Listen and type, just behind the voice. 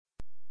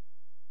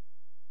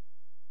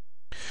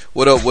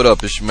What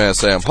up? It's your man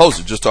Sam, host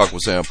of Just Talk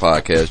with Sam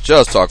podcast.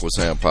 Just Talk with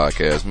Sam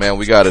podcast. Man,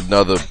 we got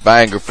another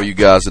banger for you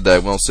guys today.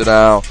 We're going to sit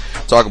down,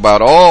 talk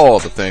about all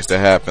the things that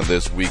happened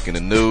this week in the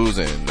news,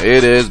 and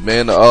it has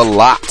been a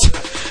lot.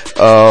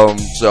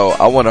 So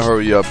I want to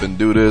hurry up and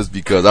do this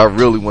because I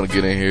really want to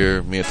get in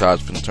here. Me and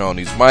Todd's finna turn on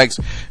these mics,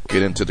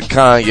 get into the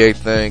Kanye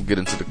thing, get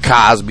into the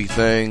Cosby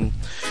thing,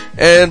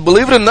 and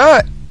believe it or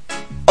not,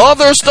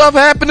 other stuff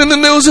happened in the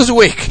news this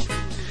week.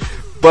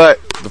 But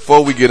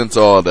before we get into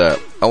all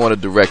that, I want to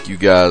direct you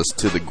guys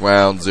to the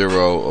ground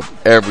zero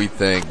of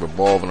everything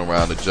revolving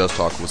around the Just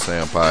Talk with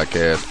Sam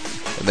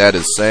podcast, and that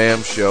is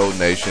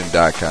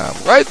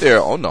samshownation.com. Right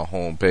there on the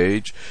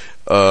homepage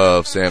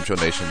of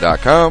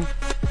samshownation.com,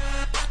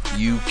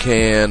 you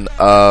can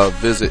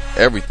visit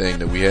everything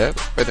that we have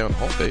right there on the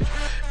homepage.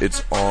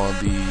 It's on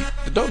the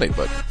donate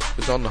button.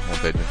 It's on the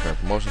homepage and current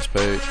promotions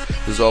page.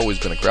 There's always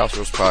been a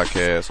Crowdsource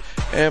podcast,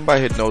 and by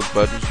hitting those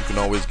buttons, you can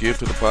always give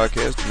to the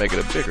podcast to make it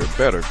a bigger,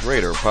 better,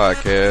 greater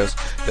podcast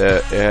that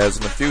it has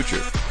in the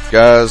future.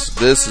 Guys,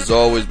 this has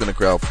always been a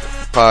crowd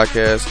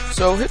podcast,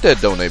 so hit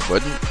that donate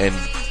button and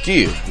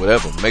give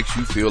whatever makes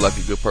you feel like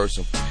a good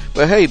person.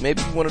 But hey,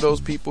 maybe you're one of those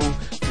people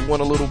who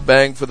want a little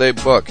bang for their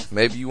buck.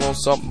 Maybe you want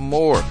something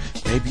more.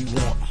 Maybe you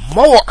want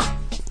more.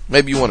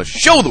 Maybe you want to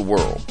show the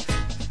world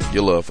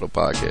your love for the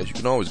podcast. You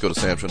can always go to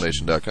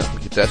samshownation.com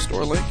and get that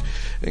store link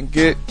and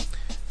get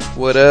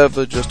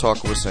whatever Just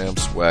Talking with Sam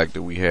swag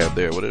that we have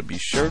there. Whether it be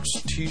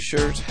shirts,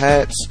 t-shirts,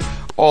 hats,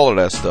 all of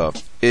that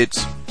stuff.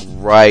 It's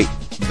right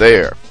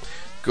there.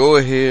 Go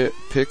ahead,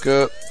 pick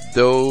up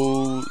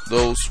those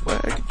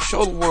swag and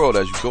show the world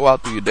as you go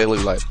out through your daily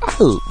life.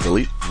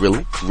 I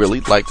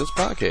really like this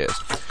podcast.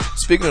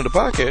 Speaking of the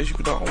podcast, you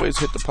can always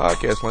hit the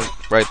podcast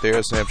link right there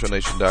at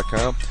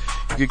samshownation.com.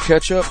 You can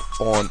catch up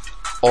on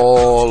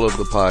all of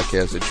the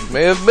podcasts that you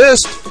may have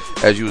missed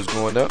as you was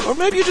going down, or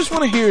maybe you just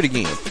want to hear it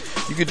again.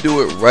 You could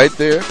do it right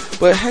there.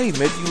 But hey,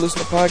 maybe you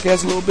listen to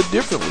podcasts a little bit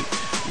differently.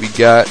 We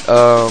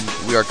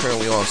are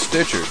currently on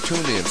Stitcher,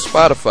 TuneIn,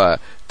 Spotify,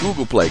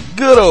 Google Play,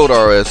 good old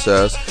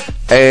RSS,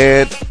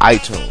 and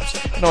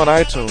iTunes. And on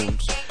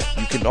iTunes,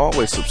 you can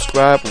always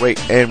subscribe,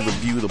 rate, and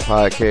review the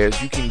podcast.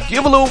 You can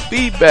give a little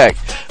feedback.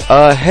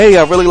 Hey,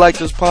 I really like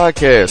this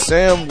podcast.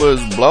 Sam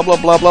was blah,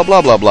 blah, blah, blah,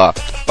 blah, blah, blah.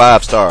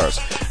 5 stars.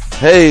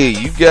 Hey,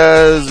 you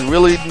guys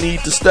really need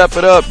to step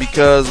it up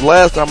because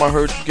last time I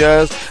heard you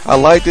guys, I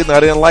liked it and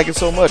I didn't like it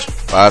so much.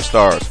 5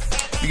 stars.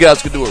 You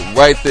guys can do it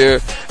right there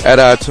at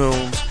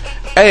iTunes.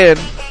 And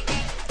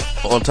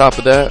on top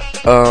of that,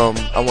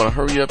 I want to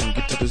hurry up and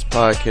get to this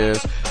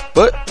podcast.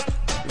 But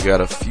we got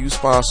a few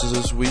sponsors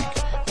this week.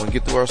 We're going to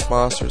get through our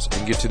sponsors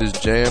and get to this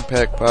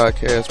jam-packed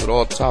podcast with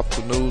all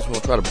topical news. We're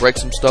going to try to break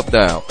some stuff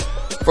down.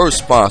 First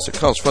sponsor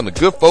comes from the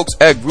good folks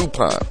at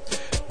Groupon.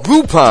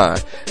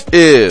 Groupon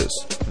is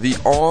the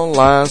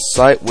online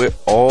site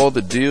with all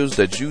the deals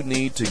that you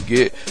need to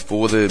get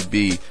for whether it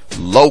be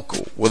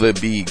local, whether it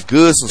be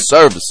goods and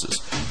services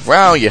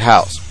around your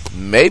house.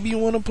 Maybe you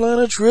want to plan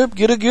a trip,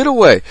 get a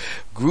getaway.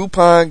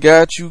 Groupon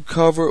got you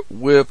covered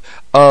with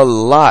a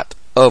lot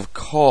of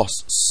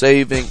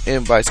cost-saving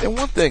invites. And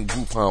one thing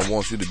Groupon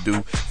wants you to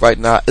do right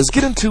now is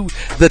get into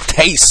the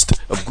taste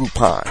of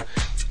Groupon.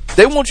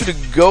 They want you to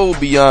go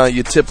beyond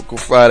your typical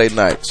Friday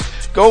nights.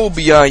 Go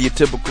beyond your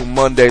typical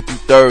Monday through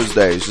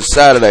Thursdays, your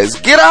Saturdays.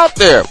 Get out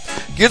there.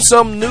 Get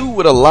something new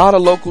with a lot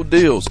of local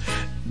deals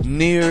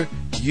near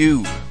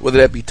you. Whether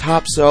that be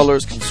top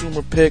sellers,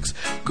 consumer picks.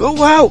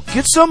 Go out.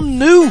 Get something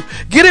new.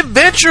 Get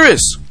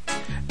adventurous.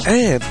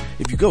 And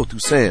if you go through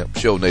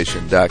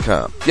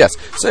samshownation.com, yes,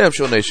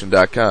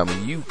 samshownation.com,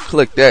 and you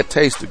click that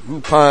Taste of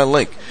Groupon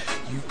link,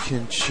 you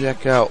can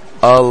check out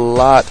a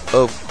lot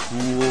of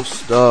cool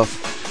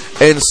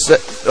stuff and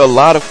a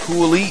lot of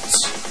cool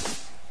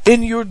eats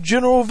in your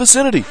general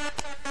vicinity.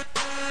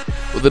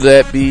 Whether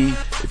that be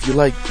if you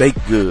like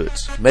baked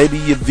goods, maybe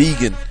you're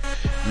vegan,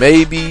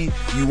 maybe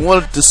you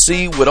wanted to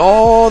see what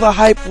all the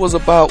hype was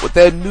about with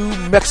that new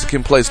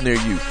Mexican place near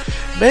you.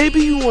 Maybe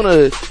you want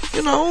to,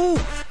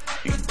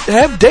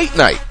 have date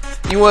night.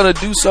 You want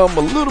to do something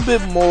a little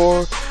bit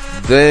more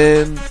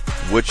than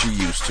what you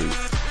used to.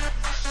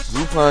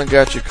 Groupon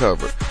got you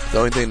covered. The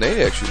only thing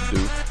they ask you to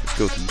do is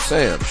go through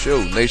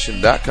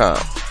samshownation.com.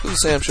 Go to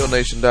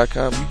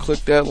samshownation.com. You click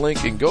that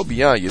link and go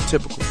beyond your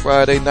typical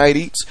Friday night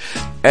eats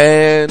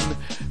and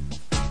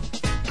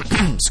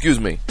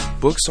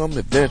book something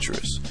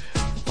adventurous.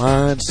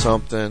 Find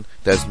something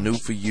that's new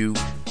for you.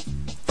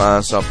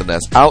 Find something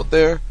that's out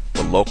there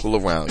but local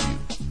around you.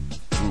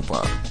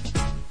 Groupon.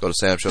 Go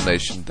to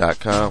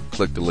samshownation.com.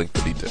 Click the link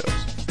for details.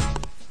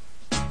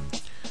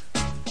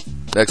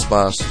 Next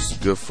sponsor is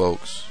good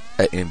folks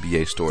at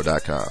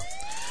NBAstore.com.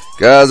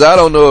 Guys, I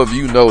don't know if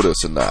you know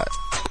this or not,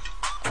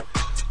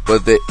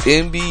 but the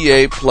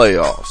NBA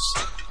playoffs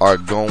are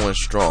going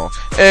strong.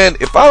 And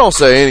if I don't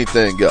say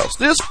anything else,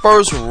 this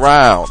first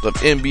round of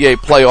NBA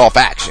playoff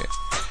action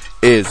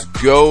is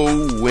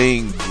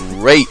going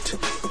great.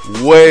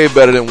 Way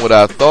better than what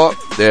I thought.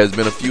 There has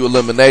been a few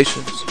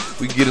eliminations.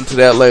 We can get into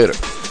that later.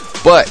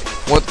 But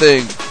one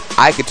thing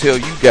I can tell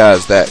you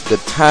guys that the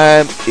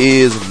time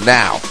is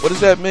now. What does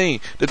that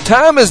mean? The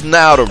time is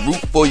now to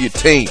root for your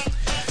team.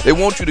 They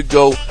want you to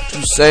go to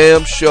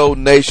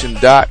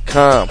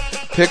samshownation.com.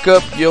 Pick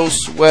up your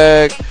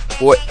swag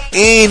for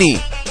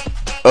any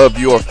of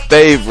your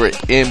favorite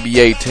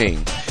NBA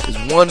teams. It's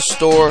one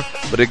store,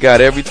 but it got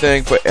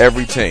everything for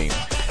every team.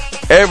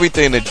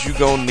 Everything that you're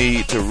going to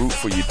need to root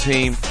for your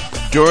team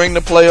during the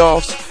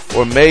playoffs,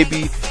 or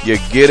maybe you're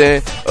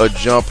getting a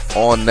jump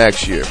on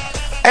next year.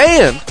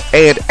 And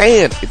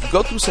if you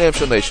go through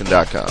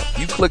samshownation.com,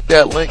 you click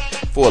that link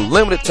for a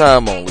limited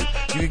time only,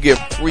 you can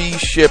get free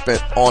shipping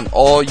on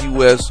all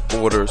U.S.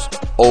 orders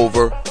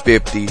over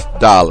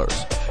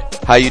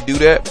 $50. How you do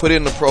that? Put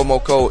in the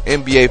promo code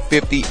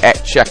NBA50 at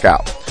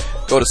checkout.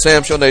 Go to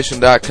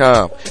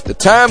samshownation.com. The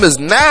time is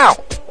now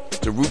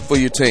to root for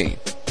your team.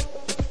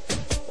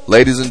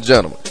 Ladies and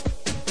gentlemen,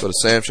 go to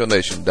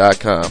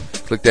samshownation.com.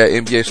 Click that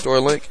NBA store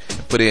link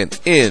and put in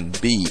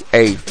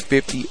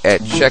NBA50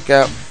 at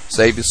checkout.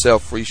 Save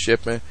yourself free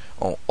shipping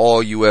on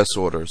all U.S.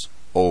 orders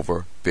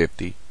over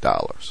 $50.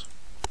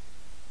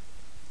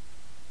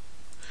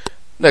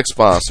 Next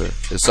sponsor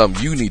is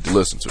something you need to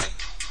listen to.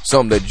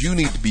 Something that you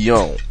need to be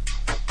on.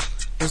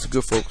 It's the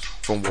good folks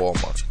from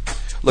Walmart.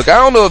 Look, I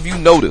don't know if you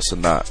know this or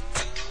not,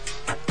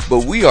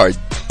 but we are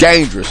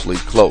dangerously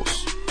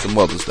close to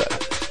Mother's Day.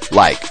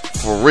 Like,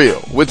 for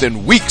real.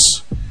 Within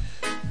weeks.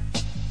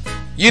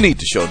 You need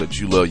to show that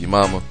you love your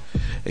mama,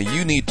 and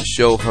you need to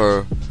show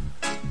her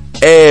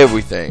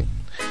everything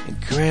and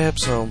grab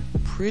some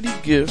pretty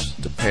gifts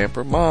to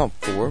pamper mom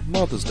for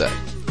Mother's Day.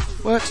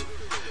 What?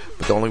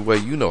 But the only way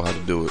you know how to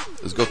do it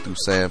is go through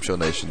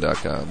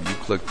samshownation.com. You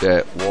click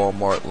that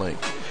Walmart link.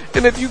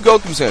 And if you go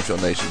through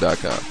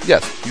samshownation.com,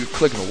 yes, you're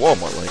clicking the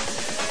Walmart link,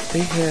 they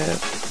have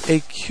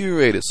a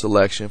curated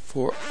selection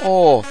for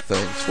all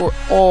things, for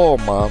all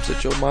moms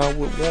that your mom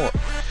would want.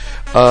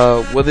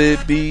 Whether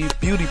it be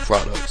beauty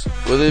products,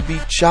 whether it be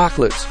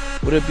chocolates,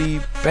 whether it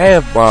be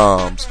bath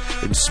bombs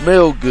and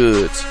smell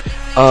goods,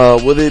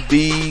 whether it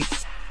be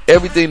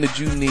everything that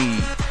you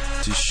need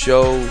to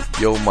show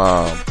your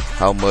mom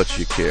how much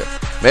you care.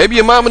 Maybe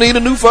your mama need a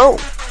new phone.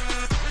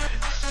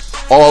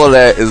 All of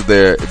that is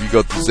there if you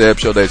go to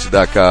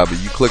samshownation.com and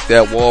you click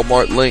that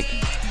Walmart link.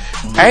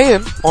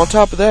 And on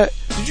top of that,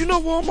 did you know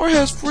Walmart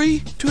has free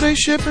 2-day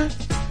shipping?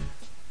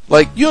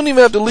 Like, you don't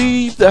even have to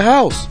leave the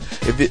house.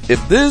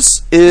 If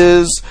this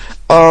is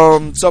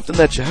something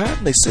that you have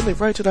and they send it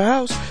right to the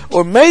house,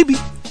 or maybe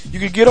you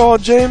could get all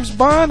James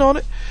Bond on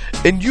it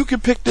and you can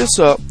pick this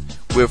up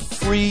with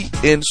free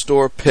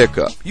in-store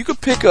pickup. You can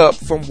pick up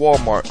from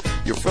Walmart,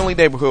 your friendly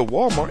neighborhood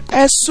Walmart,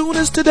 as soon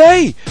as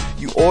today.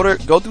 You order,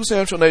 go through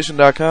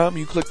samshownation.com,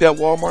 you click that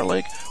Walmart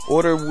link,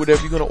 order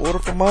whatever you're going to order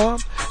for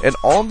mom, and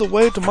on the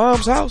way to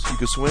mom's house, you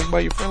can swing by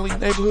your friendly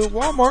neighborhood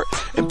Walmart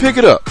and pick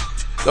it up.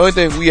 The only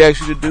thing we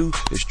ask you to do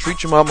is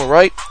treat your mama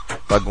right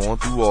by going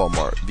through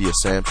Walmart via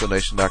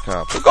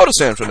samshownation.com. So go to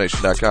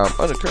samshownation.com,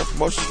 under current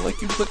promotions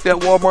link, you click that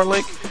Walmart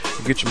link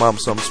and get your mama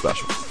something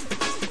special.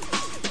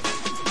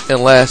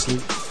 And lastly,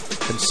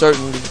 and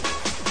certainly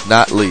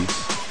not least,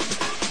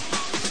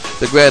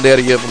 the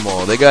granddaddy of them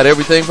all. They got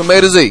everything from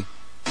A to Z.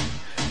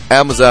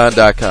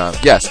 Amazon.com.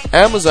 Yes,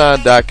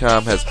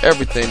 Amazon.com has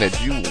everything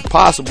that you will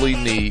possibly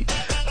need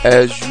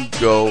as you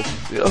go.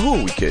 Who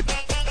are we kidding?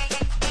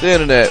 The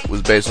internet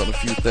was based on a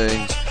few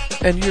things,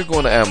 and you're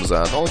going to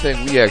Amazon. The only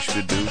thing we ask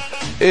you to do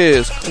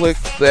is click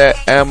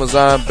that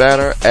Amazon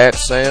banner at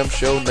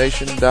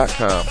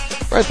samshownation.com.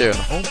 Right there on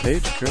the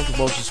homepage, the current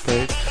promotions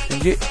page,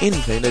 and get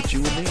anything that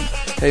you will need.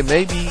 Hey,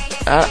 maybe,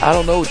 I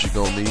don't know what you're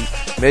going to need.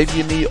 Maybe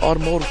you need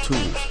automotive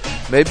tools.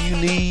 Maybe you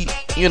need,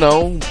 you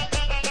want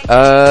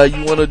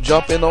to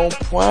jump in on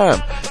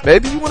Prime.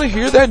 Maybe you want to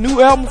hear that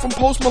new album from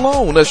Post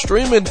Malone that's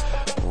streaming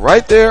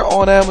right there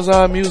on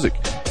Amazon Music.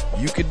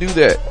 You can do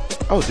that.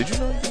 Oh, did you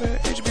know you can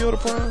add HBO to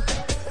Prime?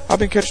 I've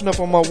been catching up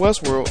on my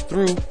Westworld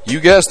through, you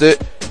guessed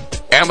it,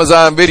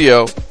 Amazon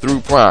Video through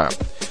Prime.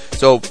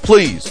 So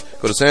please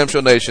go to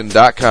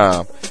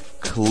samshownation.com,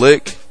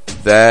 click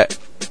that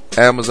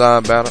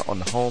Amazon banner on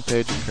the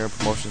homepage and current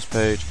promotions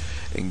page,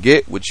 and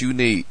get what you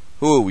need.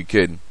 Who are we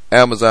kidding?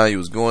 Amazon, you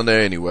was going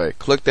there anyway.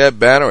 Click that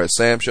banner at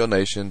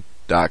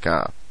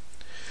samshownation.com.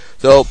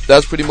 So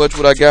that's pretty much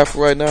what I got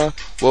for right now.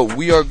 What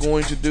we are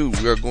going to do,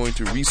 we are going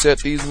to reset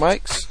these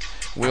mics.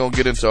 We're going to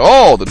get into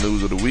all the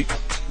news of the week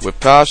with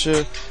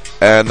Tasha,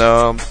 and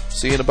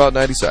see you in about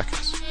 90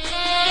 seconds.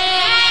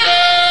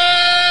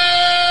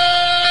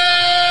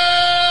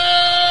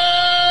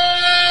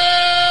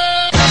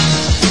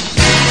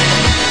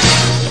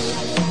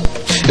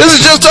 This is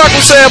Just Talk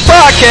with Sam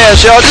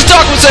Podcast, y'all. Just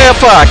Talk with Sam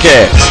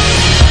Podcast.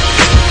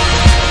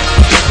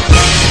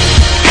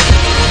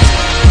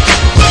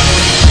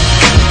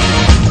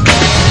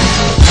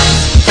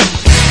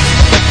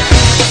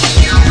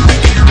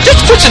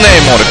 Just put your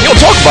name on it. If you don't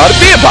talk about it,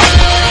 be about it.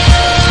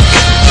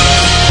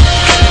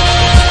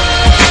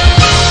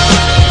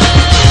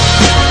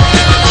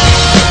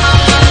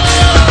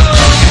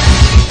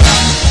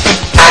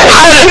 I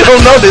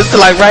don't know this till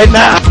like right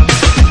now.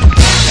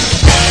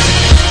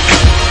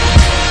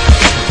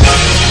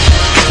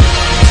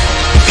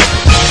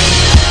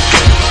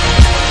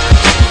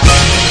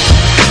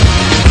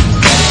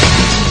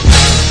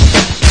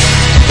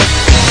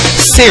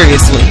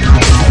 seriously.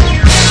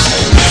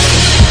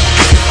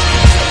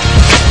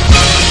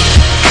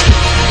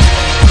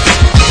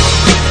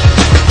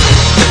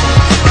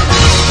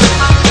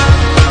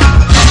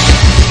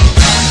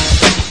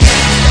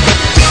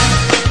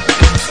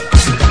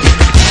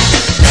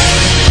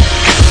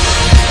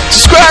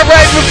 Subscribe,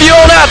 rate, review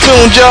on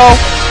iTunes, y'all.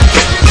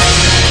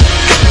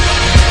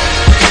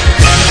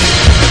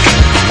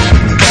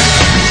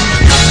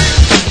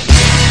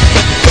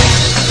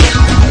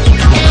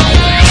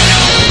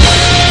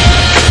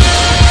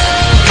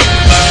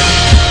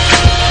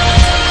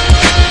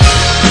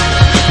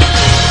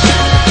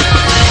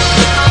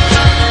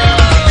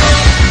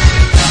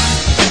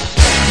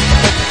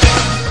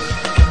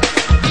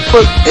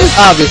 But it's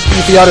obvious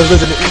if y'all just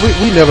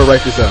listen. We never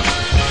write this out.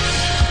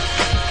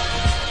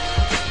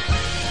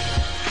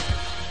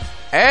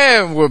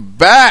 And we're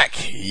back.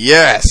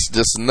 Yes,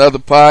 just another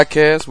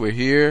podcast. We're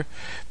here.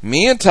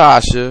 Me and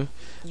Tasha.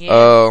 Yeah,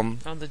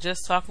 on the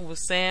Just Talking with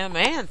Sam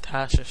and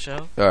Tasha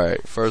show.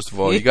 Alright, first of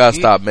all, you gotta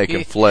stop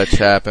making Fletch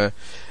happen.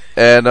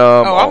 And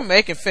I'm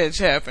making Fletch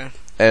happen.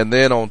 And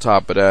then on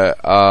top of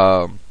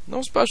that,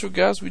 no special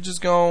guest. We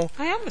just gonna.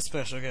 I am a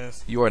special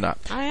guest. You are not.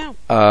 I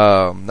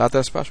am. Not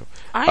that special.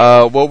 I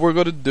am. What we're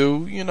gonna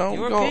do, you know,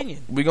 Your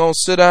opinion. we gonna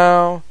sit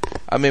down.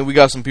 I mean, we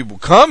got some people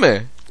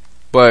coming,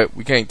 but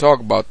we can't talk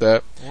about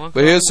that.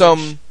 But here's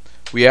something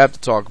we have to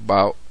talk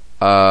about.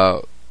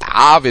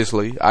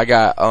 Obviously, I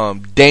got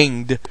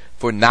dinged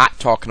for not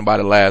talking about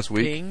it last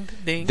week.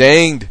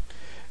 Dinged.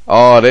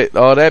 Oh,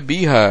 that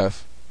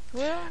beehive.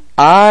 Well,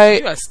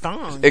 you got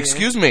stung.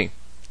 Excuse me.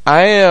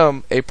 I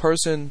am a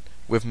person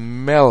with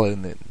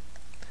melanin.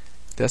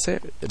 That's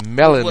it.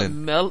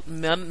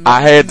 Melanin.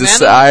 I had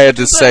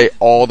to say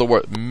all the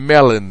words.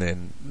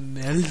 Melanin.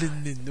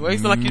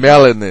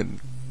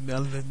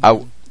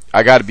 Melanin.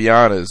 I got to be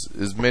honest.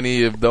 As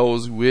many of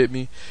those who hit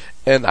me,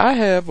 and I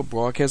have a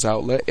broadcast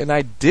outlet, and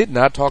I did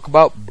not talk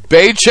about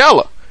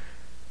Baychella.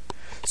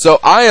 So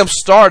I am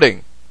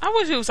starting. I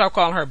wish you would stop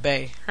calling her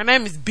Bay. Her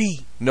name is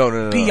B. No.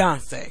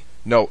 Beyonce.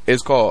 No,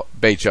 it's called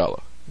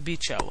Baychella.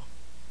 Beachella.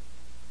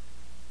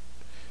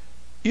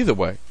 Either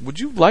way, would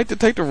you like to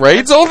take the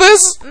reins on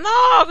this?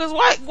 No, because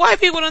white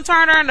people done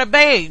turned her into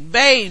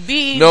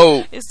B.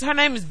 No. Her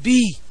name is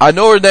B. I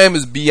know her name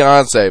is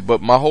Beyonce,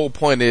 but my whole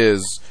point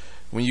is,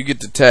 when you get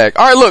the tag.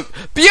 Alright, look,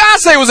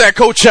 Beyonce was at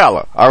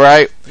Coachella,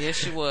 alright? Yes,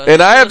 she was.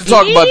 And I have to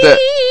talk about that.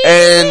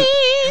 And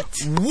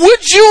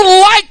would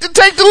you like to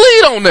take the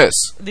lead on this?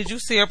 Did you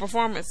see her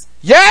performance?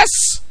 Yes!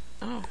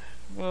 Oh,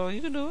 well,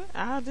 you can do it.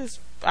 I'll just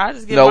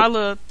give my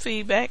little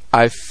feedback.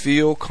 I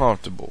feel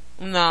comfortable.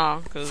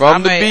 No, cause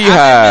from the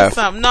Beehive.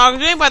 No, cause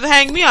you ain't about to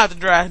hang me out to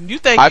dry. You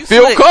think I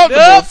feel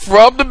comfortable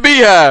from the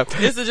Beehive.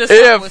 This is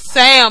just with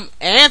Sam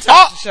and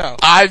Tasha show.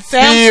 I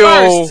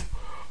feel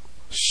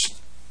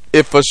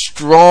if a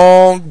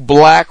strong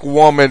black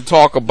woman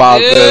talk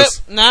about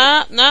this.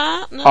 Nah.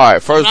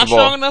 Alright, first not of all.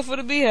 Strong enough for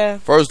the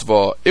Beehive. First of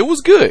all, it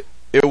was good.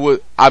 It was.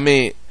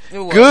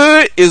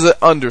 Good is an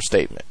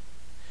understatement.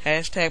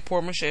 Hashtag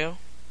poor Michelle.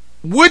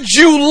 Would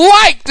you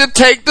like to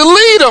take the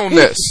lead on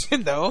this?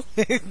 No.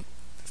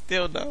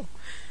 Still no.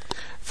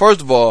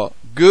 First of all,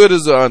 good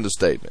is an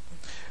understatement.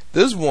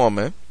 This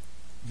woman,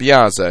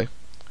 Beyonce,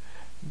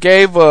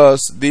 gave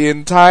us the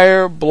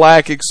entire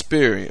black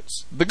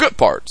experience, the good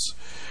parts,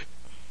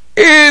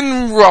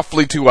 in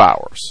roughly 2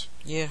 hours.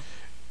 Yeah.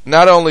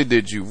 Not only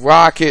did you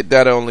rock it,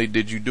 not only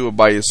did you do it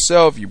by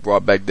yourself, you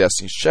brought back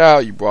Destiny's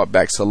Child, you brought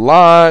back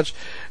Solange,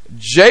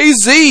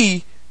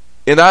 Jay-Z.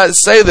 And I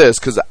say this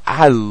because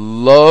I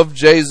love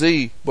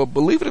Jay-Z, but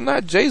believe it or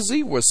not,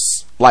 Jay-Z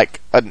was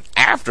like an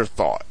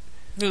afterthought.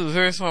 It was a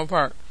very small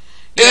part.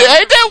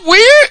 Ain't that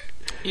weird?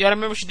 You gotta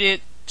remember she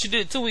did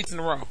it 2 weeks in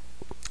a row.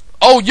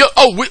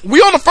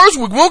 We on the first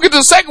week. We won't get to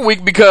the second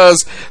week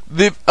because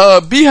the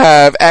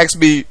Beehive asked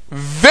me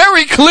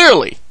very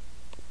clearly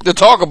to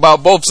talk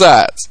about both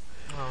sides.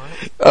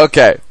 Right.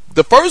 Okay,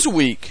 the first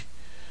week,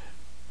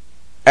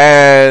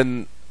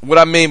 and what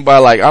I mean by,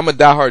 like, I'm a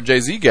diehard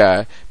Jay-Z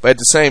guy, but at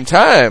the same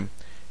time,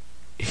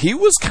 he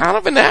was kind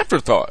of an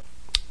afterthought.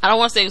 I don't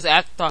want to say it was an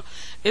afterthought.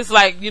 It's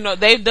like,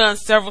 they've done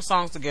several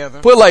songs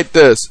together. Put it like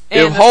this.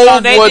 If Hov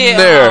wasn't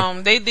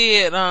there. They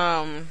did,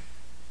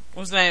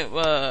 what's the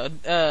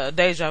name?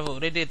 Deja Vu.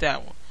 They did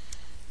that one.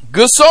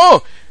 Good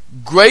song.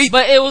 Great.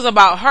 But it was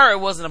about her. It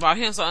wasn't about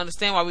him, so I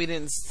understand why we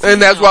didn't see him.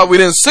 And that's why we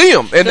didn't see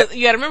him. And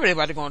you gotta remember they're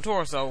about to go on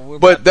tour, so we're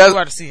about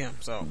to see him.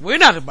 So we're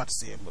not about to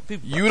see him, but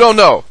people. You don't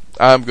know.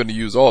 I'm going to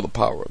use all the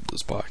power of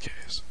this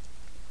podcast.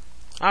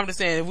 I'm just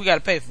saying, if we got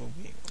to pay for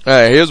it.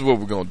 Alright, here's what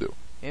we're going to do.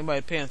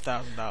 Anybody paying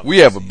 $1,000? We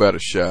have a better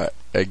shot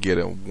at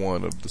getting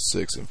one of the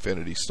 6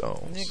 Infinity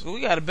Stones. Nigga,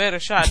 we got a better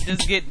shot.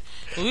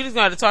 We just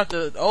got to talk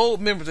to old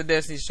members of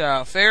Destiny's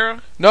Child. Farrah?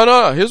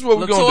 No. Here's what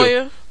we're going to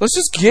do. Let's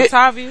just get.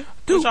 Latavia?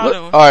 Dude,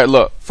 alright,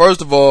 look.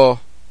 First of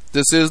all,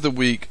 this is the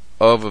week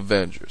of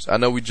Avengers. I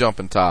know we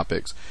jumping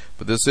topics,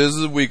 but this is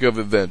the week of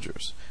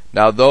Avengers.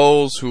 Now,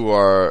 those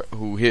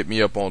who hit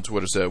me up on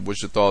Twitter said,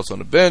 "What's your thoughts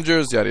on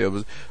Avengers?" Yada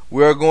yada.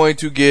 We're going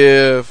to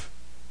give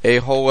a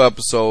whole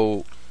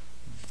episode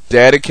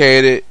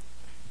dedicated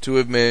to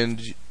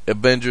avenge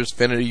Avengers: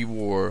 Infinity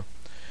War.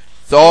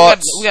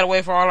 Thoughts? We gotta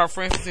wait for all our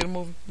friends to see the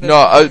movie.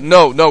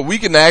 No. We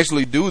can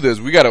actually do this.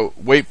 We gotta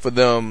wait for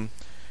them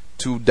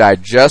to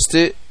digest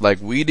it,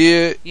 like we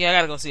did. Yeah, I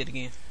gotta go see it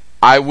again.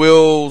 I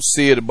will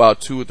see it about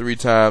 2 or 3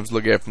 times.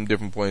 Look at it from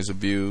different points of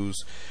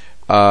views,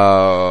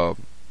 and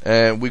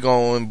we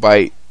gonna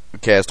invite a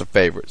cast of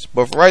favorites.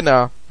 But for right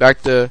now,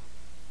 back to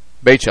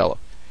Baychella.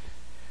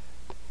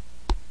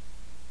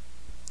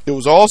 It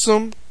was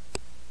awesome.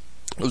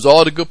 It was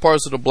all the good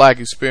parts of the black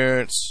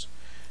experience.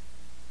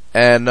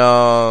 And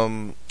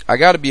I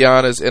gotta be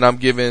honest, and I'm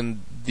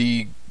giving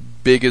the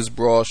biggest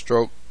broad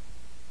stroke.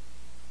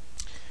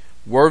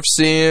 Worth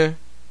seeing,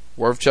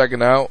 worth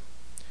checking out.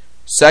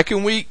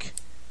 Second week,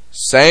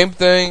 same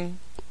thing,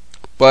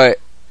 but,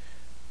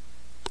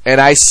 and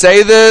I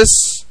say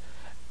this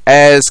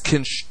as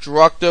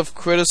constructive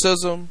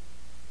criticism,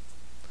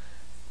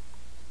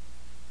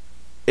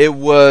 it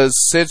was,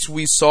 since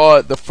we saw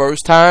it the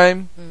first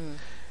time,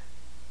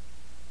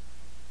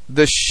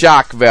 the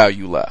shock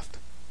value left.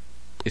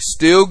 It's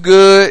still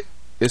good.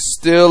 It's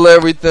still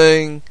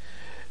everything.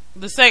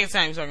 The second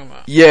time you're talking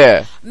about?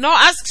 Yeah. No,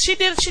 she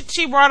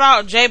brought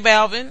out J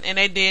Balvin and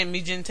they did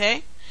Mi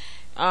Gente.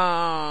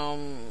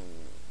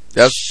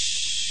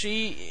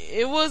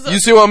 It was. You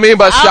see what I mean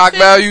by shock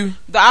value?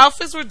 The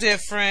outfits were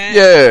different.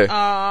 Yeah.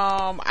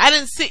 I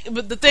didn't see,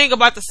 but the thing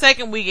about the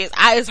second week is,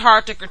 it's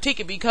hard to critique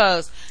it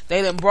because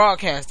they didn't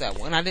broadcast that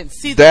one. I didn't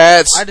see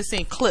that. I just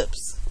seen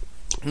clips.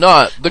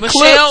 No, the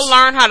Michelle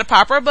learned how to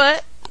pop her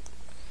butt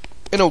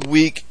in a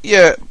week.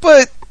 Yeah,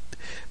 but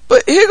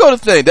here go the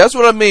thing. That's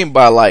what I mean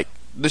by, like,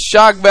 the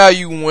shock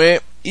value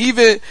went.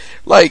 Even,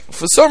 like,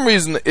 for some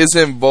reason it's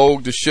in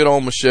vogue to shit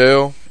on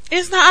Michelle.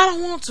 It's not. I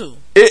don't want to.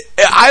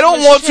 I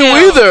don't want to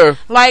either.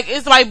 Like,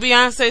 it's like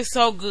Beyonce's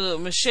so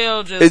good.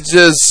 Michelle just. It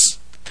just.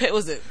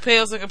 Was it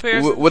pales in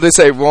comparison? What they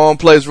say? Wrong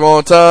place,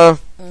 wrong time.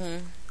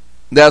 Mm-hmm.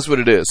 That's what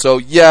it is. So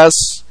yes,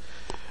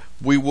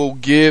 we will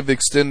give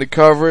extended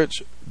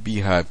coverage.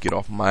 Beehive, get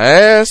off my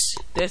ass.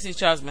 Destiny's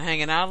Child's been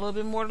hanging out a little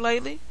bit more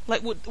lately,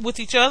 like with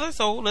each other.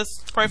 So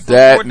let's pray for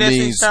more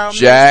Destiny's Child. That means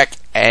Jack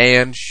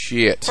and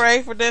shit.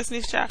 Pray for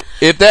Destiny's Child.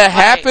 If that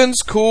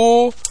happens,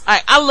 cool.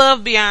 I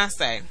love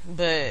Beyonce,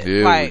 but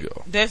here like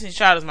Destiny's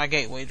Child is my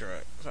gateway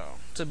drug. So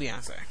to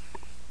Beyonce.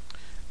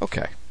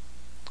 Okay.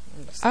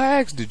 I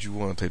asked, did you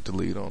want to take the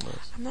lead on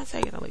this? I'm not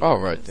taking the lead. All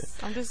right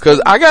then,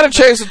 because I gotta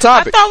change the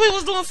topic. I thought we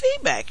was doing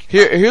feedback.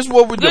 Here's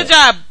what we're doing. Good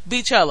job,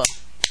 Beachella.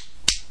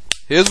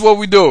 Here's what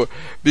we do,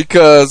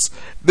 because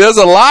there's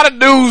a lot of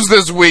news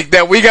this week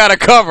that we gotta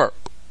cover.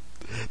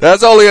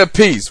 That's only a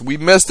piece. We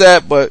missed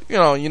that, but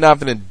you're not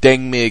gonna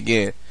ding me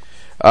again.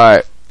 All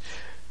right.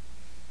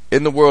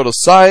 In the world of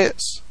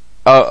science,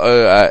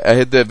 I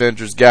hit the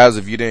Avengers, guys.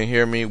 If you didn't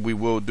hear me, we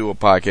will do a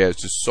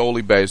podcast just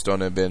solely based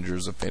on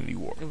Avengers: Infinity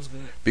War. It was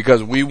good.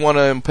 Because we want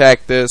to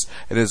impact this,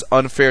 and it's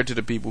unfair to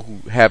the people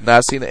who have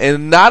not seen it,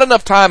 and not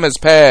enough time has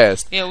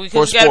passed. Yeah, we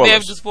got to be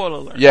able to spoiler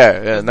alert.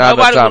 Yeah, not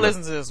nobody enough time. will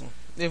listen to this one.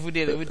 If we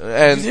did it,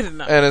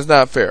 and it's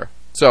not fair.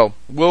 So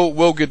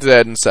we'll get to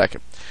that in a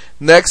second.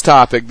 Next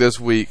topic this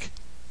week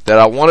that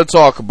I want to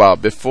talk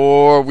about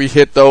before we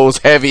hit those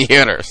heavy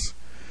hitters.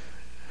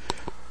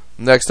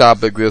 Next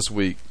topic this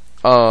week,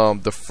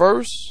 the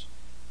first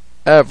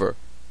ever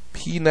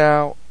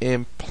penile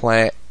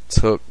implant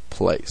took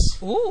place.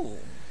 Ooh.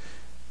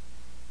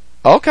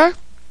 Okay.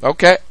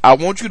 I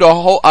want you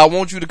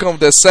to come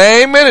with that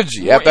same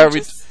energy More after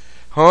every.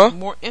 Huh?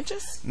 More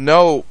inches?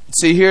 No.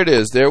 See, here it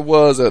is. There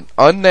was an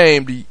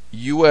unnamed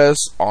U.S.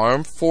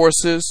 Armed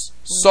Forces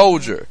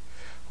soldier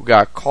who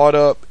got caught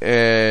up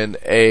in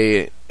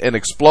an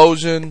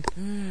explosion,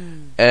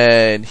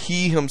 and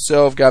he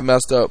himself got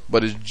messed up,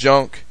 but his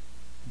junk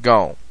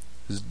gone.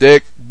 His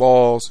dick,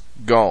 balls,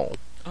 gone.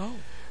 Oh.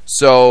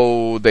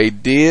 So they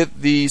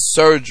did the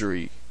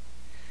surgery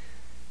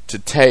to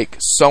take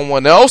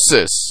someone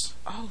else's.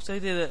 Oh, so they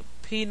did a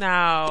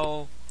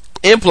penile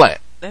implant.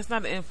 That's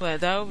not an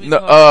implant. That would be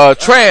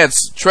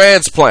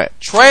transplant.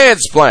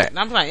 Transplant.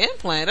 I'm like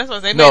implant. That's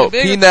what they made it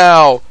bigger.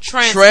 Penile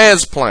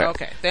transplant.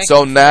 Okay. Thank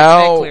so you.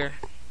 now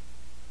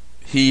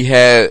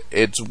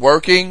it's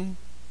working.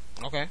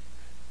 Okay.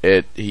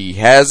 He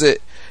has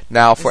it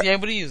now. Is he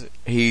able to use it?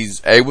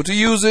 He's able to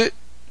use it.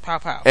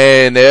 Pow.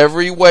 In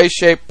every way,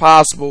 shape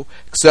possible,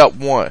 except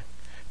one.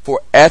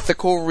 For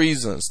ethical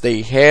reasons,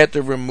 they had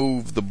to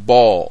remove the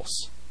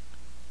balls.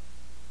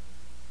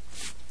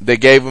 They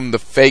gave him the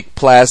fake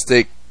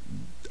plastic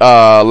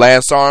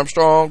Lance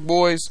Armstrong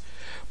boys.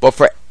 But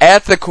for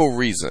ethical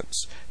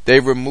reasons, they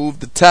removed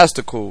the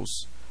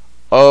testicles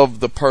of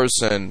the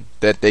person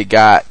that they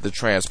got the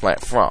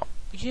transplant from.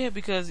 Yeah,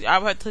 because I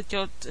would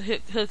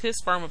hook his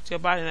sperm up to your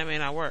body and that may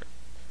not work.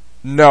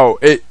 No,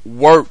 it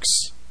works.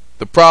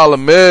 The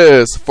problem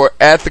is, for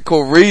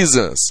ethical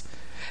reasons,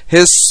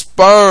 his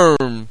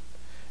sperm,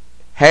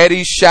 had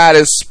he shot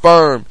his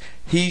sperm,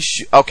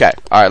 okay,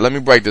 alright, let me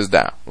break this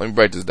down.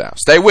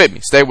 Stay with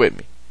me.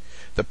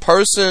 The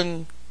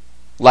person,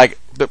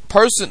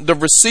 the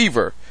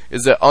receiver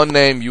is an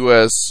unnamed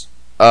U.S.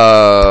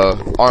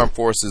 armed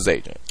forces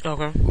agent.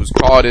 Okay. Who's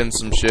caught in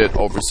some shit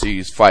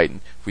overseas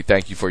fighting. We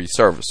thank you for your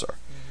service, sir.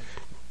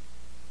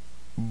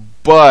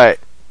 But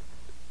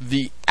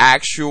the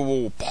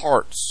actual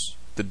parts,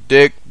 the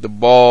dick, the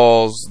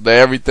balls, the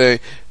everything,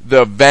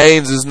 the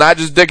veins is not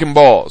just dick and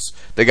balls.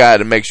 They got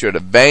to make sure the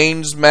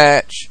veins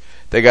match.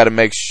 They got to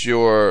make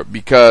sure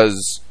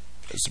because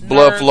it's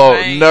blood flow,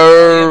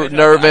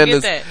 nerve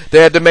endings. They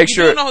had to make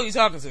sure. You know who you're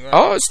talking to, right?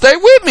 Oh, stay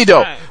with me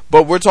though. Right.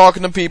 But we're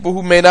talking to people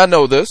who may not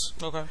know this.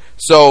 Okay.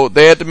 So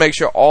they had to make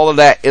sure all of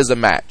that is a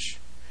match.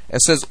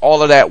 And since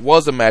all of that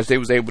was a match, they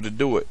was able to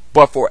do it.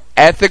 But for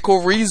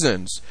ethical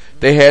reasons,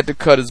 they had to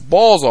cut his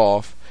balls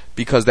off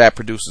because that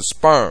produces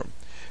sperm.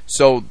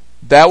 So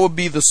that would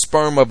be the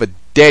sperm of a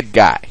dead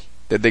guy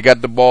that they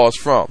got the balls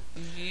from.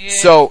 Yeah.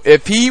 So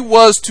if he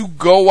was to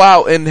go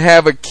out and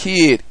have a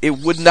kid, it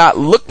would not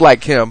look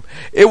like him.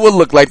 It would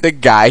look like the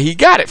guy he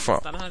got it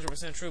from. That's not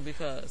 100% true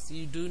because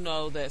you do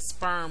know that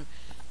sperm,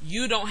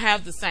 you don't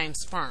have the same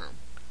sperm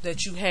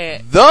that you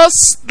had. Thus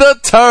the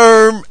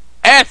term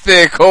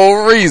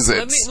ethical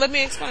reasons. Let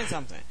me explain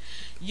something.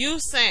 You,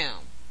 Sam,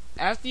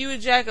 after you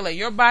ejaculate,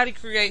 your body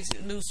creates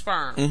new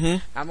sperm.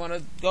 Mm-hmm. I'm going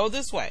to go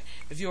this way.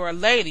 If you're a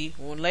lady,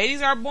 when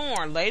ladies are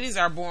born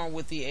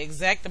with the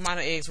exact amount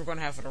of eggs we're going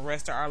to have for the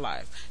rest of our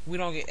life. We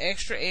don't get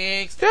extra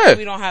eggs. Yeah.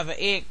 We don't have an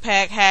egg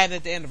pack had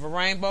at the end of a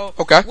rainbow.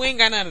 Okay. We ain't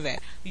got none of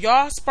that.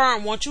 Y'all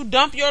sperm, once you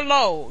dump your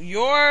load, you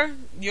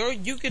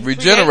can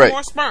regenerate create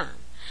more sperm.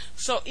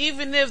 So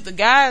even if the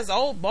guy's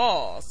old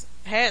balls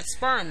had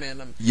sperm in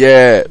them.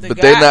 Yeah, but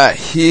they're not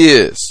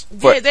his.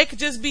 Yeah, they could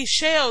just be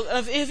shells.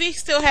 If he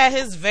still had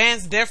his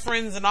Vance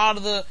deferens and all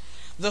of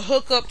the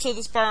hookup to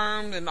the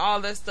sperm and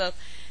all that stuff,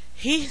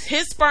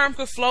 his sperm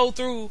could flow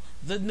through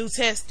the new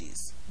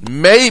testes.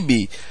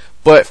 Maybe,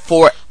 but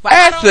ethical,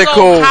 I don't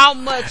know how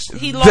much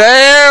he lost.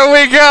 There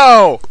we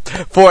go.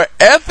 For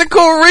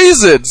ethical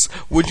reasons,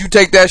 would you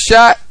take that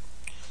shot?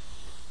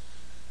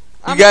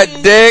 You got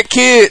dead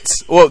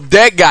kids. Well,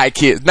 dead guy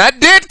kids, not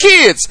dead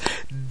kids.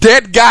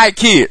 Dead guy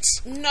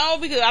kids. No,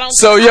 because I don't.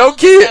 So think, your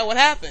kid, that would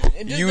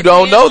happen. You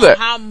don't know that.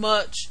 How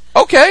much?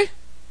 Okay.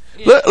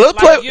 Let's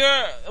play.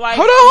 Hold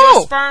on.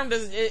 Your sperm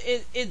does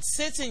it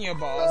sits in your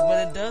balls,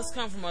 but it does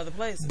come from other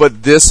places.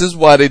 But this is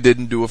why they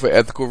didn't do it for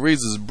ethical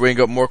reasons.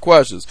 Bring up more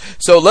questions.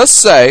 So let's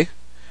say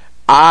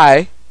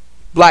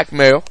black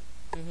male.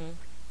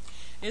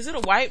 Is it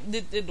a white?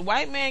 Did the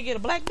white man get a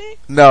black dick?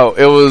 No,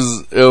 it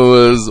was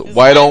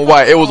white on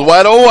white. It was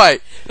white on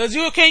white. Cause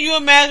can you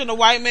imagine a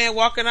white man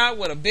walking out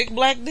with a big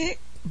black dick?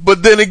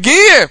 But then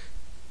again,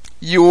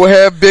 you will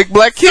have big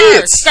black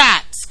kids.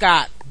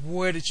 Scott,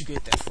 where did you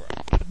get that from?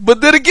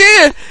 But then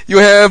again, you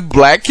have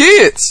black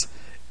kids.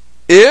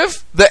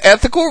 If the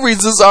ethical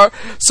reasons are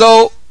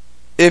so,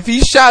 if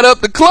he shot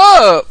up the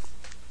club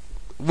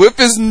with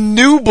his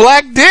new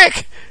black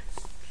dick.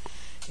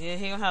 Yeah,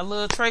 he gonna have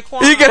little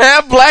Traquan. He can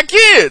have black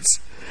kids.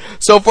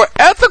 So for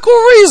ethical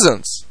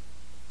reasons,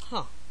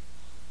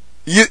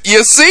 you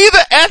see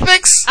the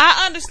ethics.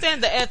 I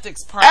understand the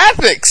ethics part.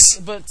 Ethics,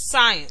 but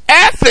science.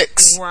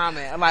 Ethics. Is where I'm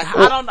at. Like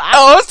I don't.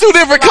 That's two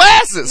different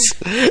classes.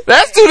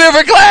 That's two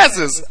different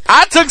classes.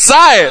 I took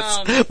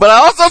science, but I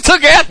also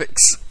took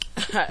ethics.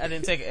 I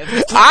didn't take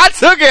ethics. I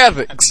took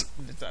ethics.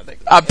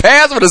 I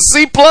passed with a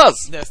C+.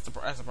 That's the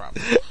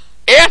problem.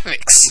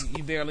 Ethics.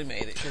 You barely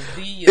made it.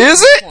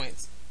 Is it?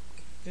 Points.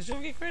 Because you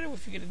don't get credit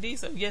if you get a D,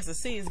 so yes, a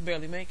C is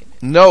barely making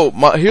it. No,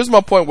 here's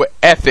my point with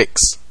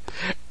ethics.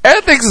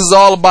 Ethics is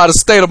all about a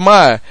state of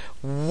mind.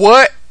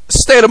 What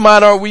state of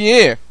mind are we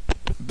in?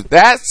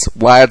 That's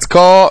why it's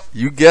called,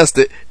 you guessed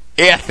it,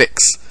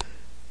 ethics.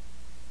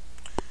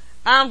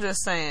 I'm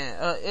just saying,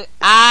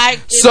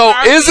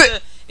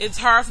 it's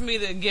hard for me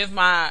to give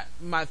my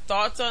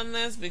thoughts on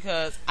this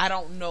because I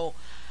don't know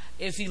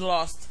if he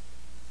lost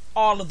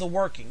all of the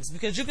workings.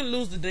 Because you can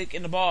lose the dick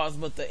and the balls,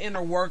 but the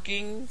inner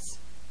workings...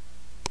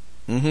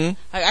 Mm-hmm.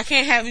 Like, I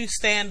can't have you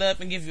stand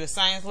up and give you a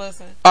science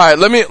lesson. All right,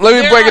 let me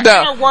break it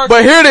down.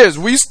 But here it is.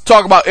 We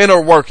talk about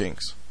inner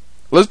workings.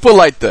 Let's put it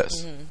like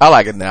this. Mm-hmm. I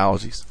like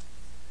analogies.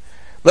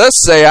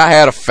 Let's say I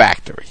had a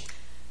factory.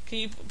 Can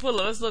you pull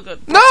it? Let's look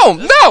at. No.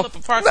 We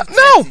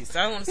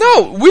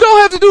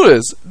don't have to do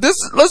this.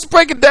 Let's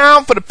break it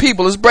down for the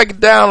people. Let's break it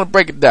down.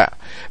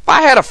 If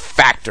I had a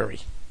factory,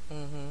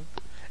 and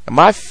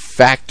my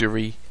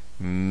factory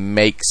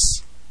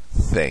makes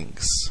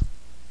things.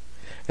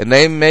 And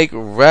they make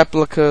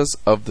replicas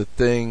of the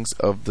things,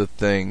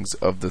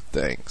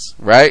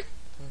 right?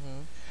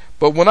 Mm-hmm.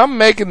 But when I'm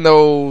making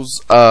those,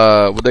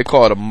 what they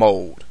call it a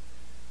mold,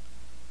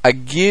 I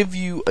give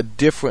you a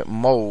different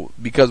mold.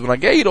 Because when I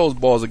gave you those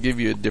balls, I give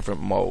you a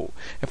different mold.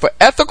 And for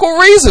ethical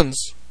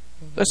reasons,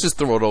 let's just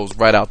throw those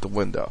right out the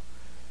window.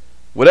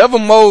 Whatever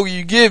mold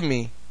you give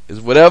me is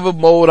whatever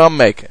mold I'm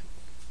making.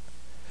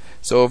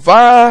 So if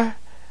I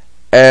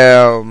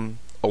am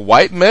a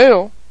white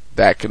male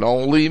that can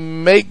only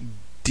make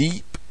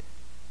deep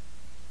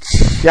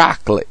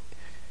chocolate.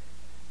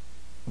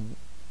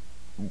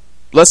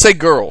 Let's say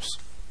girls.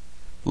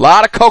 A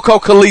lot of Coco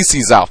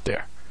Khaleesi's out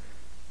there.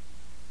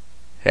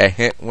 Hey,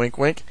 hint, wink,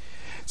 wink.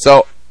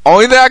 So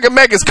Only thing I can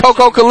make is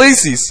Coco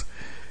Khaleesi's.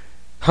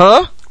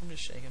 Huh? I'm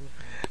just shaking.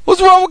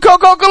 What's wrong with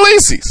Coco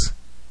Khaleesi's?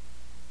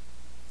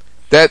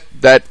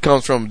 That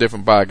comes from a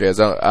different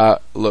podcast. I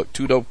look,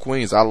 Two Dope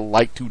Queens. I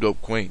like Two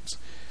Dope Queens.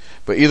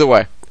 But either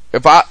way,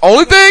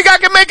 only thing I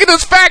can make in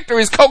this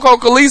factory is Coco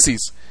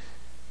Khaleesi's.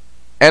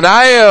 And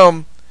I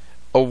am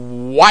a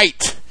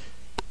whitest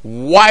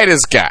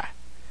guy.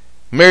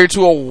 Married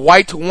to a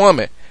white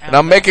woman. And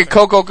I'm making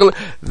Coco Khaleesi.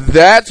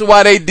 That's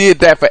why they did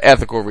that, for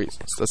ethical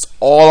reasons. That's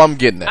all I'm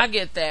getting at. I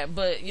get that,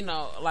 but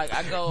like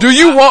I go. Do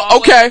you want?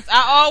 Okay.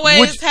 I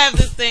always have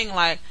this thing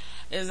like,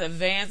 as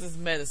advanced as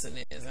medicine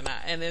is,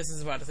 and this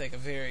is about to take a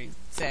very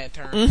sad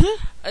turn.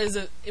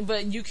 Mm-hmm.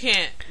 But you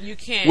can't.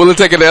 Will it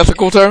take an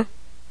ethical turn?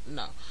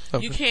 No,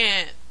 okay.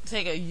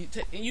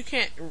 You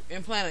can't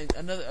implant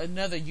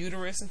another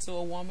uterus into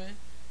a woman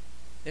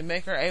and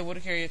make her able to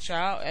carry a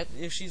child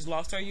if she's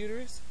lost her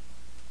uterus.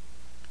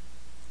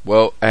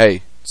 Well,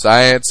 hey,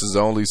 science is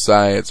only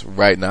science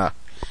right now.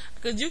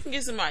 Because you can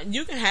get somebody,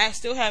 you can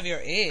still have your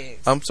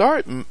eggs. I'm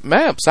sorry,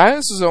 ma'am.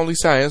 Science is only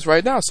science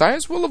right now.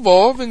 Science will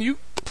evolve, and you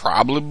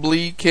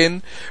probably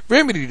can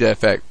remedy that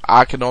fact.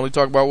 I can only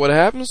talk about what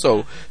happened.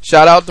 So,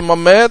 shout out to my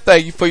man.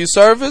 Thank you for your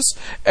service.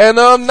 And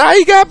now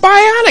he got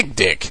bionic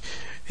dick.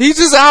 He's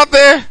just out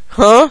there,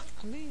 huh?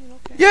 I mean,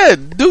 okay. Yeah,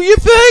 do your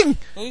thing.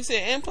 When you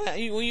said implant,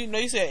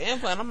 you said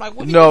implant. I'm like,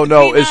 what?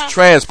 No, it's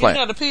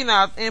transplant. The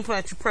penile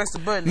implant. You press the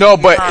button. No,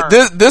 but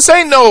this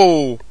ain't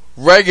no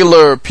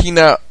regular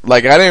peanut.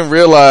 Like, I didn't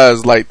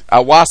realize. Like,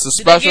 I watched the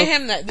special.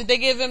 Did they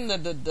give him the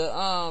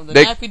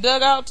nappy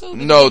dugout too?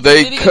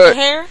 They did he cut get the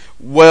hair.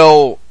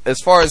 Well, as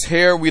far as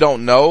hair, we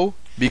don't know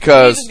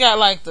because they just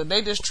got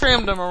they just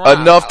trimmed them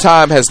around. Enough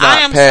time has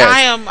not passed.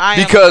 I am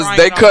because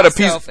they cut a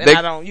piece.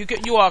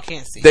 You all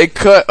can't see. They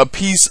cut a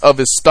piece of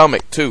his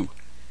stomach too,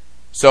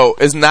 so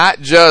it's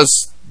not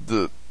just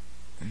the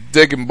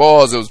dick and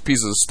balls. It was a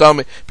piece of the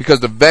stomach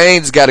because the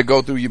veins got to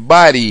go through your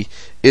body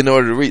in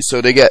order to reach. So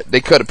they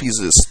cut a piece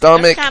of his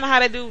stomach. That's kind of how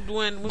they do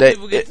when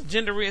people get the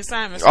gender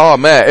reassignment. Oh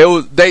man,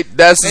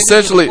 that's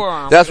essentially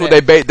that's what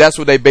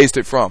they based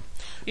it from.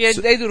 Yeah,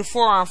 so, they do the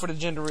forearm for the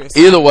gender reassignment.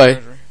 Either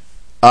way,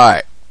 all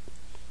right.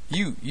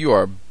 You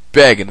are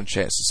begging to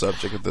change the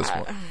subject at this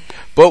point,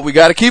 but we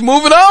got to keep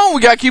moving on.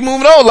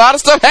 A lot of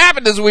stuff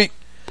happened this week.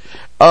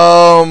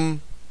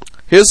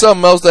 Here's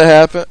something else that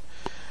happened.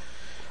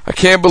 I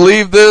can't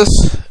believe this.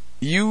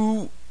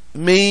 You,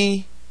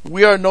 me,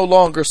 we are no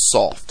longer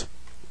soft.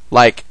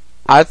 Like,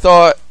 I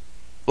thought,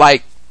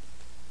 like,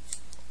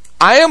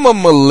 I am a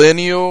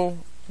millennial.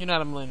 You're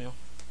not a millennial.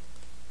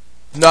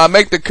 No, I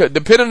make the cut.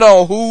 Depending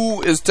on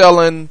who is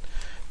telling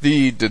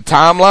the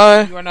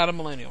timeline. You are not a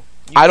millennial.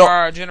 You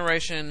are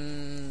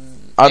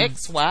Generation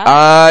X, Y.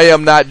 I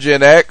am not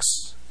Gen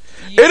X.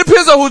 It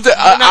depends on who.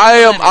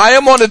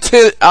 I'm on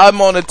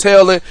the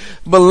tail end.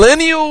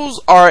 Millennials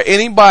are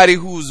anybody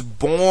who's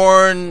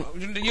born.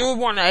 You were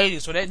born in the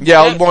 80s, so that.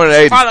 Yeah, I was born in the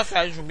 80s.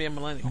 Qualifies you from being a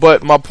millennial.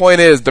 But my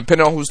point is,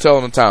 depending on who's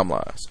telling the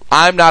timelines,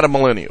 I'm not a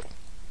millennial.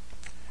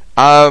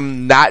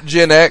 I'm not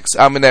Gen X.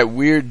 I'm in that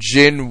weird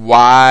Gen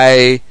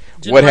Y.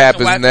 What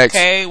happens next?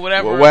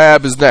 Whatever. What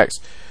happens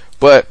next?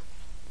 But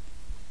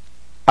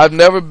I've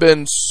never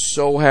been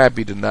so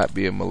happy to not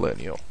be a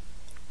millennial.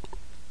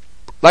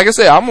 Like I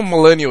said, I'm a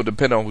millennial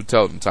depending on who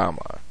tells the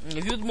timeline.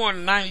 If you was born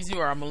in the 90s, you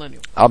are a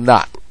millennial. I'm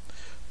not.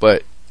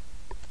 But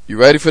you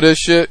ready for this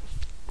shit?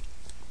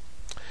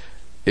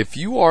 If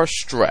you are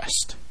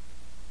stressed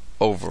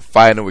over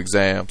final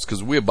exams,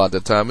 because we're about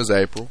that time, it's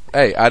April.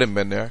 Hey, I done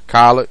been there.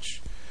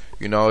 College,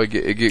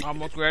 it get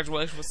almost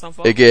graduation for some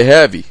folks. It get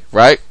heavy,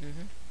 right?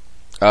 Mm-hmm.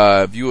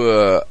 If you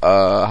were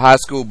high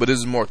school, but this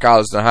is more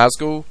college than high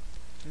school,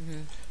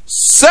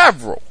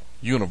 several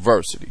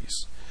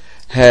universities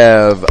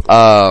have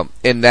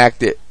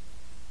enacted,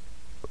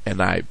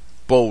 and I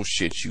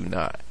bullshit you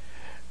not,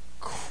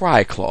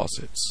 cry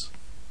closets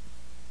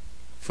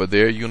for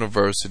their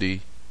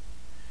university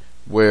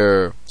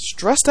where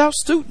stressed out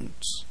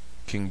students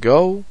can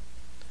go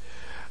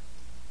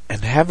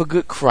and have a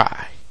good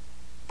cry.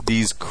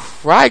 These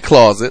cry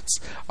closets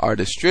are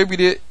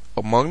distributed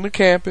among the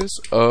campus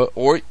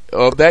or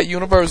of that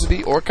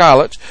university or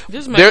college.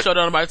 Just make sure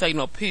that nobody take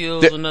no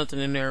pills or nothing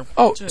in there.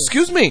 Oh,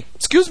 excuse me.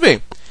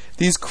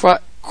 These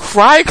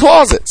cry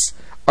closets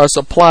are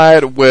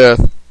supplied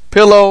with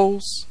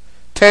pillows,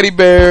 teddy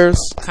bears,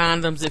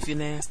 condoms if you're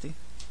nasty.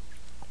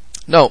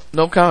 No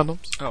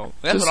condoms. Oh,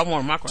 that's what I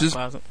want in my cry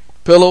closet.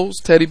 Pillows,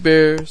 teddy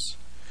bears,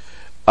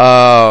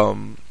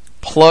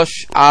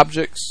 plush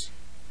objects,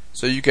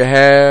 so you can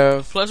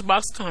have plush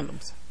box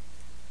condoms.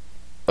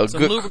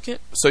 Some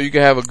lubricant, so you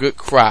can have a good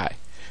cry.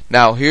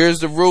 Now, here's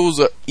the rules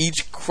of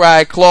each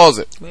cry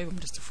closet. Maybe I'm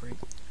just a freak.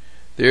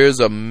 There's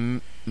a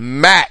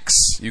max.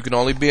 You can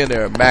only be in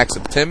there a max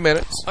of 10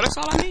 minutes. Oh, that's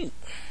all I need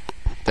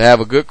to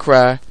have a good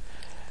cry.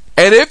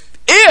 And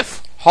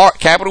if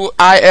capital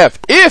IF,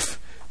 if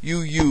you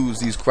use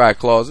these cry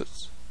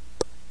closets,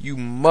 you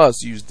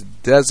must use the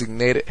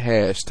designated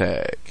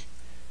hashtag.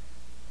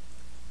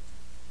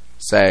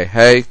 Say,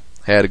 hey,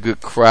 had a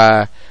good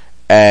cry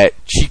at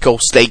Chico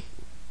State.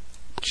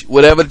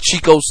 whatever the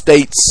Chico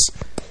State's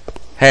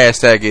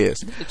hashtag is.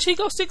 The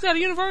Chico sticks out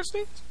of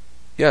university?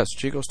 Yes,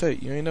 Chico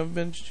State. You ain't never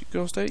been to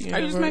Chico State? Are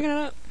you just making it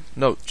up?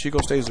 No, Chico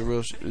State is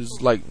is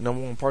like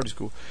 #1 party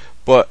school.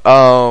 But I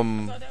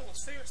thought that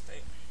was Fair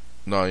State.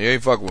 no, you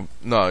ain't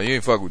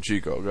fuck with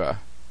Chico, guy.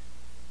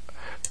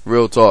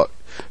 Real talk.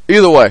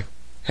 Either way,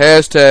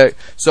 hashtag.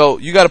 So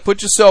you got to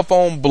put yourself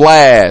on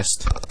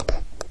blast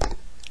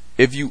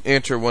if you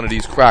enter one of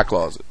these cry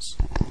closets.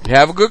 You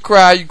have a good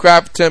cry. You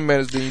cry for 10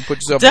 minutes, then you put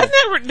yourself. Doesn't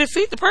that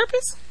defeat the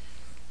purpose?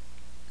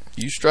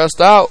 You stressed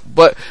out,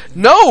 but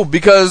no,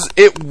 because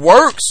it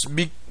works.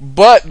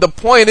 But the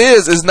point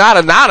is, it's not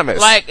anonymous.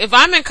 Like, if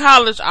I'm in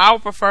college, I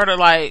would prefer to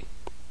like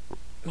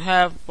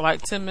have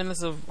like 10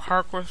 minutes of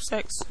hardcore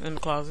sex in the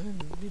closet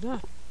and be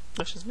done.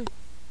 That's just me.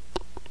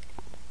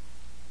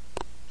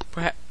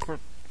 Perhaps,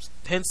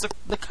 hence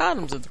the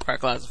condoms in the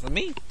crack closet for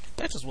me.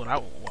 That's just what I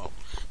would want.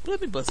 But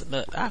let me bust a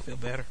nut. I feel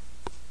better.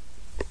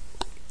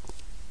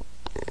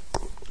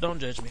 Don't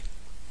judge me.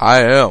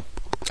 I am.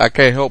 I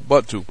can't help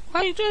but to.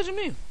 Why are you judging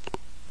me?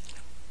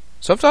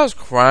 Sometimes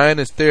crying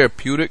is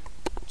therapeutic.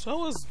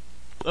 So is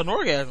an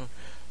orgasm.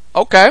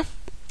 Okay.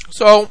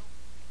 So,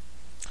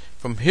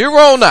 from here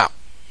on out,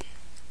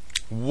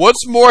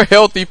 what's more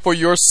healthy for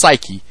your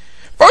psyche?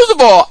 First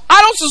of all,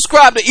 I don't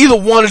subscribe to either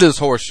one of this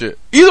horse shit.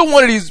 Either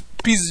one of these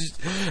pieces.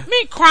 I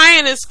mean,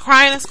 crying is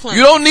clean.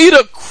 You don't need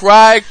a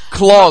cry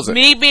closet.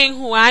 Me being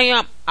who I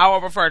am, I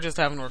would prefer just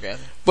to have an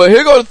orgasm. But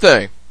here goes the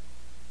thing.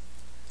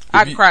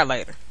 I can cry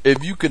later.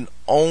 If you can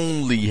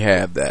only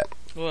have that.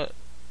 What?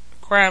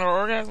 Crying or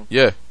orgasm?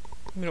 Yeah.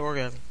 Give me the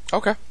orgasm.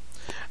 Okay.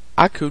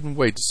 I couldn't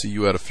wait to see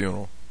you at a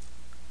funeral.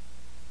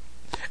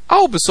 I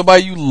hope it's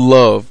somebody you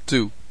love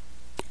too.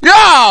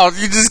 Yo,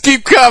 you just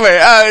keep coming.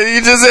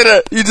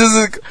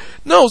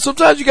 No,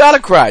 sometimes you gotta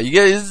cry.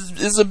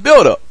 It's a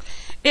build up.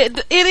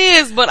 It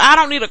is, but I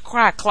don't need a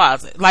cry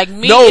closet. Like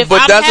me, no, if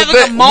but I'm that's having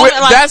the thing. a moment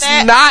like That's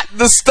that, not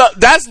the stuff.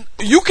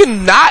 You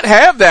cannot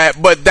have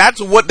that, but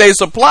that's what they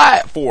supply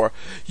it for.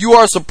 You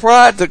are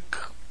surprised to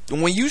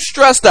when you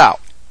stressed out.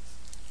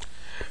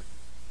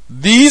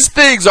 These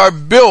things are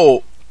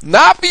built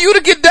not for you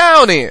to get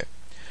down in.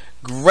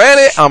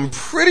 Granted, I'm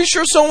pretty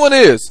sure someone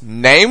is,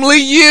 namely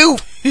you.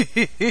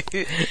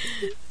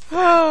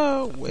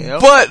 Oh, well.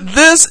 But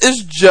this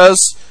is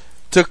just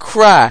to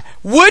cry,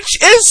 which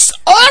is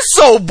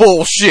also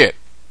bullshit.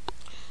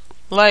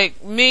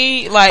 Like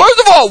me, like first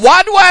of all,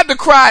 why do I have to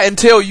cry and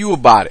tell you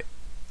about it?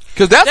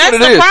 Because that's what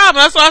it is. That's the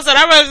problem. That's why I said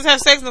I'd rather just have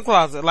sex in the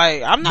closet.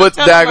 Like I'm not. But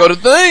that go the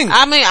thing.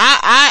 I mean,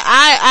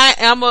 I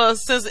am a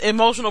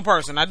emotional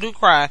person. I do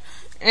cry,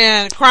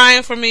 and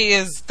crying for me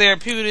is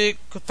therapeutic,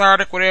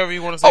 cathartic, whatever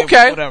you want to say.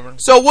 Okay. Whatever.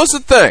 So what's the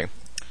thing?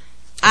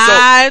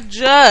 I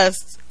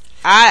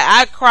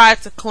cry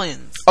to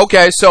cleanse.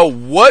 Okay, so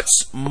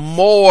what's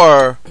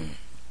more,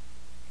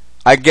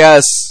 I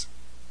guess,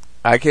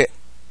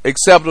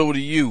 acceptable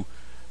to you,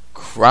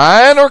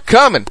 crying or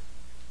coming?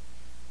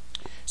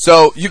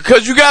 So,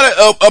 because you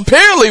gotta,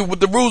 apparently with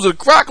the rules of the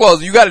cry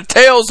closet, you gotta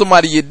tell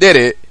somebody you did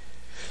it.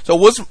 So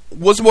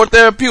what's more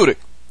therapeutic?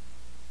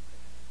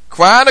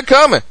 Crying or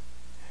coming?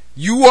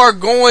 You are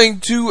going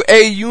to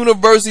a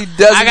university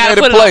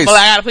designated place.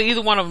 I gotta put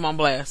either one of them on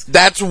blast.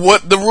 That's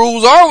what the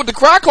rules are with the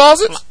cry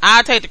closets.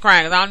 I'll take the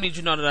crying because I don't need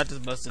you to know that I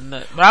just busted a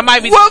nut. But I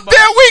might be. Well,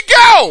 there we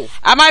go.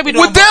 I might be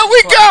doing. Well, there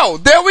we go.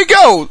 There we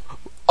go.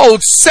 Oh,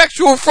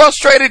 sexual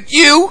frustrated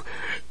you.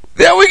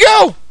 There we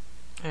go.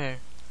 Hey.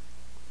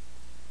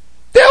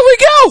 There we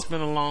go. It's been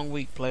a long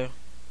week, player.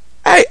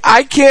 Hey,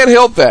 I can't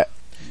help that.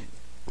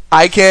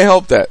 I can't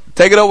help that.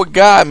 Take it up with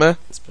God, man.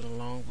 It's been a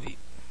long week.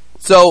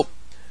 So,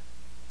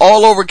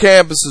 all over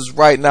campuses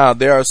right now,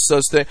 there are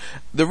such things.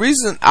 The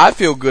reason I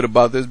feel good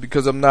about this is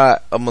because I'm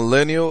not a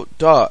millennial.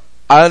 Dog,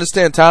 I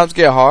understand times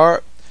get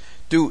hard.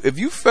 Dude, if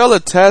you fail a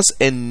test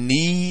and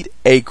need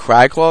a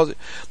cry closet,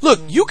 look,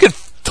 you can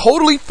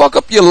totally fuck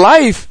up your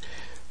life.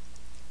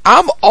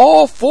 I'm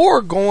all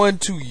for going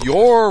to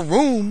your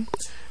room,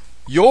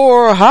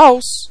 your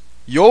house,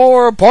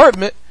 your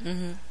apartment,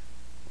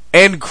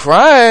 and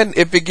crying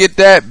if it get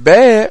that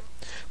bad.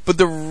 But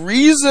the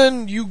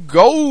reason you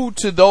go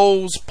to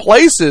those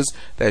places,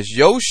 that's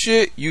your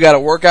shit. You got to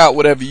work out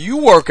whatever you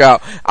work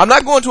out. I'm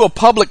not going to a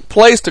public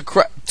place to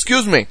cry.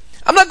 Excuse me.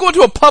 I'm not going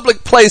to a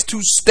public place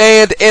to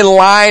stand in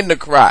line to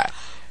cry.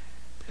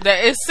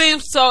 It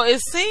seems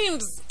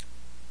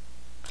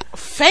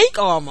fake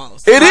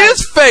almost. It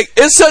is fake.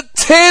 It's a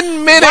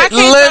 10-minute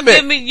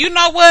limit. You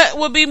know what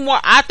would be more?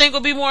 I think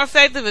would be more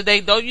effective if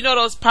they don't. You know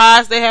those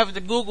pods they have at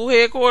the Google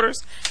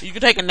headquarters. You can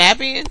take a nap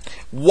in.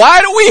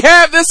 Why do we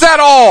have this at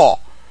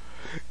all?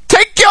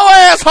 Take your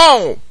ass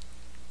home.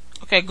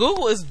 Okay,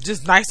 Google is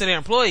just nice to their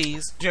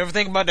employees. Do you ever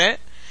think about that?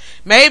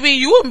 Maybe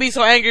you wouldn't be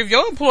so angry if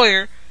your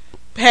employer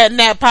had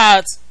nap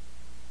pods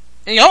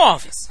in your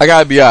office. I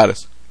gotta be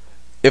honest.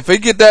 If it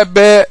get that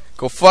bad,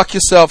 go fuck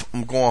yourself.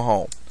 I'm going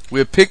home.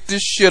 We'll pick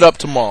this shit up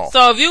tomorrow.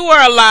 So if you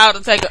were allowed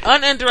to take an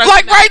uninterrupted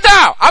like right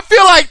now, I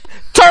feel like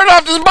turn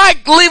off this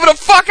mic, leave it the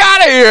fuck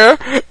out of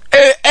here,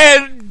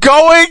 and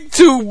going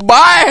to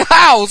my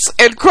house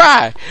and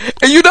cry.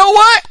 And you know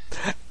what?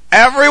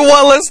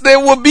 Everyone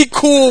listening would be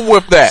cool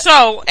with that.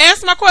 So,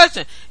 answer my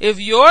question. If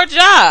your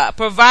job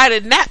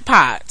provided nap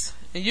pods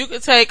and you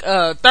could take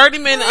a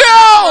 30-minute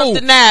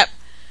nap,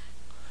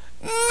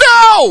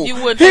 no.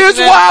 Here's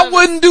why I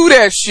wouldn't do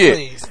that shit.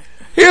 Please.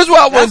 Here's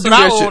why I wouldn't do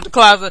that shit. Want the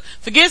closet.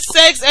 Forget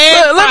sex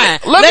and crying.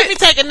 Let me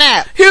take a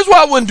nap. Here's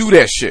why I wouldn't do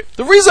that shit.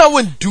 The reason I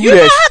wouldn't do that shit.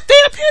 You know how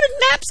therapeutic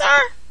naps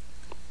are?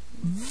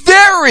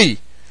 Very.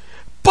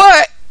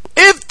 But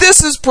if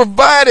this is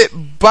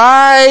provided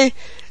by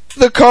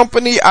the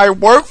company I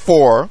work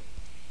for,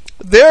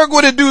 they're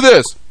going to do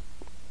this.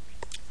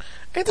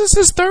 Ain't this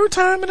his third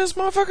time in this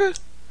motherfucker?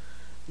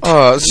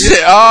 Oh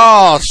shit!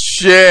 Oh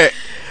shit!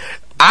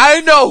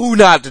 I know who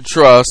not to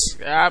trust.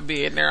 I'll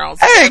be in there on.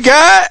 Hey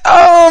guy,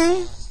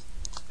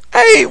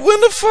 hey,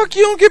 when the fuck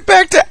you don't get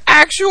back to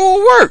actual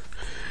work?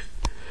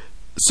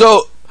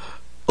 So,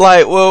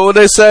 like, well, what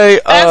they say?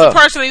 As a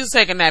person that used to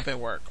take a nap at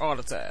work all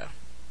the time,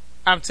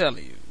 I'm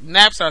telling you,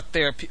 naps are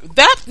therapeutic.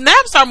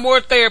 Naps are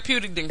more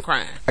therapeutic than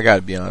crying. I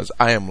gotta be honest.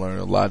 I am learning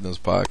a lot in this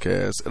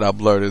podcast, and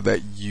I've learned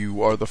that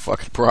you are the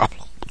fucking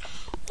problem.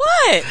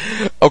 What?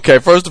 Okay,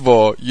 first of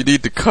all, you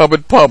need to come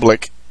in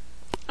public.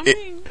 I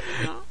mean,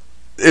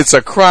 it's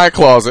a cry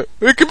closet.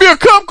 It could be a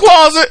cum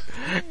closet.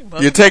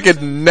 You're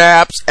taking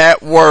naps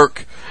at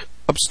work.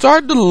 I'm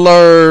starting to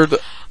learn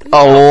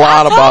a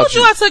lot about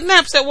you. I took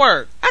naps at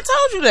work. I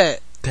told you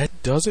that.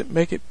 That doesn't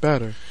make it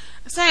better.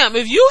 Sam,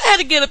 if you had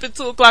to get up at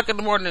 2 o'clock in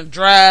the morning and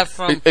drive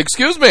from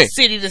excuse me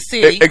city to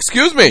city,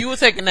 excuse me, you would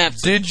take a nap.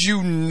 Did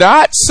you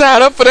not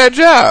sign up for that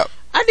job?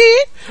 I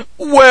did.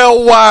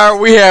 Well, why are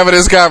we having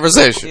this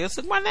conversation? I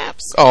took my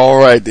naps. All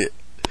right, then.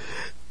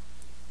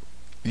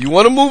 You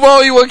want to move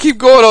on? Or you want to keep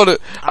going on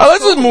it?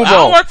 Let's just move on. I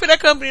don't work for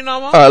that company no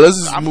more. All right,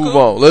 let's just move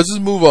on. Let's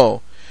just move on.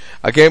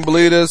 I can't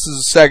believe this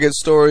is the second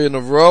story in a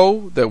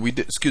row that we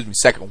did. Excuse me,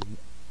 second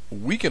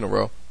week in a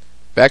row.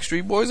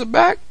 Backstreet Boys are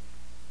back.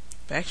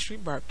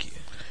 Backstreet Barbecue.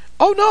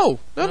 Oh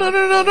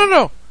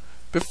no!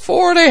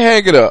 Before they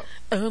hang it up,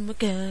 oh my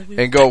God,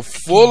 and go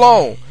full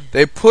on,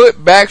 they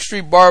put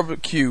Backstreet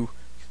Barbecue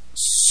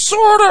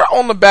sorta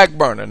on the back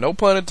burner. No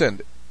pun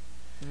intended.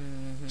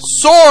 Mm-hmm.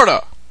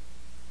 Sorta.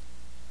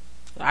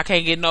 I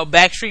can't get no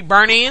Backstreet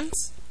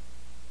burn-ins.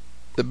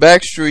 The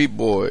Backstreet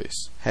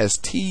Boys has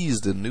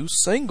teased a new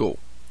single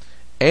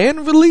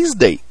and release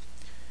date.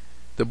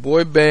 The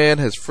boy band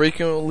has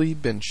frequently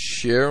been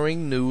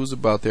sharing news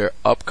about their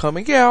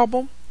upcoming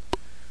album.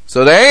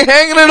 So they ain't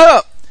hanging it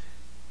up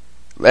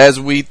as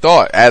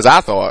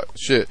I thought.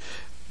 Shit.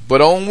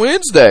 But on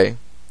Wednesday,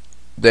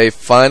 they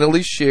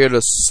finally shared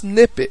a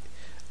snippet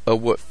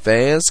of what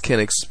fans can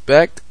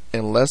expect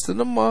in less than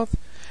a month.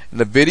 And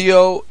the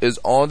video is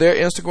on their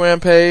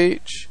Instagram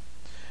page,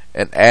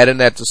 and adding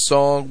that the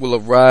song will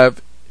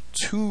arrive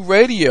to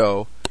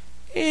radio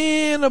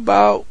in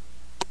about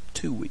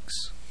 2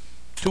 weeks.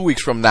 2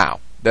 weeks from now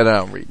that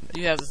I'm reading it.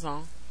 You have the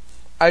song?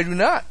 I do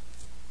not.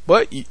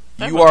 But you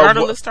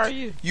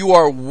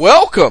are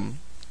welcome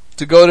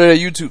to go to their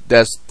YouTube.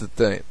 That's the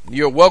thing.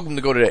 You're welcome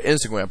to go to their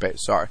Instagram page.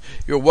 Sorry.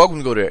 You're welcome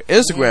to go to their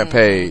Instagram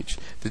page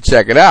to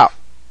check it out.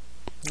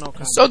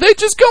 Okay. So they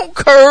just gonna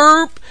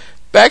curb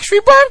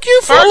Backstreet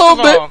Barbecue for a little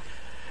bit.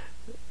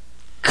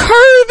 Curb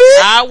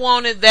it. I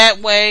want it that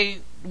way.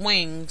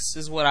 Wings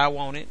is what I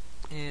wanted,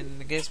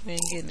 and I guess we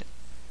ain't getting it.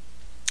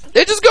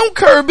 They just gonna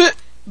curb it.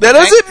 That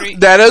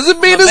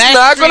doesn't mean it's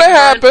not gonna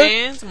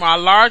happen. My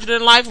larger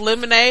than life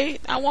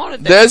lemonade. I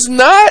wanted that. That's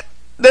not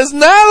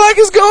like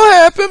it's gonna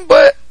happen.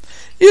 But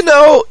you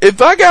know,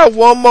 if I got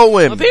one more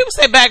women, when people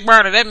say back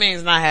burner, that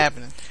means not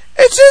happening.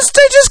 They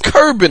just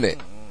curbing it.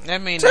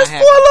 That means just not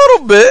happening. For a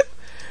little bit.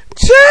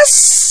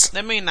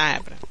 That mean not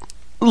happening.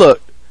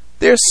 Look,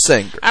 they're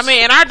singers. I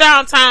mean, in our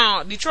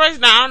downtown, Detroit's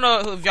now. I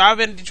don't know if y'all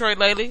been to Detroit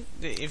lately.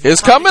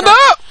 It's coming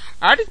up.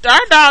 Our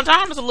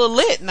downtown is a little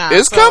lit now.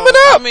 It's coming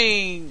up. I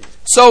mean,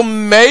 so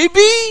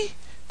maybe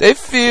they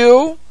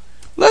feel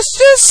let's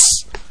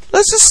just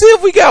see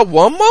if we got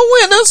one more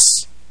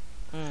winners,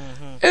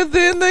 and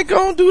then they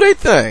gonna do their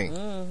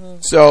thing.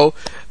 So,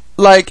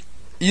 like,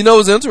 you know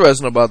what's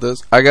interesting about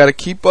this? I got to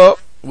keep up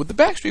with the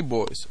Backstreet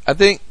Boys. I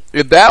think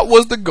if that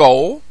was the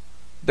goal,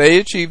 they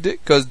achieved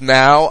it, because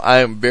now I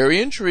am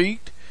very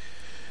intrigued.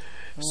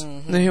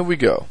 So, here we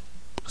go.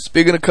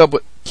 Speaking of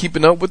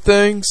keeping up with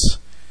things,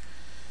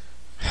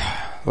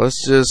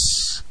 let's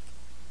just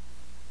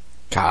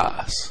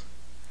Kaz.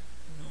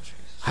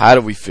 How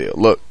do we feel?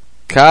 Look,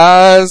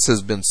 Kaz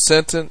has been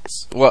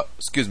sentenced. Well,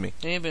 excuse me.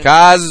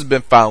 Kaz has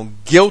been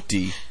found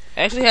guilty.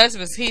 Actually,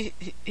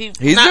 he's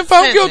been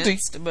found guilty.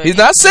 He's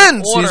not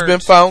sentenced. He's been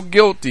found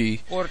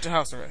guilty. Ordered to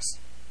house arrest.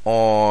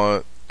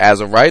 On,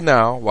 as of right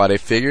now, while they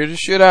figure this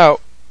shit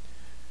out,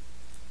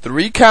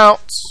 3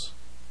 counts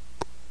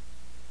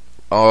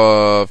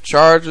of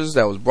charges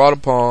that was brought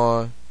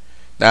upon.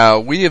 Now,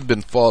 we have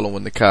been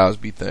following the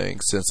Cosby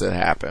thing since it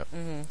happened.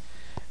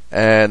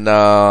 And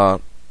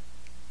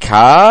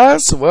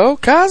Kaz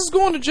is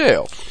going to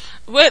jail.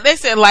 Well, they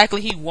said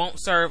likely he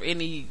won't serve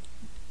any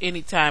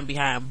any time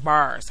behind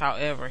bars.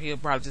 However, he'll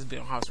probably just be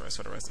on house arrest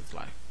for the rest of his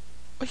life.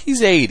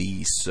 He's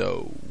 80,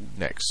 so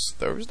next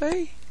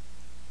Thursday?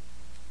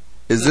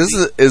 Is this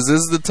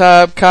the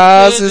time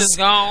Kaz is just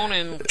gone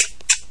and?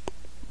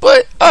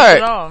 But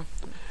alright,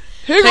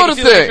 here go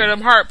the thing. Them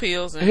heart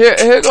pills.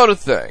 Here go the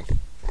thing.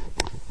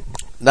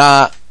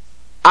 Nah,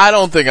 I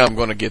don't think I'm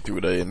going to get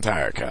through the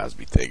entire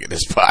Cosby thing in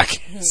this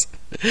podcast.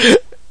 It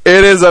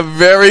is a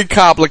very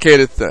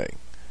complicated thing,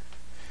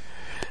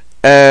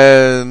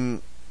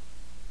 and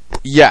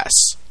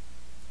yes,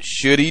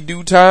 should he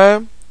do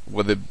time?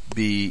 Whether it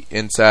be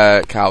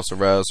inside house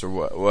arrest or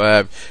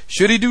whatever,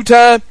 should he do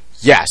time?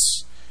 Yes.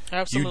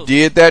 Absolutely. You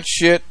did that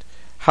shit.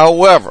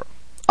 However,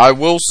 I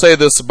will say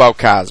this about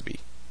Cosby.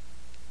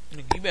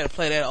 You better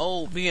play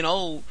that being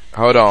old.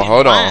 Hold on.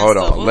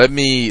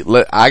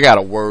 I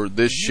gotta word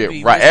this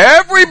shit right.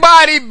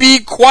 Everybody be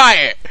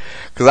quiet,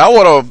 cause I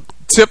want to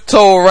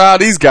tiptoe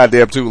around these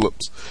goddamn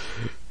tulips.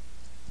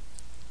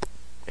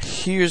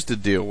 Here's the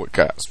deal with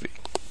Cosby.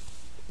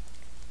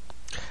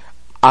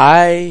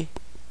 I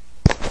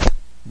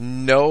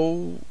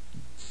know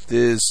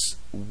this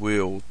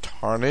will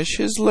tarnish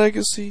his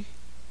legacy,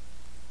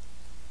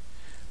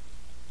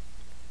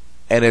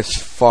 and it's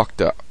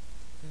fucked up.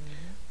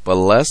 But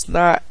let's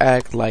not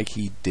act like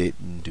he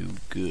didn't do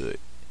good.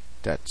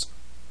 That's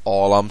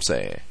all I'm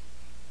saying.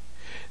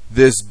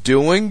 This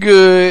doing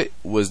good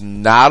was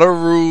not a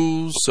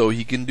ruse so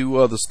he can do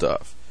other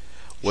stuff.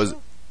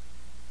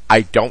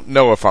 I don't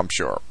know if I'm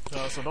sure.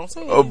 So don't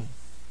say it.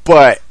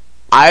 But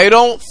I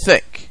don't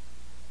think,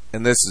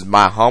 and this is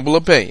my humble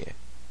opinion,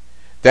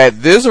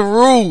 that this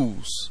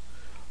ruse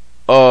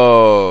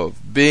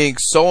of being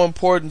so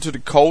important to the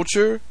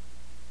culture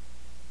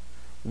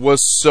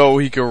was so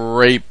he could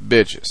rape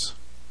bitches.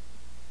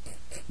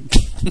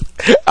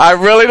 I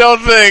really don't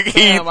think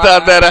he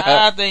thought that out.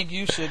 I think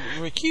you should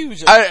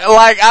recuse yourself.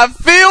 I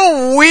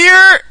feel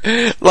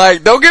weird.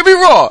 Like, don't get me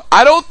wrong.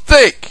 I don't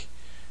think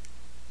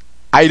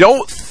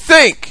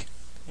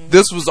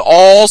this was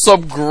all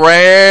some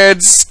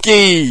grand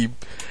scheme.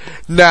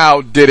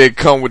 Now, did it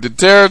come with the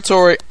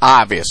territory?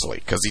 Obviously,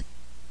 because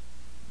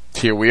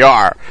here we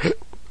are.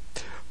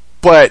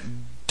 But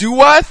do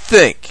I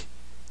think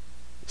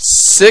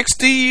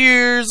 60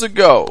 years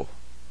ago,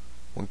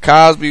 when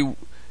Cosby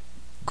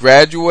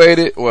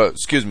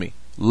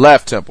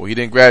left Temple, he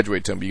didn't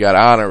graduate Temple, he got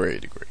an honorary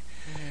degree.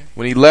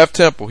 When he left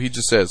Temple, he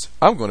just says,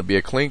 I'm going to be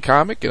a clean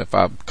comic, and if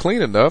I'm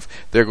clean enough,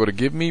 they're going to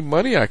give me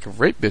money, I can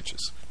rape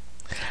bitches.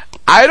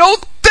 I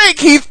don't think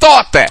he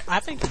thought that.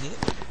 I think he did.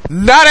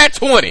 Not at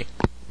 20.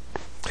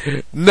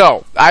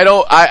 No, I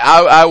don't.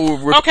 I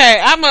will. Okay,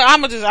 I'm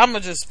gonna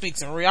just speak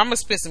some real. I'm gonna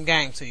spit some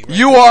game to you. Right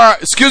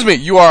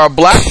You are a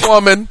black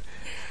woman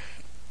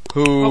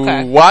who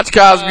watched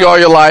Cosby all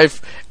your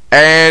life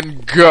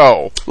and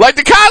go. Like,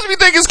 the Cosby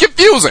thing is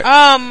confusing.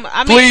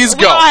 Please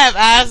go. We all have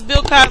eyes.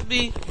 Bill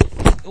Cosby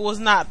was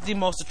not the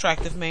most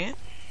attractive man.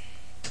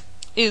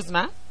 Is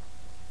not.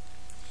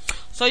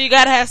 So you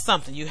gotta have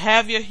something. You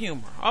have your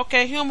humor.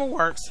 Okay, humor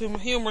works.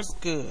 Humor's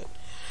good.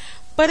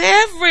 But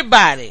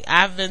everybody,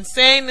 I've been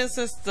saying this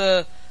since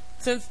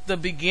the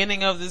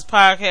beginning of this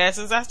podcast,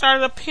 since I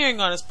started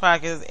appearing on this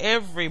podcast,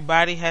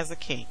 everybody has a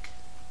kink.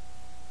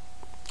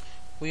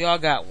 We all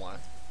got one.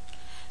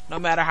 No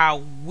matter how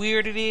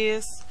weird it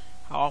is,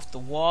 how off the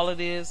wall it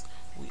is,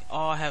 we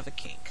all have a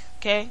kink.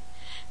 Okay?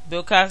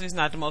 Bill Cosby's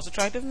not the most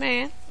attractive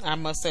man. I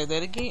must say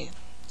that again.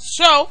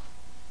 So,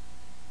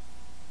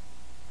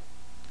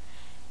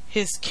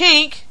 his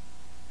kink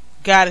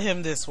got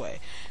him this way.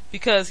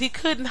 Because he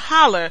couldn't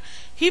holler.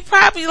 He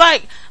probably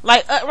right,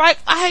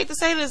 I hate to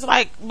say this,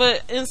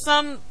 but in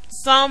some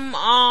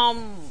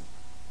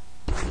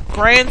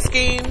grand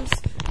schemes,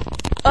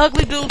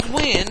 ugly dudes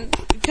win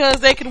because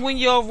they can win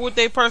you over with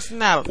their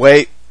personality.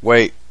 Wait.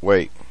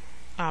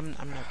 I'm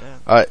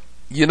not done.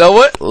 You know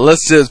what?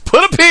 Let's just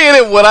put a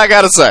pin in what I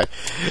gotta say.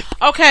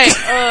 Okay,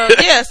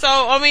 yeah, so,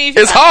 I mean...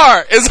 It's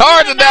hard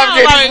to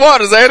navigate these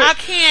waters, ain't it? I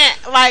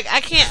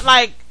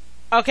can't,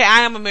 okay, I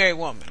am a married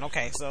woman.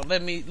 Okay, so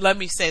let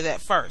me say that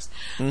first.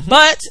 Mm-hmm.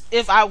 But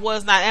if I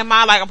was not, am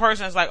I like a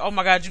person that's like, oh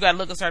my God, you gotta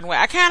look a certain way?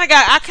 I kind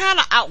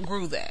of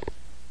outgrew that.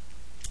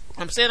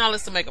 I'm saying all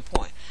this to make a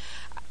point.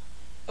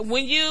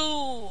 When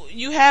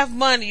you have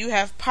money, you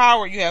have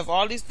power, you have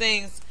all these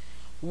things,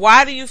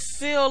 why do you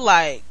feel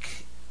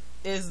like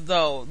as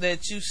though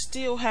that you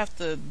still have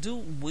to do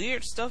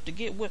weird stuff to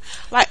get with?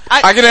 I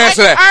can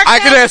answer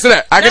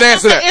that.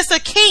 It's a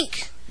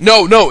kink.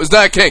 No, it's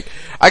not a kink.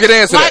 I can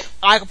answer that.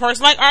 Like a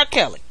person like R.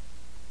 Kelly.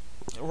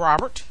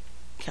 Robert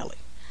Kelly.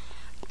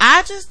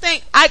 I just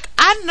think, I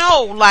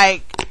know,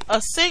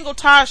 a single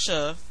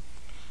Tasha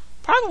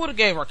probably would have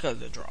gave R. Kelly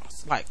the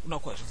draws. No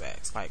questions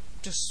asked.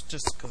 Just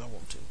because I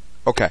want to.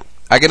 Okay.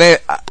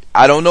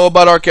 I don't know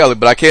about R. Kelly,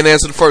 but I can't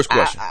answer the first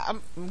question.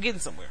 I'm getting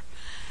somewhere.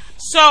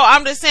 So,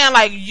 I'm just saying,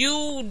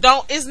 it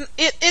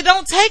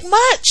don't take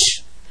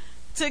much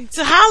to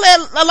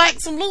holler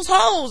at some loose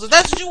hoes, if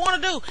that's what you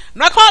want to do. I'm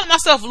not calling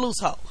myself a loose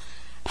hoe.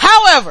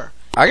 However,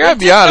 I gotta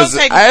be honest.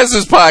 As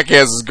this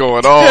podcast is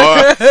going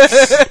on,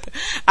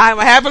 I'm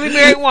a happily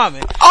married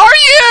woman. Are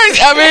you?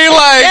 I mean,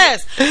 like,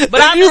 yes,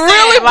 but I'm you just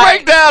really saying,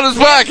 break down this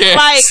podcast.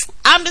 Like,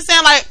 I'm just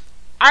saying, like,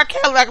 R.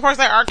 Kelly, like a person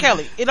like R.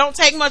 Kelly, it don't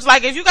take much.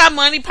 Like, if you got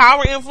money,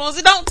 power, influence,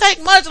 it don't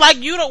take much. Like,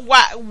 you don't.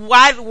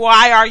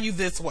 Why are you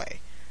this way?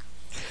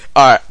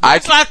 All right,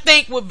 that's what I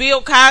think with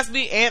Bill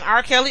Cosby and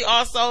R. Kelly.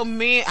 Also,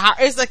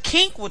 it's a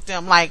kink with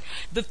them. Like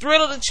the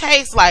thrill of the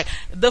chase, like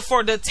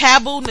for the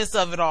taboo-ness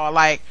of it all.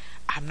 Like,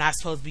 I'm not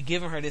supposed to be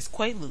giving her this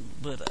Quaalude,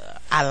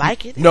 but I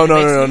like it. No. All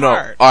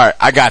right,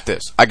 I got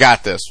this.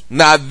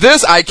 Now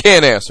this I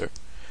can't answer.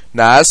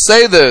 Now I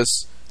say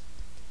this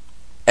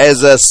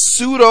as a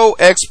pseudo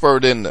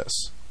expert in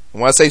this.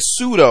 When I say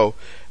pseudo,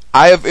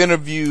 I have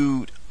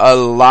interviewed a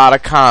lot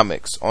of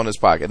comics on this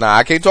podcast. Now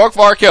I can't talk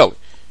for R. Kelly.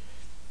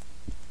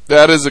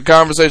 That is a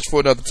conversation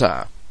for another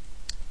time.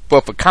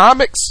 But for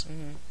comics,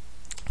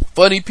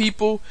 funny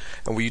people,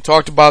 and when you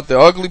talked about the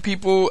ugly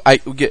people, I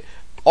get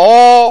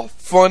all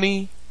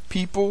funny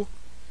people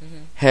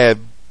have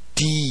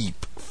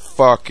deep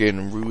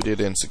fucking rooted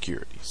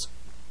insecurities,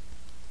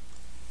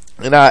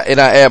 and I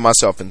add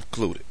myself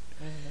included.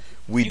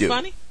 We do.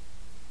 Funny?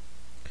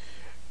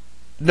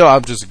 No,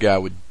 I'm just a guy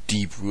with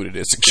deep rooted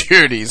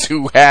insecurities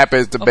who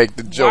happens to make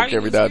the joke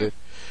every now and then.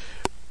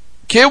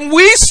 Can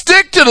we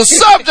stick to the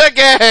subject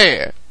at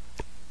hand?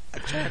 I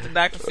tried to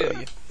Dr. Phil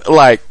you.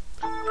 Like,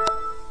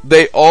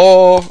 they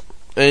all,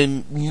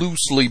 and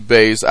loosely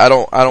based, I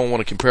don't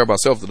want to compare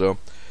myself to them,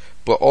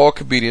 but all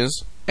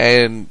comedians,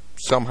 and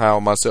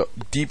somehow myself,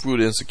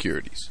 deep-rooted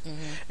insecurities.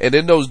 And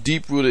in those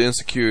deep-rooted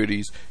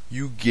insecurities,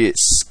 you get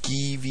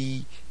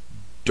skeevy,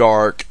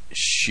 dark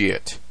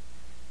shit.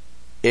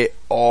 It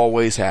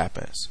always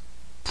happens.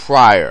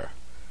 Prior.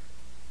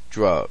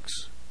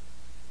 Drugs.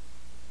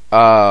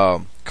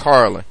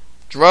 Carlin,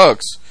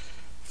 drugs,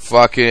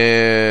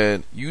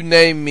 fucking, you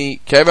name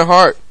me, Kevin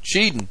Hart,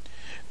 cheating.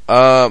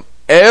 If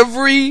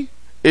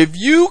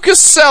you can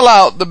sell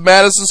out the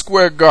Madison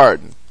Square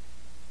Garden,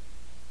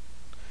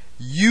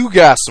 you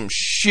got some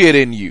shit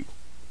in you.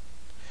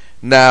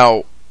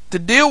 Now, the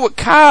deal with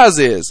Kaz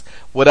is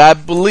what I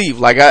believe.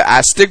 Like,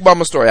 I stick by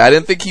my story. I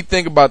didn't think he'd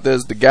think about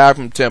this. The guy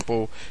from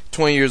Temple,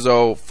 20 years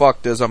old,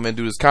 fuck this, I'm gonna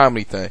do this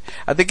comedy thing.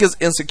 I think his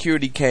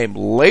insecurity came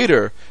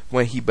later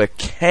when he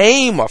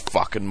became a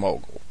fucking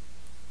mogul.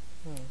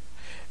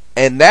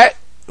 And that,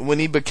 when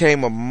he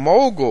became a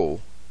mogul,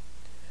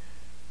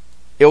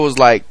 it was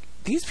like,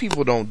 these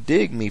people don't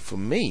dig me for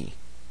me.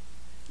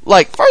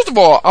 Like, first of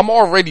all, I'm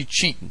already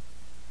cheating.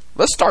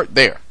 Let's start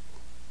there.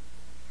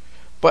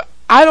 But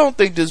I don't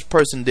think this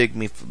person dig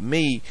me for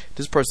me.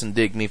 This person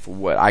dig me for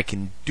what I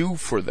can do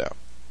for them.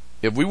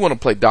 If we want to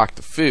play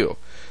Dr. Phil.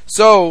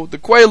 So, the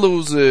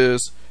Quaaludes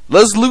is,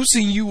 let's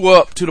loosen you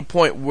up to the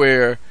point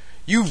where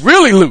you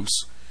really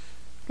loose.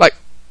 Like,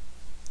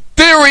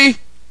 theory,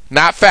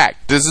 not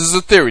fact. This is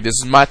a theory. This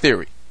is my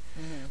theory.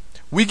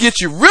 We get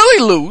you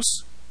really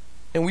loose,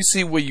 and we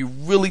see what you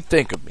really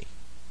think of me.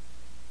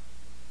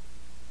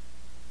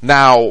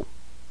 Now,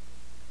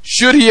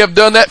 should he have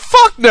done that?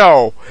 Fuck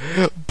no.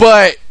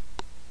 But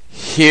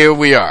here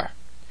we are.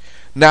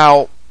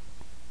 Now,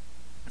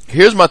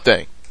 here's my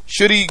thing.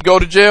 Should he go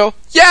to jail?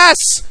 Yes.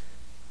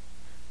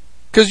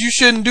 Because you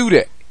shouldn't do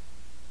that.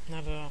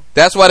 Not at all.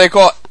 That's why they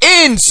call it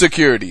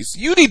insecurities.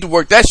 You need to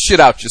work that shit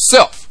out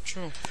yourself.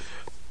 True.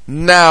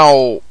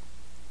 Now,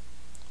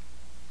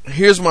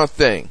 here's my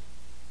thing.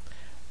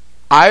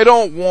 I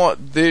don't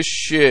want this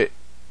shit.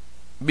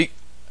 It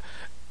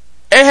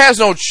has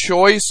no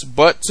choice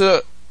but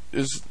to.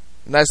 Is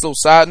nice little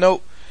side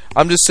note.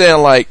 I'm just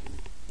saying, like,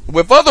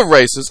 with other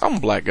races, I'm a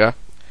black guy.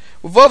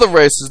 With other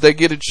races, they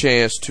get a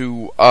chance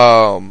to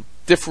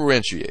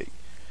differentiate.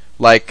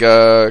 Like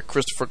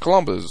Christopher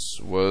Columbus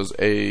was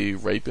a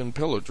rape and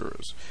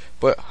pillagers,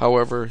 but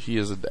however, he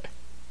is a day.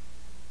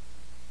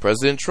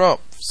 President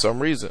Trump, for some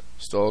reason,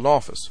 still in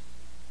office.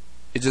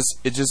 It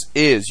just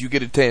is. You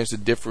get a chance to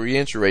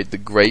differentiate the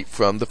great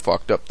from the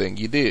fucked up thing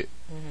you did.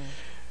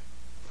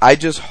 I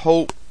just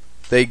hope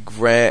they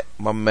grant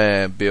my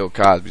man Bill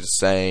Cosby the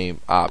same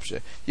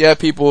option. Yeah,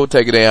 people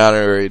taking their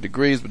honorary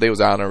degrees, but they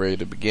was honorary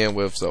to begin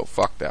with, so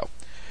fuck that.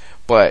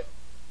 But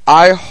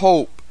I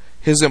hope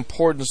his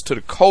importance to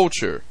the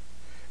culture,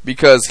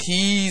 because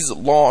he's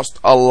lost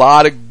a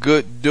lot of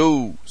good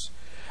dudes.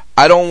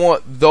 I don't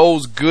want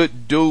those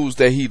good dudes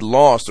that he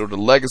lost or the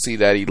legacy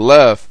that he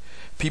left,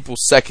 people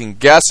second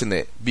guessing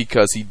it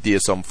because he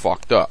did something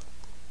fucked up.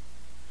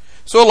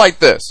 So like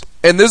this,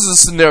 and this is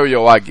a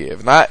scenario I give,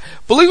 and I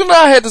believe it or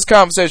not, I had this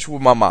conversation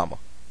with my mama,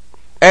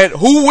 and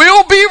who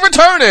will be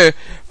returning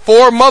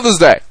for Mother's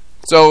Day.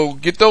 So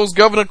get those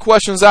governor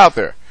questions out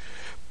there.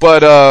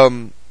 But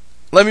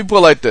let me put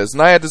it like this,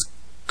 and I had this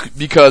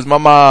because my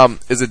mom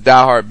is a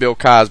diehard Bill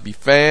Cosby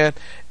fan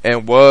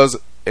and was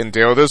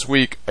until this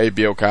week a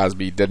Bill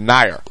Cosby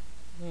denier,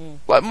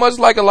 like much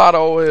like a lot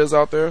of old heads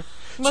out there.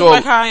 Much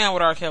like how I am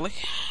with R. Kelly.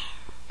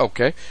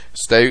 Okay,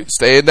 stay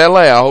in that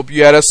lane. I hope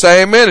you had that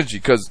same energy,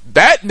 because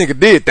that nigga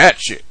did that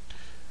shit.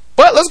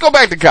 But let's go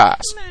back to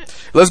Cos.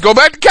 let's go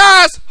back to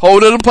Cos.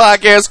 Hold on the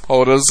podcast.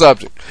 Hold on the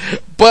subject.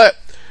 But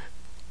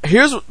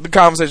here's the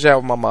conversation I had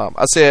with my mom.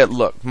 I said,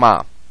 look,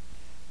 Mom,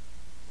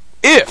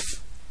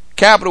 if,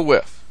 capital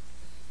if,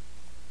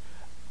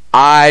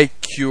 I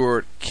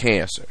cured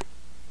cancer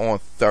on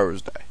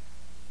Thursday.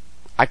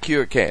 I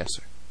cured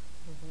cancer.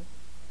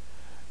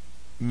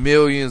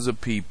 Millions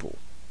of people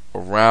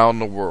around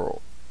the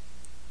world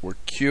were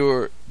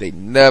cured. They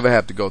never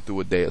have to go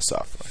through a day of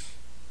suffering.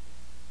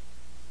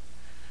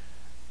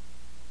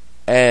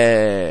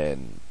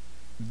 And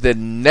the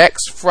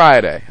next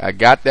Friday, I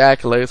got the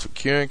accolades for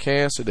curing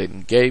cancer. They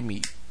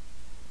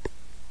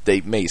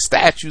made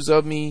statues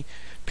of me.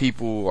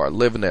 People are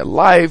living their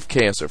life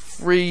cancer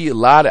free.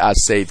 I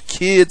saved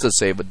kids. I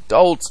saved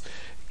adults.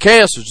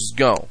 Cancer's just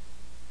gone.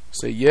 I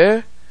say,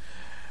 yeah.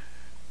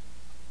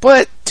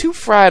 But 2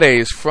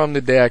 Fridays from the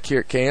day I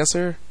cured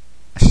cancer,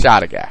 I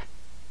shot a guy.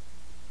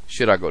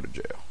 Should I go to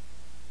jail?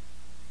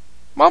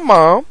 My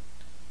mom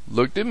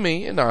looked at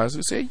me and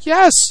honestly said,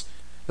 yes.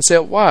 I said,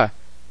 why?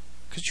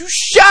 Because you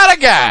shot a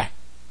guy.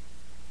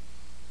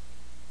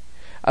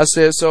 I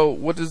said, so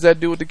what does that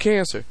do with the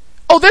cancer?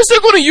 Oh, they're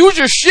still going to use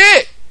your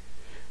shit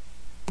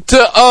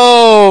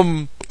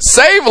to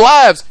save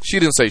lives. She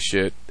didn't say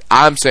shit.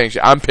 I'm saying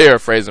shit. I'm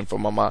paraphrasing for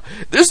my mom.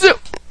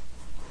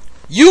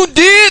 You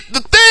did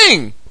the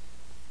thing.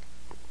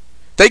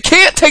 They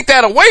can't take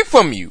that away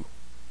from you.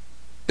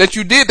 That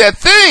you did that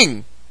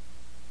thing.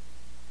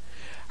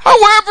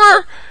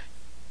 However,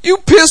 you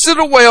pissed it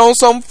away on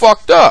something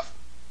fucked up.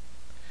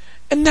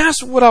 And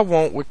that's what I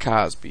want with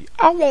Cosby.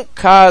 I want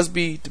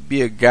Cosby to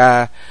be a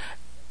guy,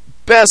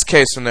 best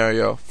case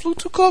scenario, flew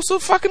too close to the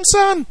fucking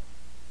sun.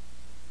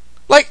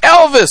 Like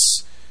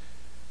Elvis.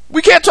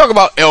 We can't talk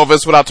about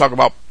Elvis without talking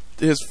about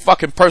his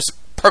fucking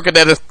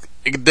Percocet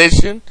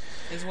addiction.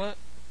 His what?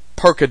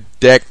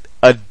 Percocet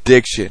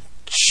addiction.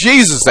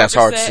 Jesus, that's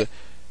hard to say.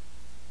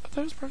 I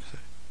thought it was Percocet.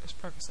 It's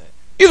Percocet.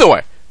 Either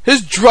way,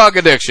 his drug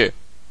addiction.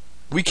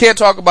 We can't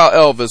talk about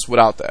Elvis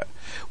without that.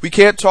 We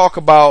can't talk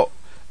about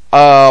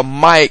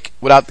Mike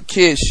without the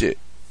kid shit.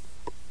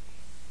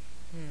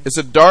 It's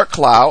a dark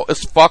cloud.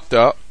 It's fucked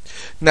up.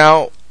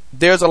 Now,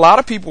 there's a lot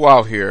of people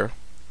out here,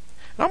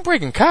 and I'm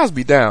breaking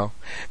Cosby down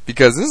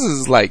because this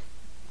is like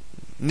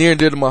near and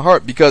dear to my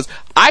heart, because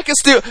I can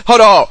still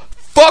hold on.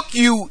 Fuck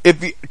you,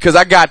 because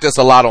I got this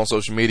a lot on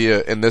social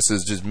media, and this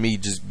is just me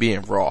just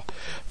being raw.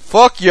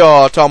 Fuck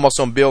y'all talking about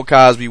some Bill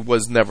Cosby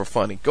was never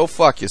funny. Go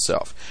fuck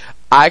yourself.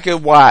 I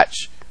could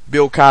watch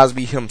Bill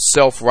Cosby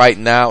himself right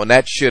now, and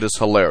that shit is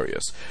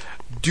hilarious.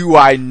 Do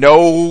I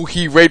know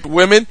he raped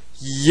women?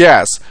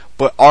 Yes.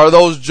 But are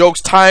those jokes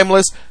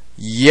timeless?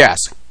 Yes.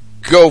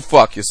 Go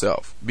fuck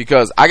yourself.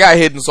 Because I got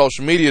hit in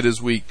social media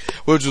this week,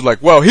 which was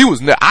like, well,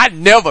 I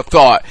never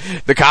thought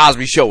the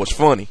Cosby Show was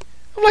funny.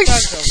 I'm like,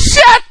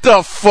 shut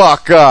the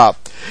fuck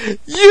up.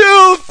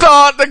 You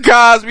thought the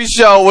Cosby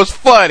Show was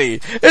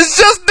funny. It's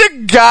just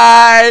the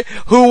guy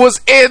who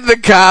was in the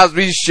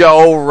Cosby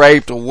Show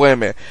raped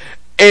women.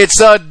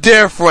 It's a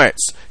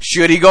difference.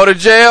 Should he go to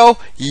jail?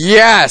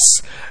 Yes.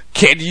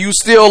 Can you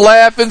still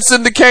laugh in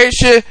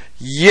syndication?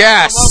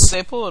 Yes.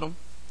 They pulled him.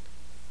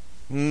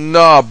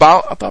 No, I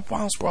thought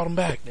Bounce brought him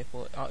back. They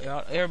pulled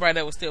everybody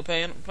that was still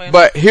paying.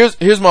 But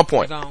here's my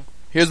point.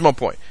 Here's my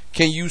point.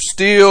 Can you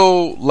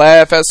still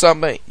laugh at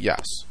something?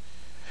 Yes.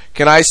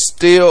 Can I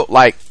still,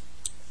 like,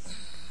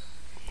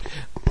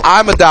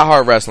 I'm a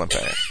diehard wrestling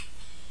fan.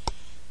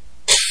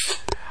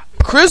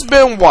 Chris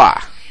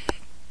Benoit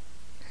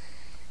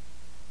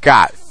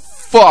got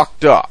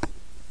fucked up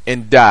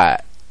and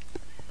died.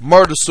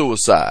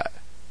 Murder-suicide.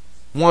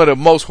 One of the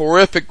most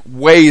horrific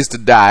ways to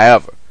die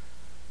ever.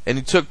 And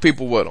he took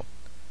people with him.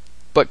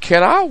 But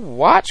can I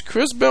watch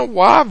Chris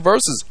Benoit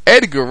versus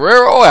Eddie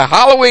Guerrero at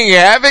Halloween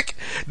Havoc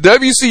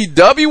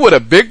WCW with a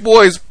big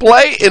boys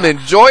play and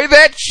enjoy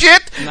that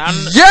shit?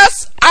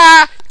 Yes,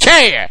 I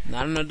can.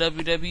 Not on the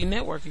WWE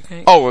Network, you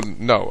can't. Oh,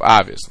 no,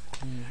 obviously.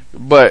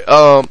 But,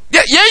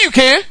 yeah, you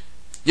can.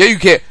 Yeah, you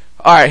can.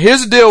 Alright,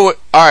 here's the deal with,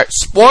 alright,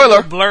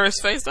 spoiler. Blur his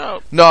face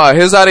out. No,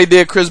 here's how they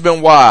did Chris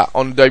Benoit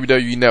on the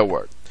WWE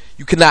Network.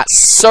 You cannot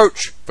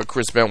search for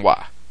Chris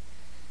Benoit.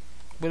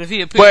 But if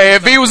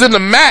he was in the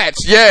match,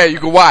 yeah, you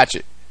can watch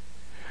it.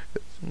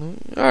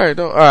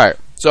 Alright.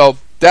 So,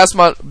 that's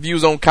my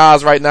views on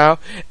Cos right now.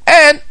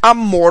 And I'm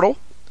mortal.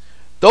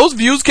 Those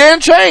views can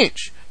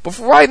change. But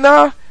for right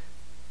now,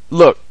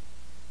 look,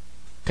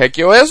 take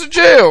your ass to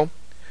jail.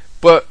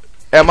 But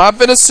am I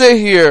finna sit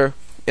here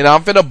and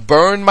I'm finna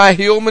burn my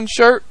Hillman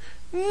shirt?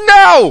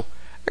 No!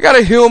 I got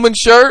a Hillman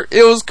shirt.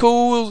 It was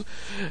cool.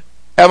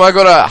 Am I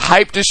gonna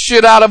hype the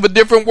shit out of a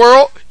different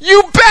world?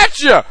 You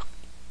betcha!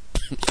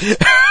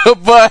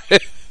 but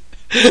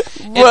if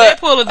they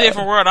pull a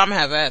different world, I'm gonna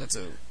have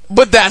attitude.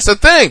 But that's the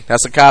thing.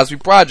 That's a Cosby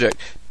project.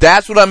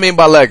 That's what I mean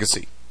by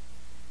legacy.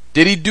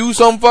 Did he do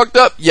something fucked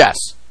up? Yes.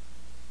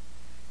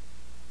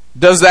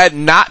 Does that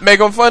not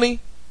make him funny?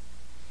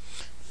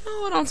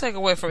 No, it don't take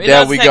away from it. There It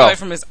doesn't we take go. away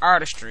from his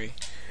artistry.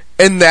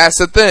 And that's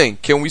the thing.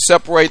 Can we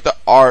separate the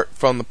art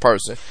from the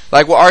person?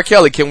 Like with R.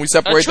 Kelly, can we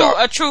separate the art?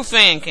 A true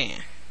fan can.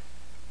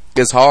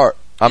 It's hard.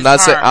 I'm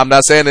not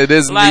saying it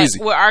isn't like, easy.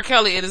 With R.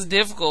 Kelly, it is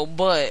difficult,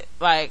 but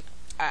like.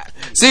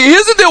 See,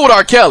 here's the deal with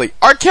R. Kelly.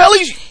 R.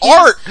 Kelly's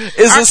art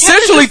is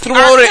essentially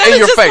thrown in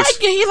your face.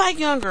 He like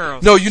young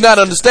girls. No, you're not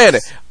understanding.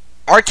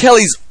 R.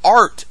 Kelly's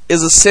art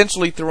is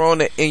essentially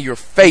thrown in your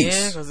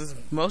face. Yeah, because it's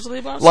mostly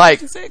about like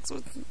sex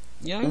with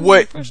young.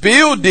 What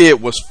Bill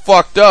did was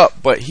fucked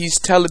up, but he's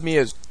telling me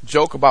a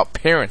joke about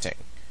parenting.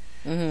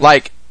 Mm-hmm.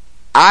 Like,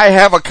 I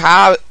have a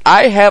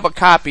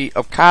copy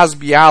of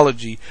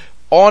Cosbyology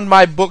on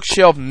my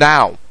bookshelf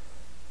now.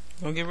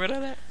 Gonna get rid of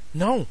that?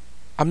 No.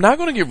 I'm not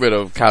going to get rid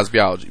of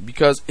Cosbyology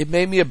because it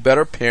made me a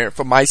better parent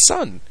for my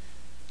son.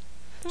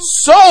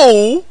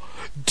 So,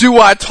 do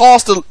I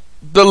toss the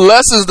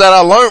lessons that I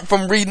learned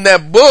from reading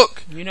that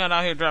book? You're not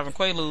out here driving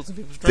Quaaludes and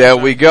people's There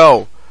we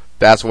go.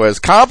 That's where it's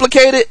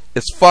complicated.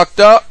 It's fucked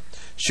up.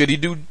 Should he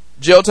do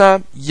jail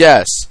time?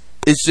 Yes.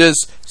 It's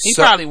just... He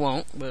probably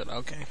won't, but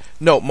okay.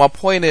 No, my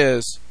point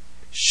is,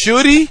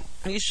 should he?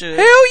 He should.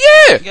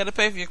 Hell yeah. You gotta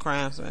pay for your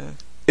crimes, man.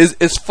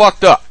 It's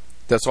fucked up.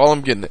 That's all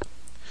I'm getting at.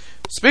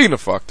 Speaking of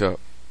fucked up,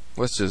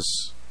 let's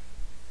just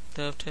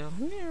dovetail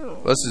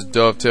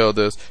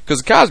this, because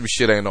the Cosby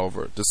shit ain't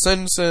over. The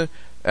sentencing,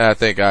 and I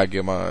think I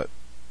give my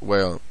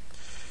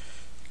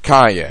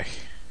Kanye.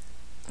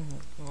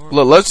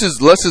 Look, let's just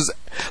answer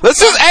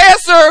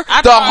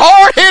the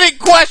hard hitting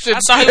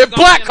questions in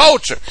black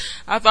culture.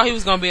 I thought he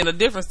was gonna be in a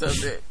different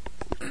subject.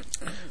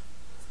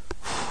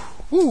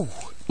 Whew.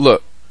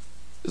 Look,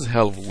 it's a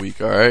hell of a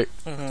week, all right?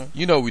 Mm-hmm.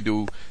 You know we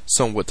do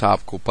somewhat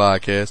topical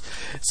podcasts.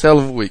 It's a hell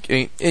of a week.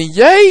 And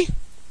Ye,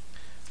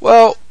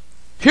 well,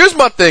 here's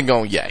my thing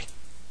on Ye.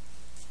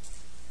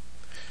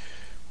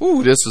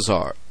 Ooh, this is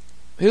hard.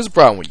 Here's the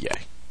problem with Ye.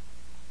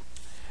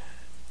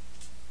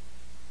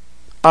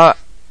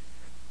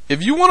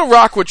 If you want to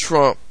rock with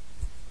Trump,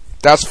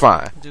 that's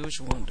fine. Do what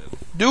you want to do.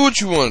 Do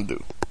what you want to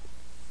do.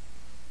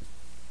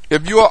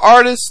 If you're an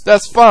artist,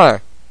 that's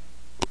fine.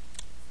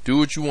 Do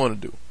what you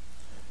want to do.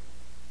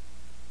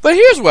 But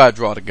here's where I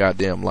draw the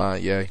goddamn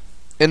line, Ye.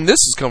 And this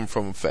is coming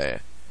from a fan.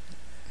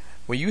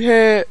 When you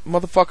had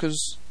motherfuckers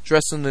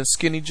dressing in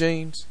skinny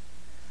jeans,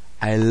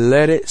 I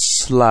let it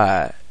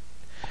slide.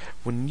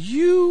 When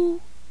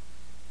you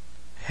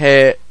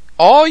had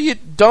all your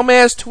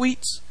dumbass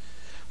tweets,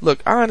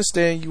 look, I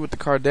understand you with the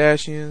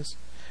Kardashians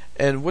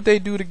and what they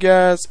do to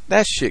guys,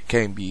 that shit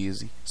can't be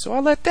easy. So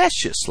I let that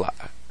shit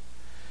slide.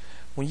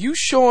 When you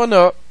showing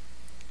up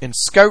in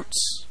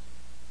skirts,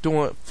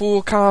 doing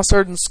full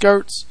concert in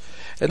skirts,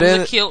 and it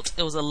was a kilt.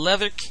 It was a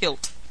leather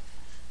kilt.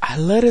 I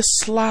let it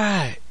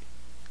slide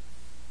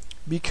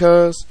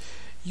because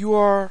you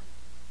are,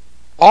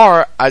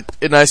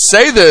 and I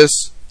say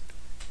this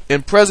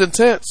in present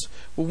tense,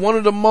 but one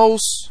of the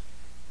most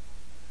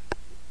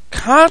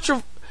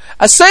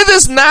I say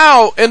this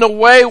now in a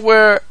way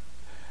where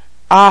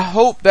I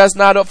hope that's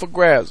not up for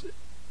grabs.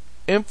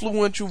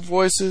 Influential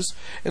voices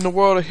in the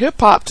world of hip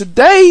hop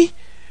today.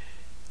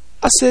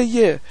 I said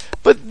yeah,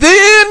 but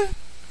then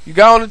you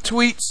got on the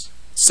tweets,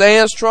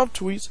 Sans Trump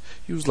tweets.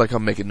 He was like,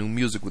 I'm making new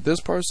music with this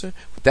person,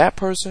 with that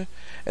person,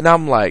 and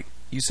I'm like,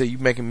 you say you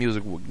making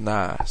music with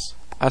Nas.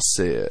 I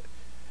said,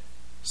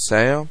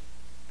 Sam,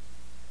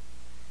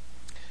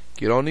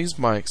 get on these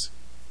mics,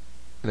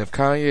 and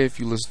if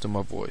you listen to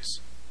my voice,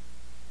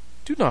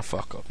 do not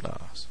fuck up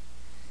Nas.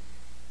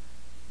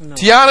 No.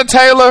 Tiana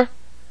Taylor,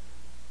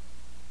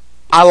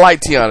 I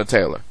like Tiana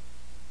Taylor.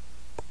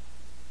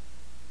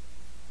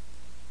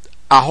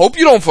 I hope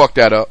you don't fuck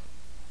that up,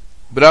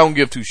 but I don't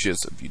give two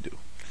shits if you do.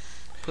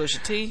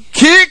 Pusha T.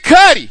 Kid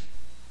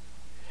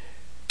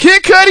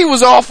Cudi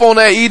was off on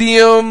that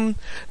EDM,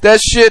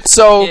 that shit,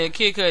 so... Yeah,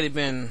 Kid Cudi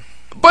been...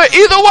 But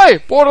either way,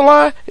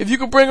 borderline, if you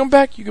can bring him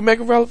back, you can make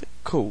him relevant,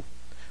 cool.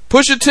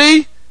 Pusha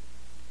T,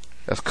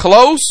 that's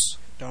close.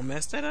 Don't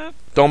mess that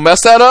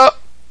up.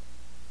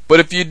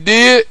 But if you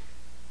did,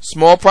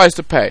 small price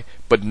to pay.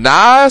 But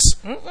Nas...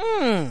 You're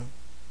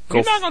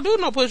not gonna do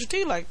no Pusha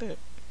T like that.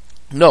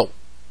 No.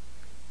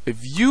 If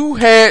you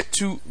had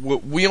to...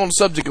 We on the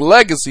subject of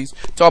legacies,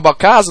 talk about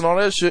Kaz and all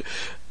that shit.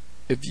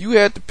 If you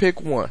had to pick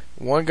one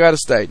gotta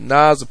stay.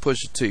 Nas or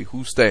Pusha T,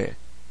 who's staying?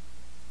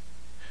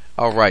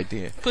 Alright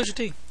then. Pusha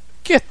T.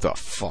 Get the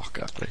fuck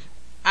out of here.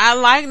 I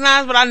like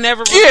Nas, but I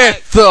never...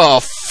 Get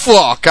the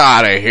fuck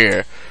out of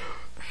here.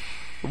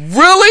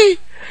 Really?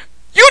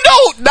 You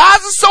know,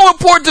 Nas is so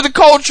important to the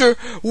culture,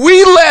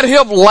 we let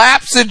him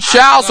lapse in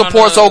child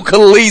support so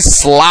Khalees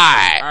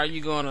slide. Are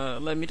you gonna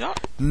let me talk?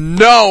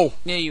 No.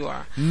 Yeah, you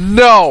are.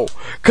 No.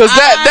 Because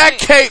that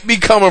can't be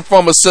coming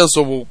from a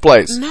sensible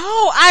place.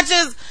 No,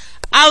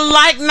 I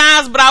like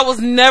Nas, but I was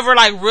never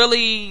like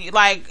really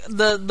like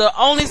the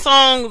only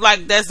song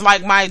like that's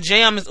like my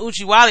jam is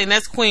Uchiwali, and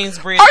that's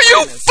Queensbridge. Are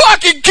you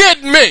fucking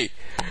kidding me?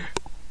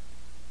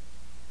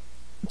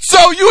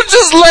 So you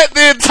just let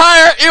the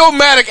entire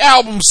Illmatic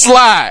album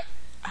slide?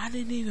 I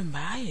didn't even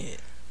buy it.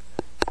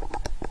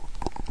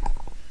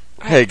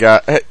 Hey,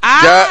 God. Hey,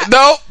 God.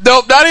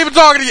 Nope, not even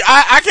talking to you.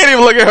 I can't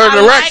even look at her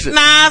direction.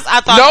 Like Nas. I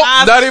thought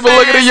Nas not even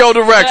looking in your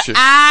direction.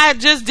 I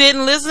just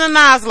didn't listen to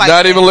Nas like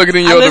not that. Even looking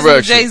in your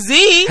direction.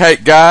 Jay-Z. Hey,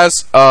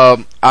 guys,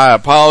 I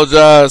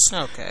apologize.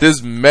 Okay.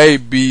 This may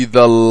be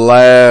the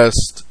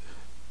last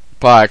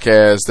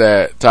podcast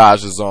that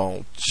Taj is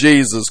on.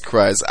 Jesus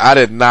Christ. I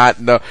did not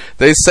know.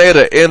 They say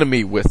the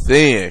enemy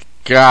within.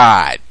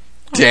 God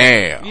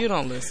damn. You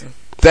don't listen.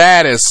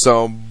 That is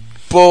some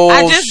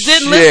bullshit. I just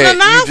didn't listen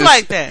to Nas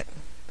like that.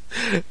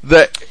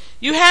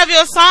 You have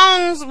your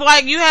songs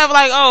like you have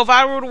like If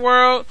I Rule the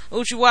World,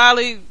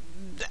 Uchiwali.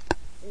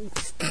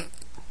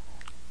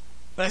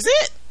 That's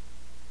it.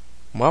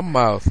 My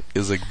mouth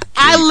is a gate.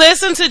 I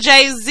listened to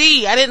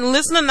Jay-Z. I didn't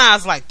listen to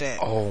Nas like that.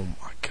 Oh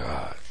my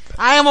God.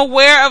 I am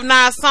aware of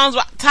Nas songs.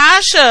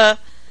 Tasha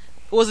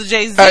was a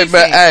Jay-Z Hey,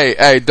 fan.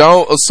 hey,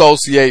 don't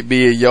associate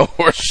me and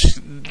yours.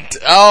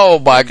 Oh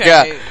my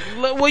God.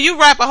 Well, you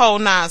rap a whole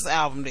Nas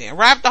album then.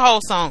 Rap the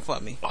whole song for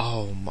me.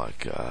 Oh my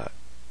God.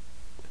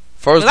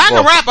 First of I all,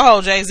 can rap a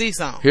whole Jay-Z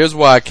song. Here's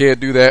why I can't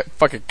do that.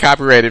 Fucking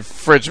copyright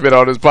infringement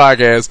on this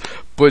podcast.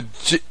 But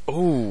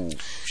No,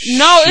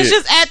 shit. it's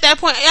just at that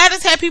point. I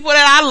just had people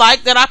that I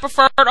like that I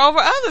preferred over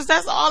others.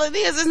 That's all it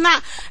is. It's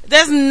not.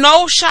 There's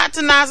no shot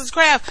to Nas's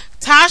craft.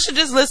 Tasha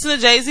just listened to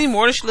Jay-Z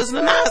more than she listened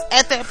to Nas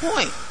at that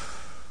point.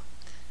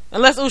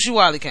 Unless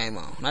Ushiwali came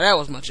on. Now that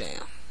was my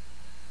jam.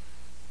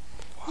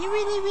 You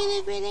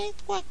really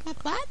work my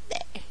body.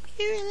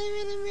 You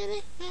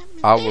really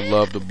I would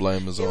love to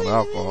blame this on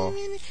alcohol.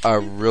 I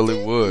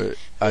really would.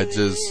 I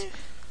just.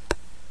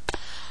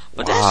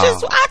 But that's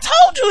just. I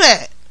told you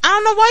that. I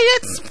don't know why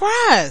you're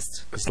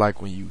surprised. It's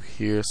like when you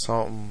hear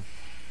something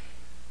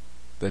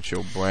that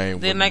your brain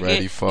Then wasn't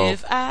ready for.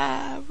 If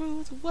I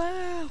rule the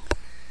world.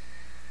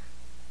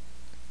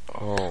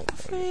 Oh,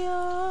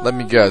 man. Let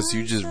me guess.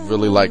 You just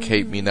really like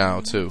Hate Me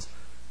Now too.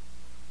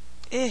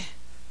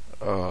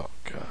 Oh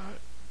God.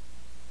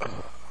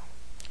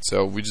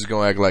 So we just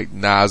gonna act like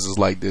Nas is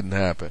like didn't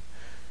happen.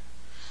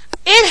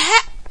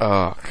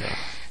 Oh God.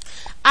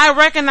 I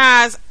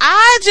recognize.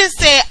 I just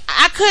said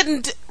I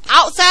couldn't.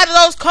 Outside of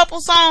those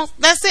couple songs,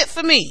 that's it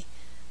for me.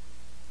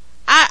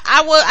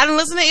 I didn't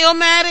listen to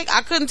Illmatic.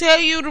 I couldn't tell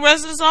you the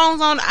rest of the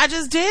songs on. I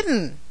just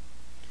didn't.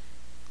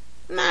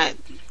 Not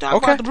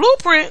talk about the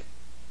Blueprint.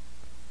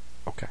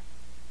 Okay.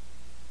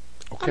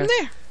 I'm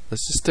there.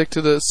 Let's just stick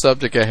to the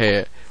subject at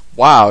hand.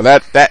 Wow,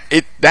 that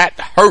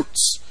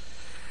hurts.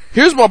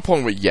 Here's my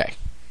point with Ye.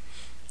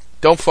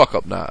 Don't fuck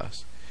up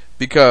Nas,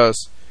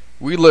 because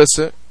we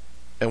listened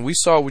and we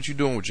saw what you're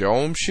doing with your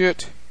own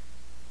shit.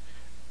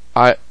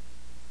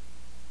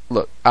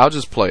 Look, I'll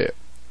just play it,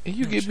 and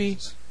you give me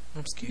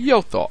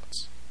your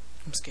thoughts.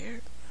 I'm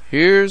scared.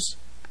 Here's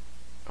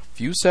a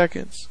few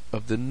seconds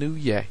of the new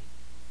Ye,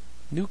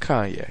 new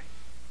Kanye.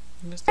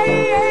 This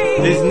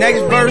next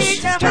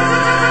verse though,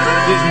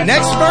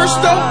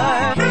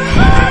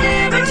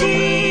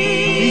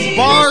 these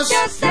bars.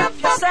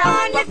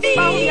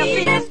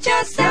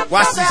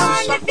 Watch this.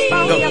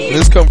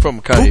 This come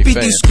from Kanye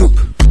fan. Scoop,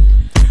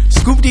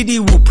 scoop dee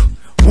whoop,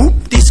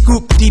 whoop dee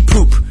scoop dee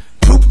poop,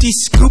 poop dee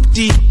scoop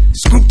dee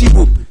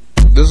whoop.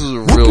 This is a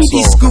real Whoop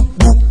song. Scoop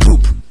whoop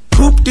poop,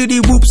 poop dee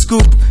whoop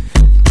scoop,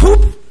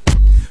 poop,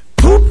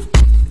 poop,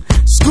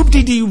 scoop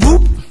dee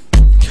whoop,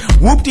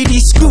 whoop dee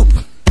scoop,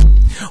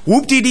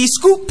 whoop dee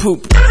scoop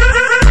poop.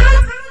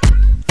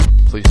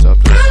 Please stop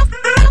this.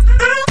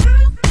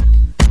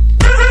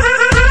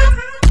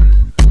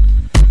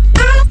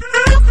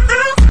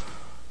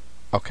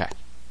 Okay.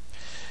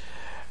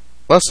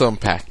 Let's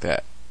unpack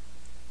that.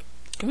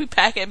 Can we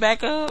pack it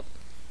back up?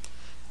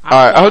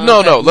 Alright. Oh,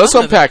 no. Let's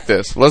unpack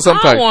this. Let's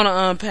unpack. I don't want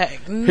to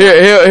unpack. No.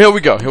 Here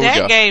we go.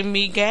 That gave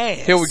me gas.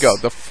 Here we go.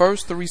 The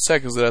first 3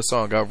 seconds of that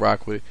song got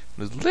rock with.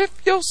 Was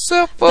lift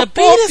yourself up.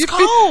 The beat is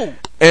cold.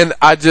 And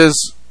I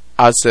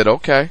said,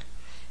 okay.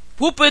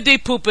 Whoopity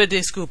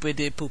poopity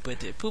scoopity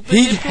poopity poopity.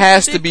 He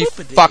has to be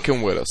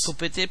fucking with us.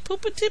 Poopity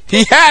poopity.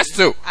 He has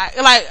to.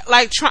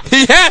 Like Trump.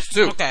 He has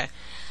to. Okay.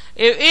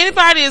 If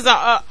anybody is,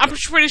 I'm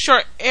pretty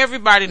sure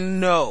everybody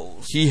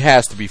knows. He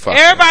has to be fucking.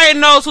 Everybody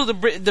knows who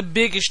the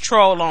biggest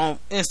troll on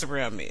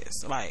Instagram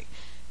is. Like,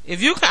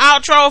 if you can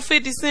out troll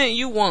 50 Cent,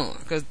 you won,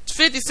 because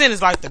 50 Cent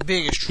is like the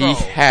biggest troll.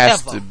 He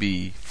has ever. to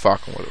be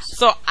fucking with us.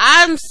 So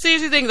I'm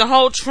seriously thinking the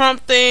whole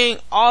Trump thing,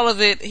 all of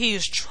it, he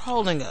is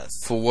trolling us.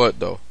 For what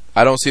though?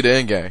 I don't see the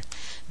end game.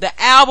 The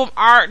album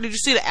art. Did you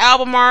see the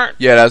album art?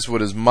 Yeah, that's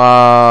what his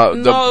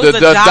mom. No, the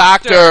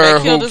doctor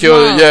who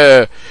killed it.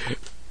 Yeah.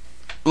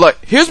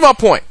 Look, here's my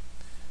point.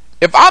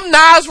 If I'm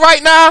Nas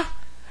right now,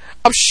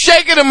 I'm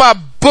shaking in my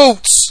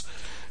boots.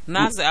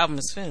 Nas' album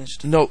is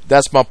finished. No,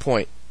 that's my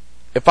point.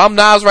 If I'm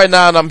Nas right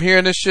now and I'm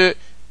hearing this shit,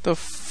 the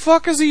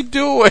fuck is he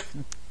doing?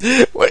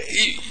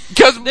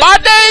 Because my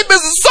name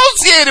is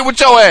associated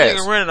with your ass.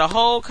 Nigga rented a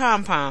whole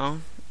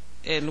compound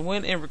and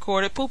went and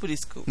recorded Poopity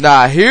Scoop.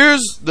 Nah,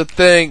 here's the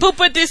thing.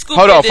 Poopity Scoop.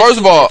 Hold on. First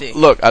of all,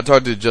 look, I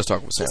talked to Just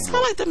Talk with Sam. It's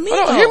not like the Migos.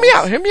 Hold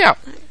on, hear me out.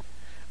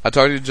 I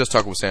talked to Just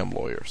Talk with Sam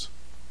Lawyers.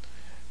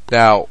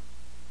 Now,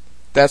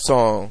 that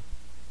song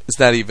is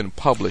not even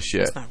published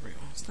yet. It's not real.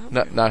 It's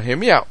not real. Now hear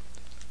me out.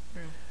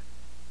 Real.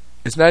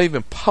 It's not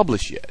even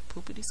published yet.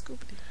 Poopity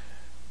scoopity.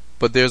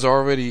 But there's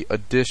already a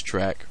diss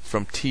track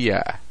from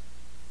T.I.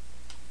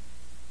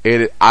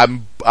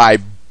 I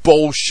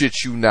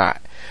bullshit you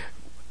not.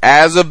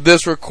 As of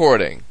this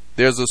recording,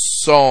 there's a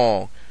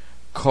song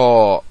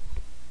called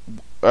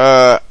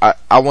I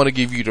want to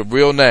give you the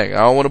real name. I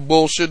don't want to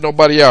bullshit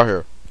nobody out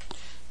here.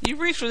 You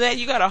reach for that,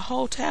 you got a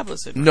whole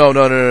tablet sitting. No.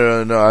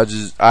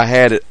 I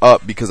had it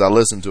up because I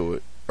listened to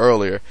it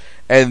earlier.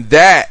 And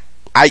that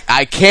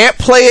I can't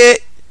play it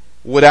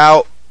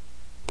without,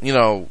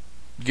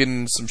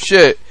 getting some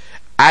shit.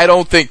 I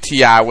don't think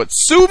T.I. would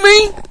sue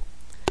me,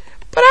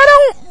 but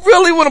I don't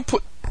really want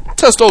to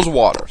test those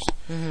waters.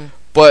 Mm-hmm.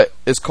 But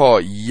it's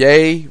called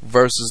Ye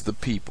versus the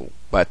People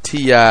by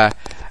T.I.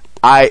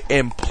 I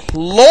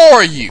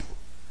implore you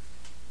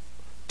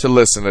to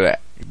listen to that,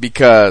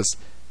 because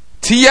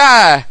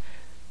T.I.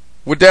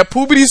 with that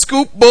poopity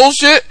scoop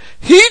bullshit,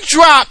 he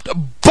dropped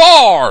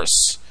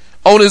bars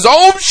on his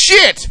own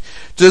shit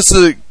just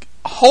to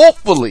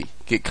hopefully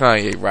get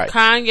Kanye right.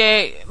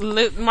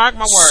 Mark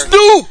my words.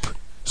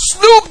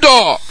 Snoop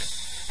Dogg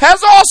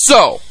has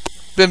also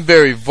been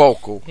very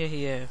vocal. Yeah,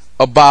 he is.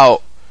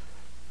 About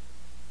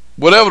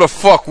whatever the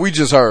fuck we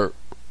just heard.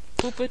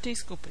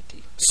 Poopity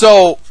scoopity.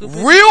 So,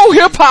 real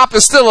hip hop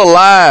is still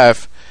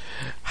alive.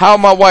 How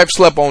my wife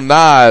slept on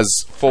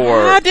Nas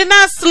for... I did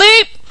not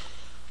sleep.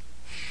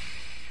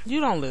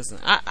 You don't listen.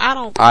 I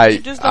don't.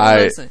 You just don't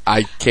listen.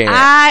 I can't.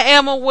 I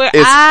am aware.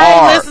 It's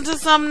art. Listen to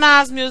some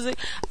Nas music.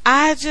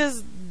 I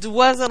just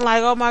wasn't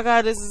like, oh my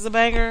god, this is a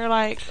banger.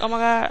 Like, oh my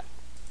god.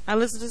 I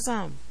listened to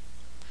some.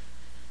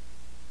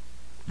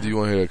 Do you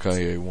want to hear that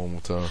Kanye one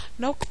more time?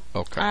 Nope.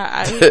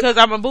 Okay. Because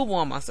I'm a boo-boo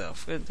on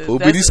myself.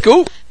 Poopity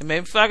scoop? It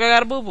made me feel like I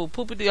got a boo-boo.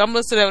 Poopity. I'm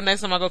listening to that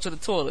next time I go to the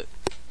toilet.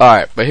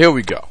 Alright, but here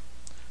we go.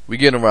 We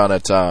getting around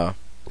that time.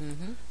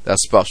 Mm-hmm. That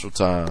special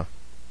time.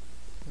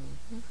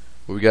 Mm-hmm.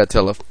 Where we got to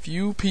tell a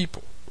few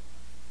people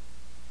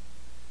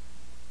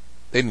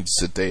they need to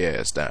sit their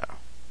ass down.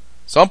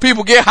 Some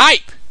people get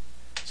hype.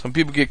 Some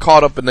people get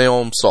caught up in their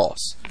own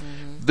sauce.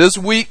 Mm-hmm. This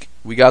week,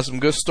 we got some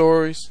good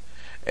stories.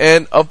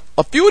 And a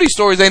few of these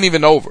stories ain't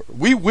even over.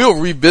 We will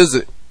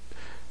revisit.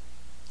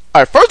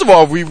 Alright, first of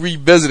all, we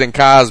revisiting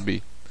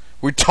Cosby.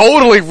 We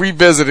totally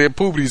revisited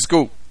Poopity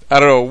Scoop. I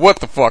don't know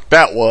what the fuck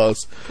that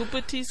was.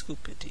 Poopity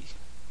scoopity.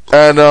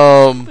 And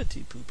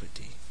Poopity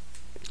poopity.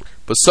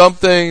 But some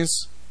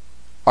things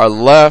are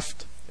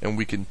left, and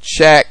we can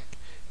check,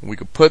 and we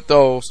can put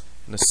those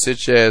and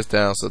sit your ass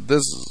down. So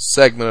this is a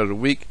segment of the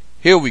week.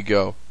 Here we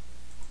go.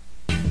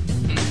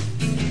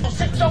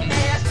 Sit your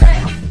ass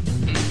down.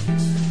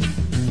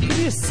 You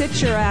just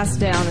sit your ass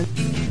down and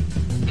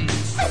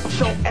Sit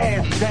your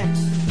ass down.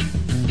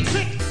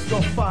 Sit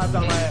your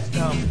 $5 ass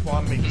down before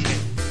I make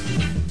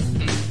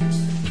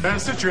 10. Now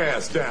sit your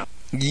ass down.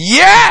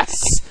 Yes!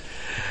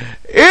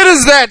 It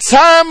is that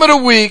time of the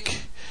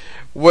week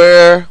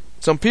where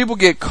some people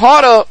get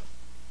caught up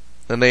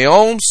in their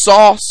own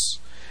sauce.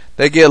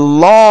 They get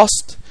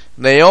lost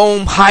in their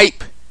own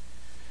hype.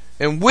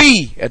 And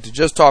we at the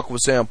Just Talk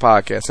with Sam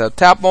podcast have to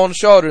tap them on the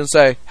shoulder and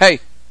say, hey,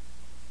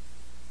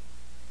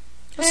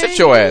 sit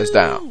your ass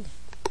down.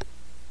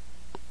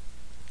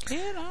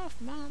 Get off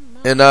my mind.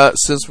 And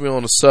since we're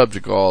on the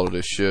subject of all of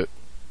this shit,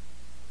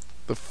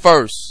 the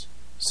first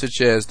sit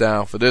your ass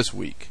down for this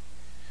week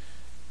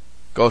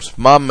goes to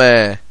my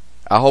man,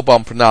 I hope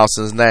I'm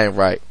pronouncing his name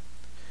right,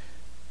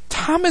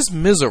 Thomas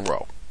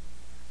Misero.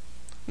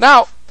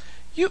 Now,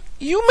 you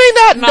may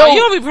not know. No, you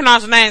don't be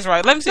pronouncing names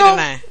right. Let me see the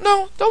name.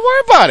 No, don't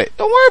worry about it.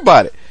 Don't worry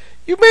about it.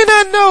 You may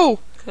not know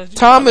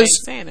Thomas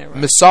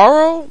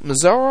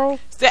Misero.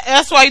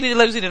 That's why you need to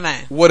let me see the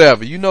name.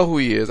 Whatever. You know who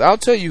he is. I'll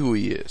tell you who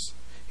he is.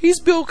 He's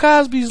Bill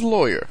Cosby's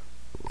lawyer.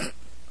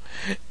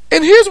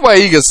 And here's why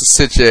he gets to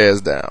sit your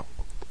ass down.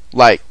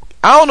 Like,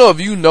 I don't know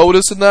if you know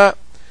this or not.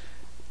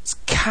 It's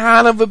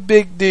kind of a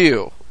big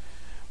deal.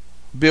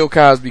 Bill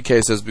Cosby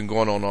case has been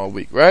going on all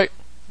week, right?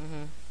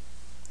 Mm-hmm.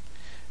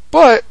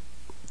 But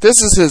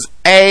this is his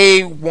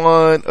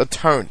A1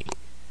 attorney.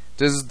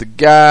 This is the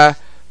guy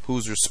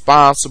who's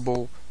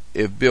responsible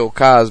if Bill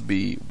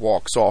Cosby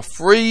walks off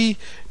free.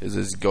 Does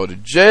he go to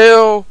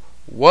jail?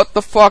 What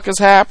the fuck is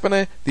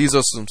happening? These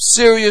are some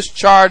serious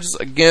charges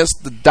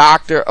against the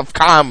doctor of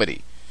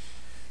comedy.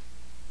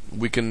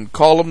 We can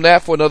call him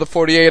that for another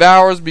 48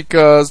 hours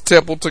because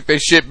Temple took their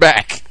shit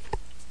back.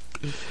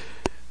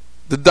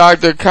 The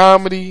doctor of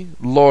comedy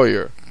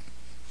lawyer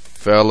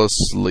fell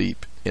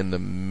asleep in the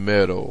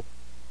middle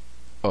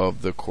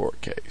of the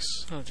court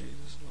case. Oh,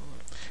 Jesus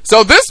Lord.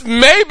 So this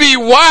may be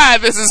why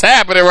this is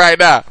happening right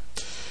now.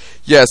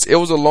 Yes, it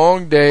was a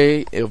long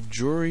day of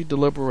jury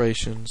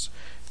deliberations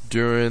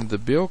during the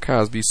Bill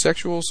Cosby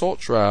sexual assault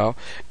trial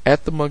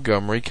at the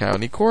Montgomery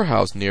County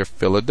Courthouse near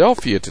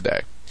Philadelphia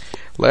today.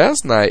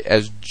 Last night,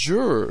 as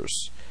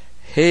juries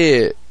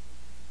heard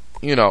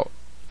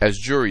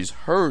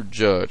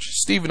Judge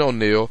Stephen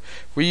O'Neill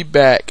read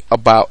back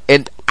about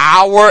an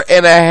hour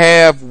and a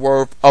half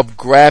worth of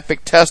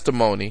graphic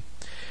testimony,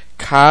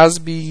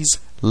 Cosby's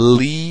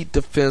lead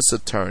defense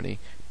attorney,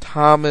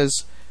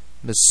 Thomas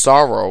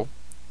Massaro,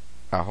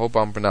 I hope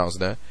I'm pronouncing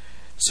that,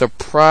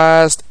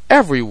 surprised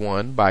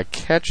everyone by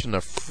catching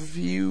a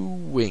few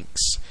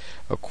winks,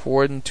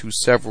 according to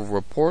several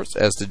reports,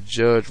 as the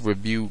judge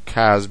reviewed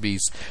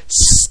Cosby's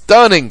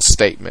stunning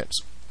statements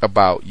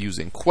about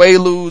using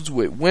quaaludes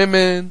with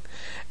women,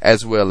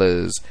 as well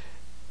as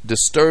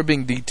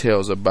disturbing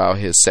details about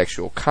his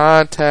sexual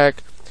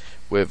contact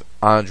with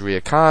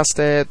Andrea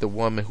Constad, the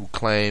woman who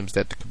claims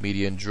that the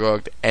comedian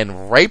drugged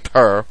and raped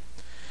her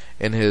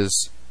in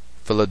his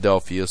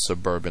Philadelphia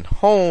suburban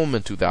home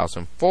in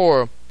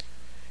 2004.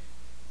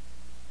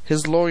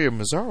 His lawyer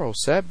Mazzaro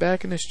sat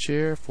back in his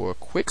chair for a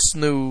quick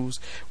snooze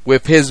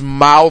with his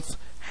mouth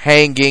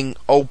hanging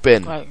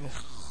open.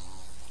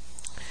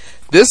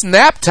 This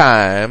nap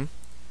time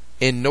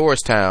in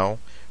Norristown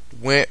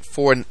went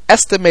for an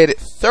estimated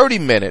 30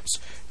 minutes,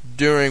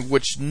 during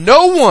which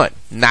no one,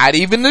 not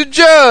even the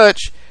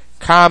judge,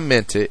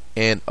 commented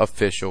in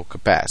official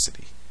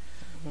capacity.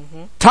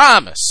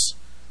 Thomas,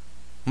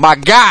 my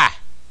guy,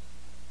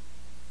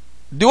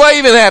 do I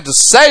even have to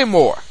say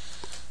more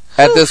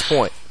at this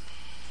point?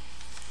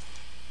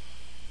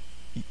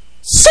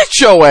 Sit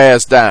your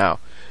ass down.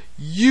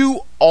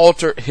 You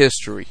altered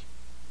history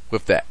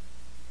with that.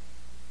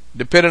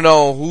 Depending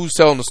on who's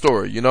telling the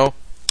story, you know?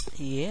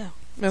 Yeah.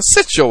 Man,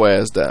 sit your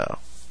ass down.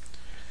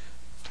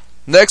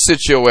 Next,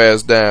 sit your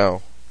ass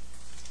down.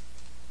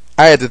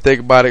 I had to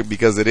think about it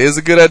because it is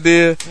a good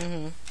idea,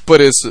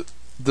 but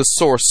the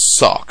source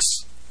sucks.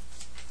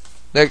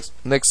 Next,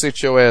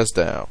 sit your ass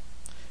down.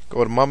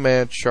 Go to my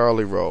man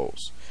Charlie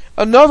Rose.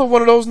 Another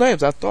one of those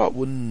names I thought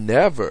would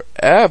never,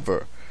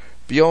 ever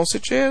be on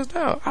Sit Your Ass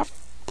Down. I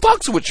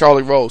fucks with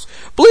Charlie Rose.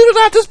 Believe it or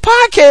not, this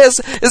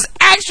podcast is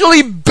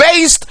actually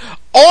based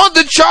on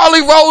the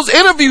Charlie Rose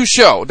interview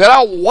show that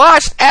I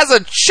watched as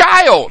a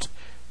child.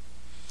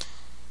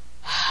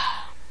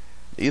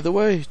 Either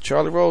way,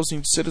 Charlie Rose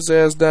needs to sit his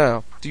ass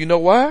down. Do you know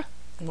why?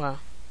 Why?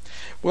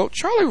 Well,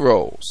 Charlie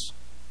Rose,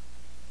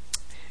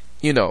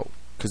 you know,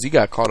 because he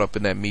got caught up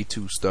in that Me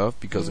Too stuff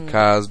because of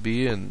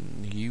Cosby,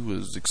 and he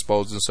was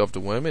exposing himself to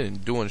women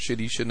and doing shit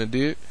he shouldn't have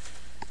did.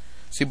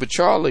 See, but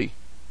Charlie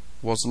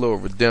wants a little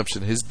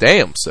redemption his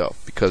damn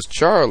self, because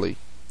Charlie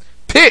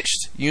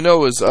pitched, you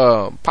know, his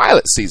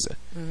pilot season.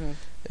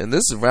 And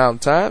this is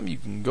around time you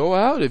can go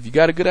out. If you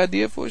got a good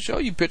idea for a show,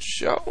 you pitch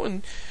a show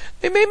and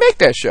they may make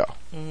that show.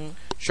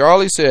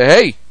 Charlie said,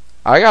 hey,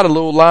 I got a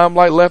little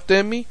limelight left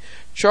in me.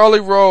 Charlie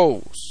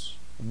Rose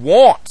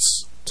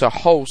wants to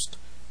host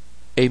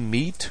a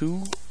Me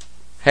Too,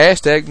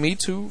 hashtag Me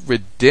Too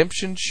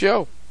redemption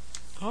show.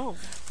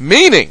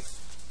 Meaning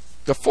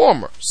the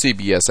former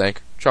CBS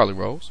anchor, Charlie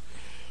Rose,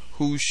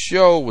 whose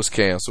show was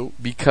canceled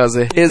because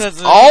of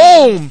his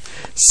own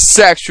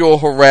sexual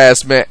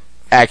harassment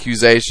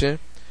accusation,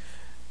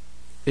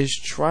 is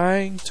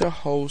trying to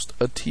host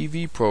a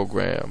TV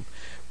program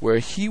where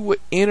he would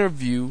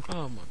interview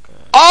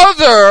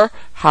other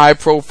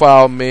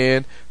high-profile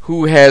men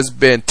who has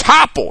been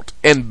toppled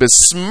and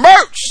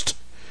besmirched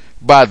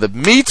by the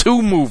Me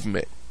Too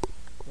movement.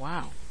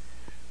 Wow.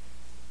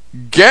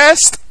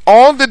 Guests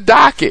on the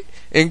docket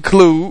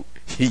include,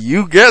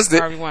 you guessed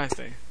it,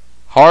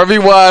 Harvey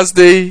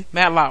Weinstein,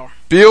 Matt Lauer,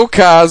 Bill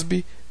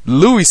Cosby,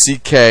 Louis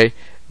C.K.,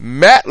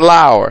 Matt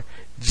Lauer,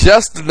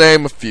 just to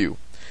name a few.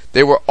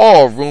 They were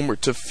all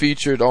rumored to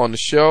featured on the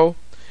show.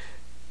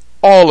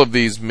 All of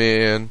these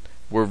men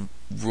were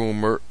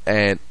rumored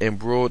and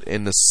embroiled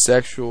in the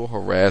sexual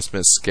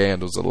harassment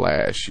scandals of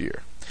last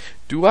year.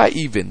 Do I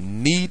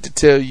even need to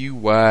tell you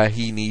why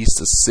he needs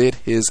to sit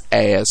his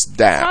ass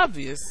down? It's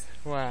obvious.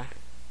 Why?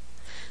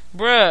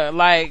 Bruh,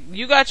 like,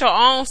 you got your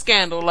own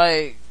scandal.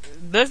 Like,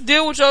 let's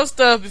deal with your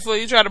stuff before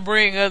you try to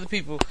bring other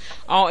people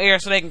on air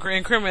so they can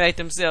incriminate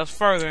themselves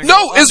further.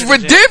 No, it's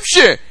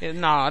redemption.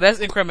 No, that's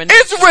incrimination.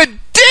 It's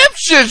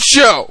redemption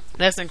show.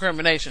 That's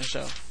incrimination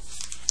show.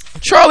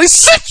 Charlie,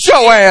 sit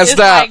your ass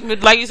down.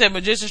 Like you said,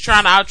 magicians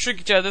trying to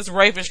out-trick each other. This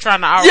rapists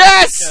trying to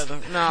out-rape each other.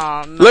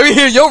 No. Let me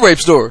hear your rape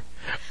story.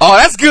 Oh,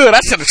 that's good. I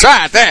should have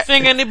tried that.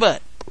 Finger in the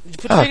butt. You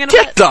put your finger in the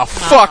get butt? the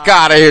fuck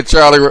out of here,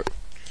 Charlie.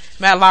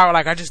 Matt Lauer,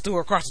 like, I just threw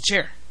her across the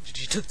chair.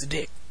 She took the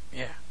dick.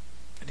 Yeah,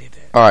 I did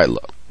that. All right,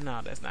 look. No,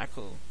 that's not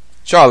cool.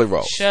 Charlie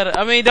Rose. Shut up.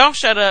 I mean, don't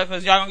shut up,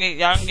 because y'all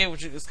gonna get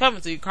what it's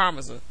coming to you.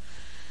 Karma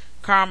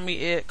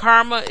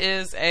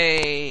is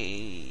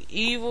a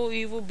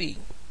evil bee.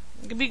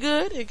 It can be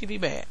good. It can be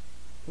bad.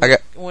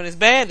 When it's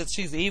bad,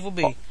 she's an evil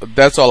bee.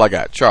 That's all I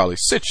got. Charlie,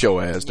 sit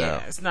your ass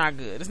down. Yeah, it's not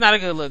good. It's not a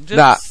good look.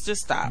 Just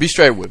stop. Be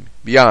straight with me.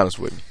 Be honest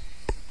with me.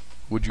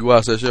 Would you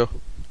watch that show?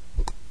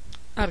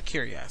 Out of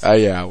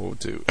curiosity. Yeah, I would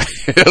too.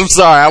 I'm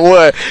sorry, I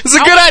would. It's a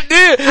good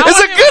idea. It's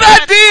a good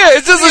idea.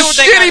 It's just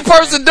a shitty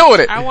person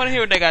doing it. I want to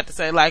hear what they got to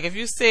say. Like, if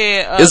you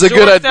said it's a George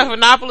good idea.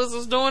 Stephanopoulos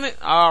was doing it,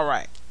 all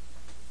right.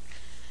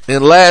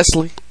 And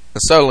lastly,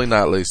 and certainly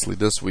not leastly,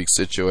 this week,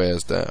 sit your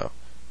ass down.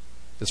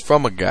 It's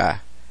from a guy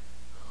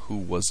who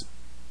was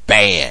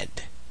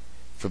banned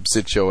from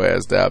Sit Your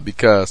Ass Down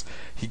because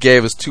he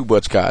gave us too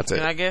much content.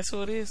 Can I guess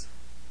who it is?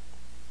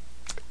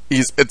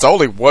 It's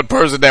only one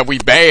person that we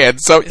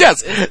banned, so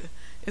yes.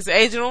 It's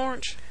Agent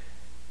Orange?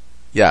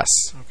 Yes.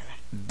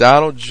 Okay.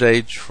 Donald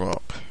J.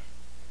 Trump.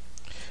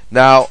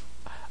 Now,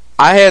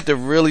 I had to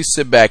really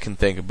sit back and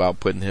think about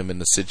putting him in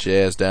the sit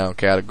your ass down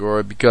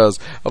category because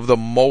of the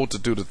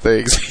multitude of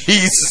things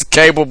he's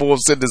capable of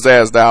sitting his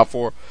ass down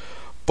for.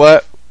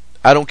 But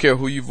I don't care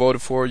who you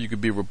voted for. You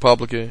could be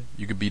Republican.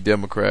 You could be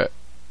Democrat.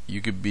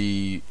 You could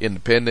be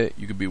independent.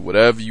 You could be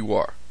whatever you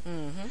are.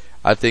 Mm-hmm.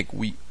 I think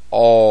we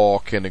all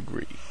can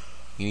agree.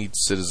 He needs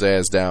to sit his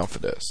ass down for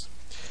this.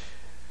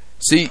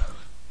 See,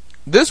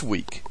 this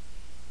week,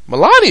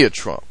 Melania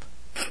Trump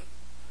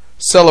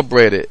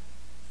celebrated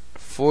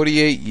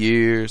 48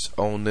 years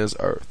on this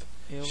earth.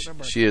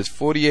 She is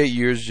 48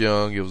 years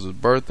young. It was her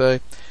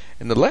birthday.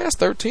 And the last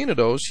 13 of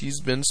those, she's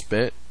been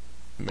spent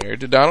married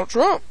to Donald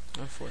Trump.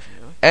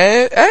 Unfortunately.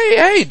 And,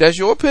 hey, that's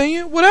your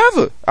opinion.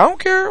 Whatever. I don't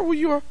care who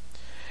you are.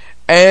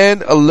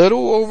 And a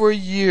little over a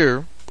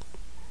year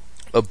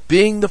of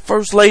being the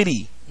first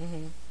lady.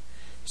 Mm-hmm.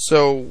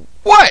 So,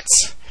 what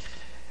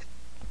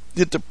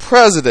did the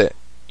president,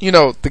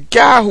 the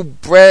guy who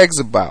brags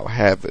about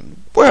having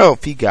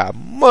wealth, he got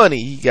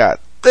money, he got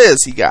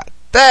this, he got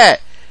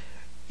that.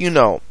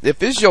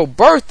 If it's your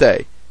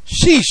birthday,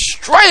 she's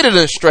straighter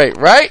than straight,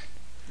 right?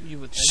 You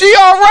would think. She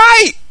all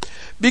right.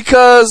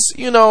 Because,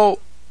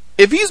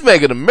 if he's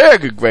making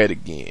America great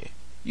again,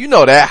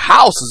 that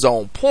house is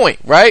on point,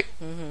 right?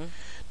 Mm-hmm.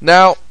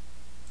 Now,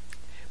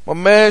 my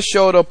man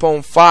showed up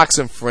on Fox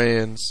and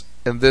Friends,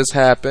 and this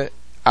happened.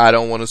 I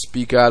don't want to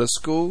speak out of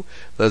school.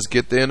 Let's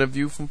get the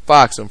interview from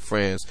Fox and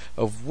Friends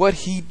of what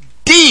he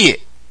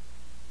did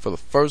for the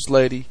First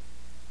Lady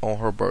on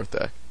her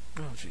birthday.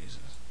 Oh, Jesus.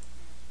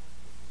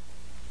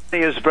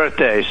 Melania's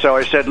birthday, so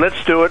I said,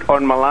 let's do it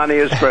on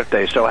Melania's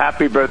birthday. So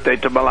happy birthday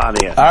to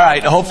Melania. All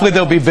right, hopefully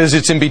there'll be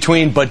visits in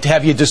between, but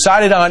have you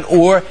decided on,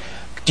 or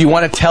do you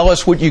want to tell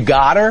us what you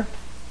got her?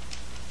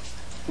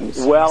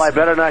 Well, I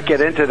better not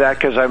get into that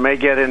because I may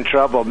get in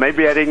trouble.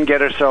 Maybe I didn't get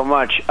her so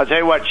much. I'll tell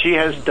you what, she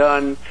has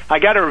done. I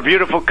got her a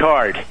beautiful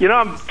card.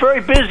 I'm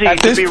very busy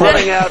to be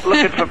running out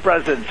looking for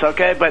presents,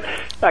 okay? But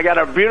I got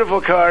a beautiful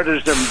card.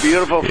 There's some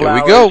beautiful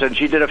flowers. Here we go. And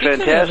she did a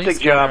fantastic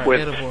job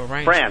with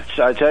France.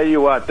 I tell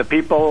you what, the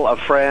people of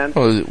France.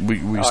 Oh,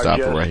 we stop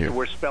it right here.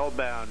 We're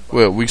spellbound.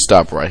 Well, we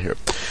stop right here.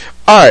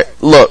 All right,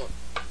 look.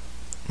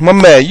 My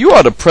man, you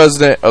are the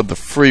president of the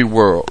free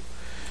world.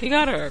 He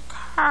got her a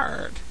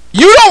card.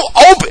 You don't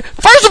open.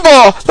 First of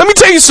all, let me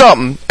tell you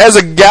something. As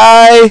a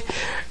guy,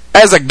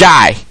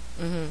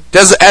 mm-hmm.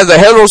 as a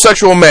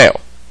heterosexual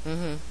male,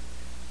 mm-hmm.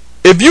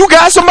 if you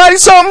got somebody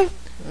something,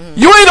 mm-hmm.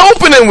 you ain't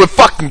opening with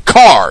fucking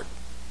card.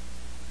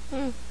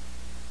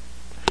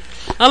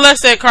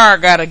 Unless that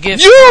card got a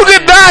gift. You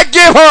did not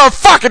give her a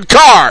fucking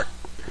card.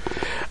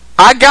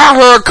 I got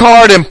her a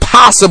card and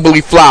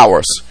possibly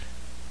flowers.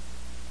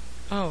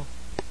 Oh.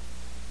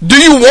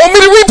 Do you want me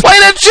to replay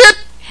that shit?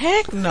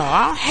 Heck no,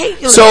 I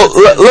hate you. So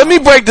let me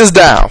break this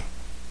down.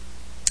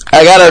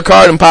 I got her a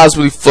card and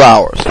possibly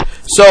flowers.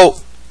 So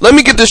let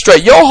me get this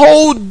straight. Your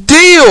whole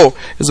deal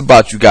is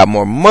about you got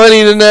more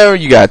money than ever.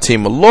 You got a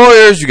team of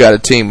lawyers. You got a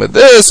team of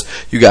this.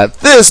 You got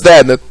this,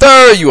 that, and the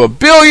third. You a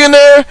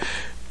billionaire.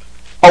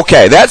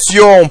 Okay, that's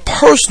your own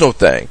personal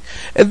thing.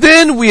 And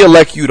then we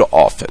elect you to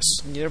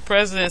office. You're the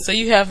president, so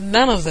you have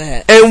none of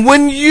that. And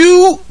when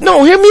hear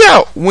me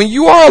out. When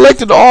you are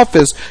elected to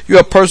office, you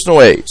have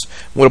personal aides.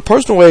 What a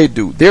personal aide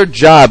do, their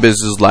job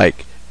is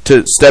like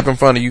to step in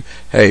front of you.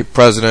 Hey,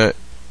 President.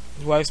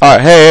 All right,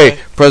 hey,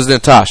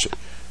 President Tasha.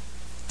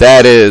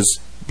 That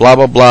is blah,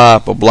 blah, blah,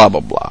 blah, blah, blah,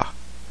 blah.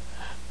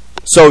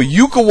 So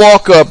you could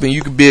walk up and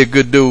you could be a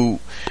good dude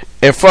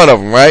in front of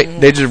them, right? Mm-hmm.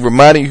 They just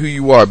reminding you who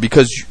you are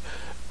because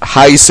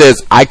how he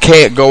says, I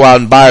can't go out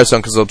and buy her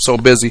something because I'm so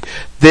busy.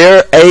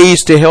 They're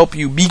aides to help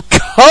you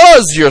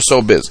because you're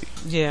so busy.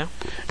 Yeah.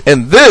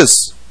 And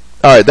this,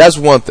 all right, that's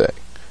one thing.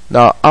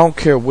 Now, I don't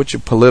care what your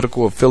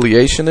political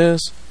affiliation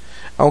is.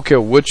 I don't care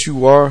what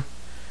you are.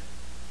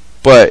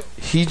 But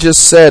he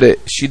just said it.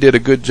 She did a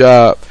good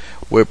job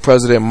with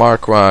President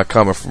Macron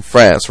coming from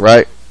France,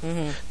 right?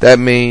 Mm-hmm. That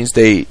means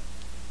they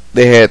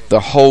had the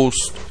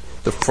host,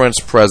 the French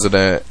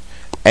president,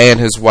 and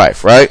his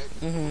wife, right?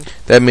 Mm-hmm.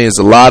 That means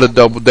a lot of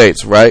double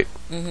dates, right?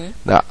 Mm-hmm.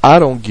 Now, I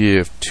don't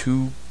give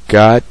two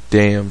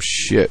goddamn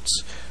shits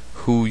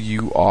who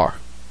you are.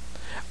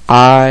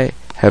 I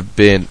have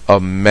been a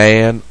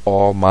man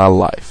all my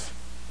life.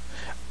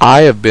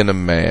 I have been a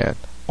man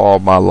all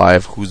my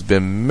life who's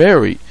been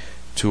married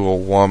to a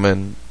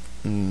woman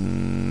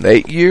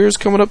 8 years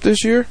coming up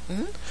this year.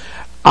 Mm-hmm.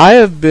 I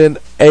have been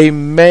a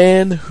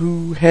man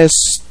who has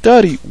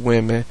studied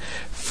women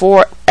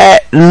for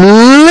at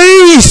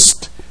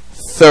least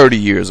 30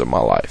 years of my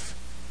life.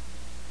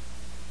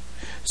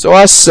 So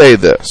I say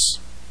this.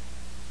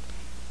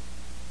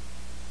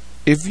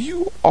 If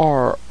you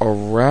are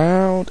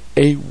around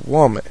a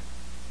woman,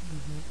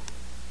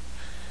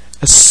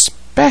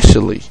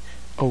 especially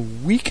a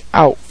week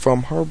out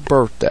from her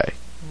birthday,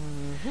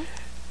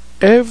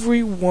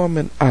 every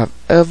woman I've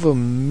ever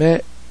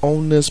met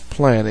on this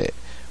planet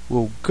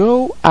will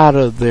go out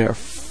of their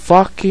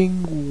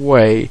fucking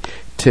way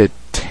to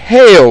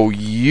tell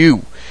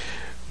you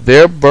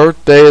their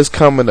birthday is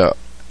coming up.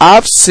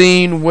 I've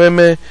seen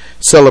women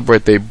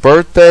celebrate their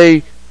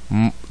birthday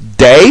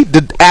day,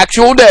 the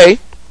actual day,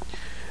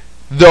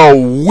 the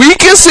week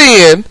it's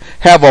in,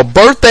 have a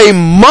birthday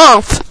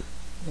month.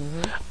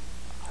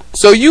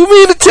 So you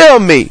mean to tell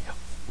me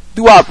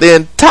throughout the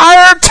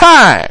entire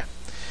time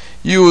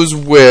you was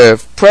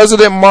with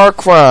President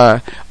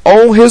Macron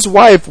on his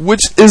wife,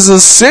 which is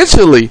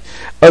essentially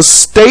a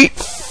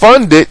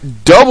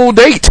state-funded double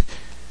date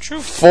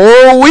for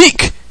a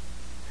week,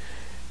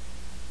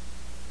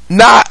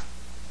 not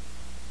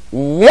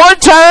one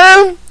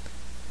time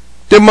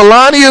did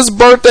Melania's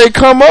birthday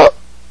come up?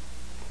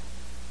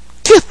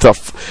 Get the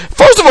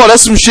first of all,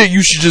 that's some shit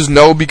you should just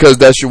know because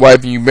that's your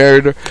wife and you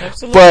married her.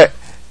 Absolutely. But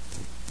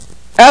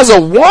as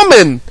a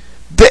woman,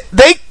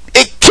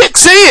 it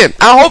kicks in.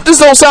 I hope this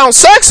don't sound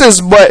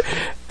sexist, but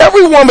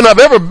every woman I've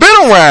ever been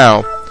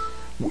around,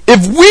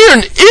 if we're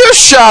in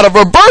earshot of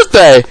her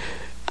birthday,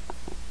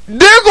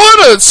 they're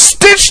going to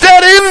stitch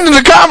that into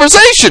the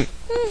conversation.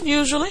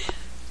 Usually.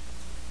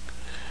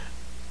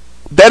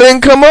 That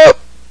didn't come up?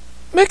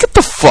 Man, get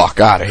the fuck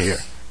out of here.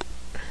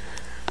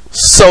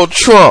 So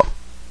Trump,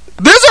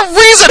 there's a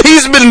reason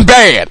he's been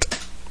banned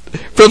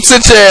from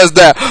Sit Your Ass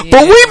Down. Yeah.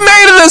 But we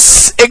made an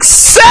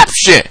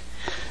exception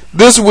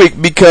this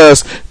week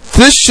because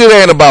this shit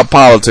ain't about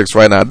politics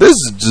right now. This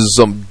is just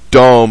some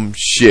dumb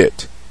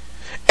shit.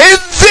 And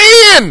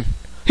then,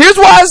 here's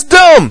why it's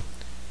dumb.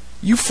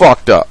 You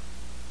fucked up.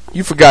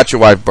 You forgot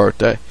your wife's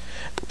birthday.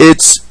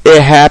 It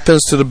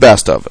happens to the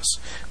best of us.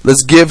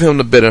 Let's give him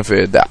the benefit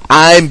of the doubt.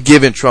 I'm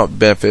giving Trump the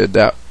benefit of the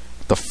doubt.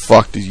 What the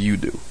fuck did you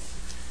do?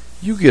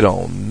 You get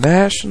on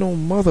national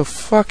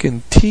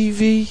motherfucking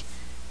TV.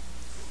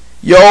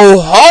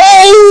 Your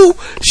whole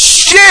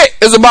shit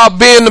is about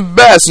being the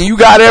best, and you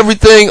got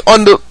everything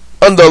under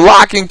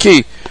lock and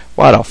key.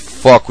 Why the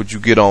fuck would you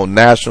get on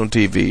national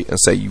TV and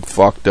say you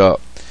fucked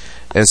up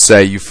and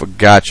say you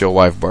forgot your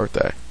wife's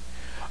birthday?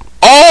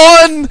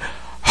 On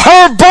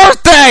her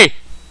birthday!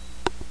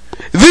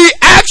 The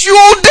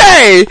actual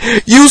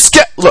day you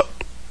look,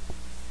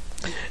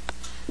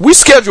 we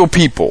schedule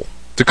people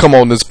to come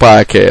on this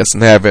podcast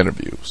and have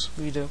interviews.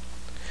 We do.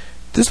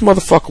 This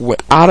motherfucker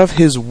went out of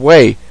his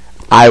way.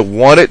 I will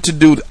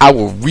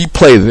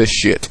replay this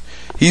shit.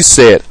 He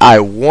said, I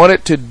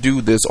wanted to do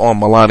this on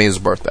Melania's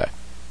birthday.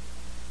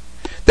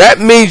 That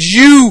means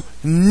you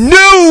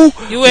knew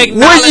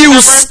when you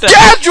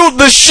scheduled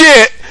the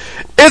shit,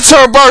 it's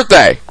her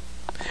birthday.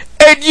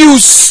 And you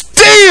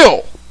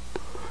still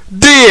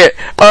did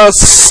a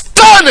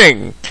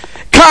stunning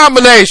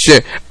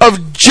combination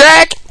of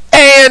jack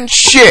and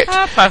shit.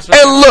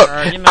 And look,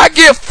 I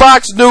give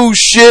Fox News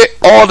shit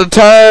all the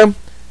time,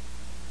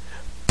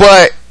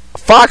 but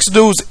Fox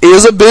News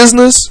is a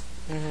business.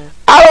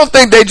 I don't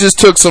think they just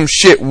took some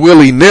shit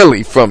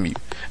willy-nilly from you.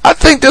 I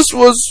think this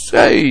was,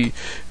 hey,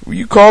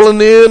 you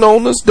calling in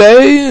on this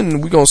day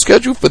and we're going to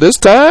schedule for this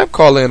time,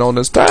 call in on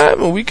this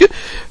time and we could.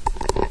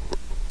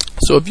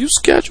 So if you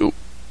schedule,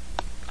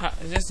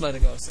 just let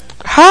it go, Sam.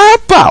 How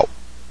about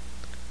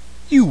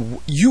you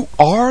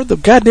are the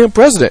goddamn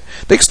president?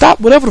 They can stop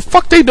whatever the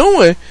fuck they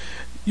doing.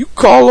 You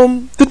call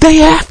them the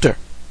day after,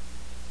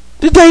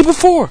 the day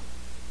before.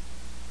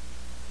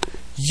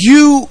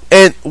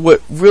 And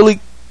what really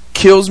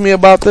kills me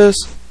about this,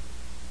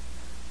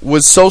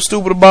 what's so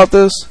stupid about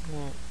this,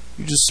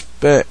 you just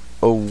spent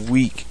a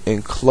week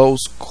in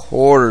close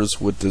quarters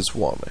with this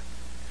woman.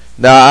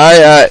 Now,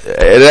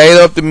 it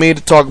ain't up to me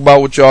to talk about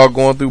what y'all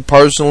going through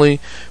personally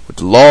with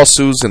the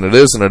lawsuits and the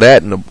this and the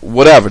that and the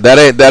whatever.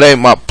 That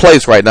ain't my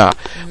place right now.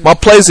 My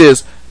place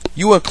is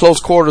you in close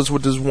quarters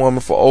with this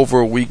woman for over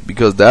a week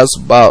because that's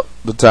about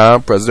the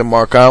time President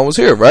Macron was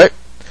here, right?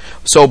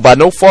 So by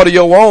no fault of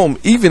your own,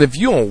 even if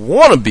you don't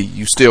want to be,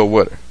 you still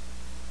with her.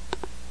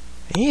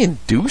 He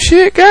didn't do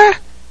shit, guy.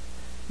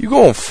 You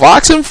go on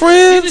Fox and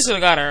Friends? He just should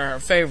have got her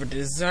favorite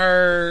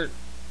dessert,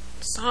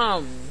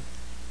 something.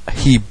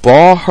 He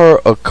bought her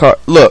a car.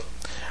 Look,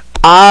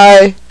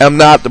 I am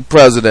not the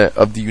president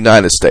of the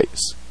United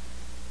States,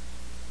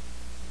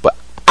 but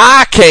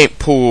I can't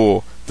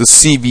pull the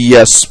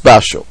CVS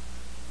special.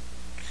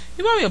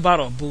 You bought me a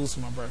bottle of booze for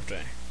my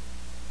birthday.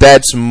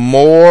 That's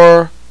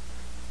more.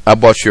 I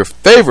bought your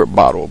favorite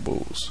bottle of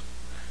booze,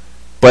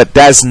 but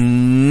that's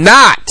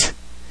not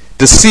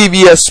the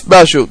CVS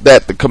special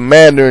that the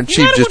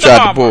commander-in-chief just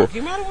tried to pull.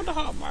 You might have went to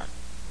Hallmark.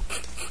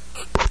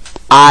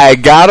 I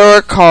got her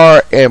a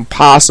car and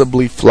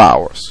possibly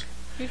flowers.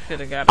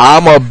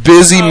 I'm a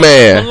busy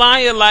man.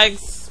 Melania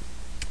likes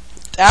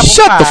apple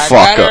Shut pie. the fuck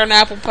got up. her an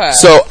apple pie.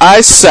 So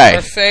I say,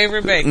 her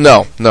favorite bakery.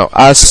 No.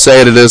 I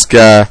say to this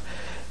guy,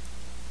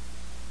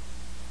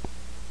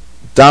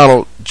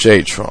 Donald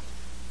J. Trump,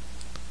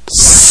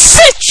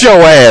 sit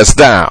your ass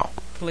down.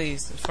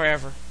 Please,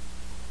 forever.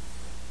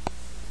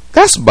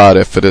 That's about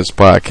it for this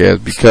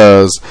podcast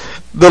because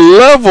the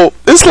level,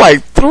 it's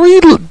like 3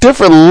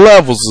 different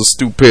levels of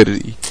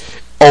stupidity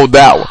on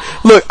that one.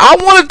 Look, I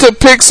wanted to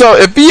pick some,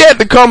 if he had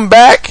to come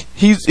back,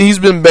 he's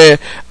been banned.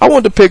 I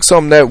wanted to pick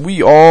something that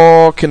we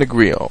all can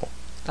agree on.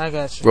 I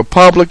got you.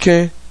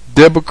 Republican,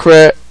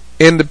 Democrat,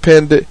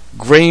 independent,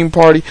 Green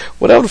Party,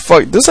 whatever the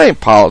fuck. This ain't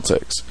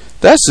politics.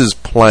 That's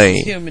just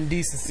plain human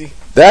decency.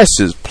 That's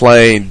just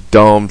plain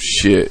dumb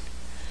shit.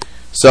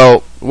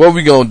 So what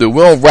we gonna do?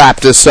 We're gonna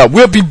wrap this up.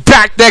 We'll be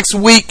back next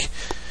week.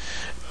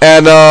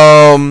 And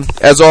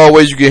as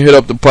always, you can hit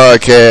up the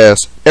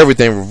podcast,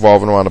 everything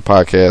revolving around the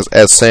podcast,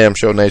 at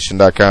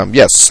samshownation.com.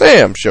 Yes,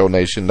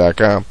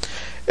 samshownation.com.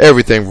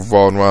 Everything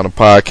revolving around the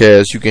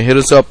podcast. You can hit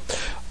us up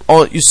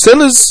you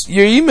send us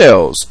your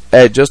emails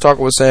at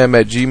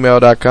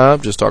justtalkwithsam@gmail.com.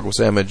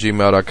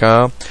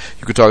 Justtalkwithsam@gmail.com.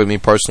 You can talk to me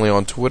personally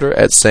on Twitter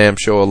at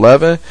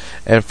samshow11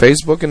 and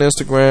Facebook and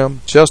Instagram.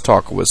 Just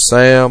Talking with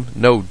Sam.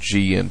 No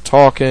G in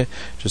talking.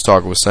 Just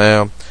Talking with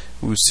Sam.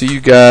 We'll see you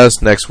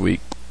guys next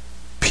week.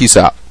 Peace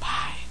out.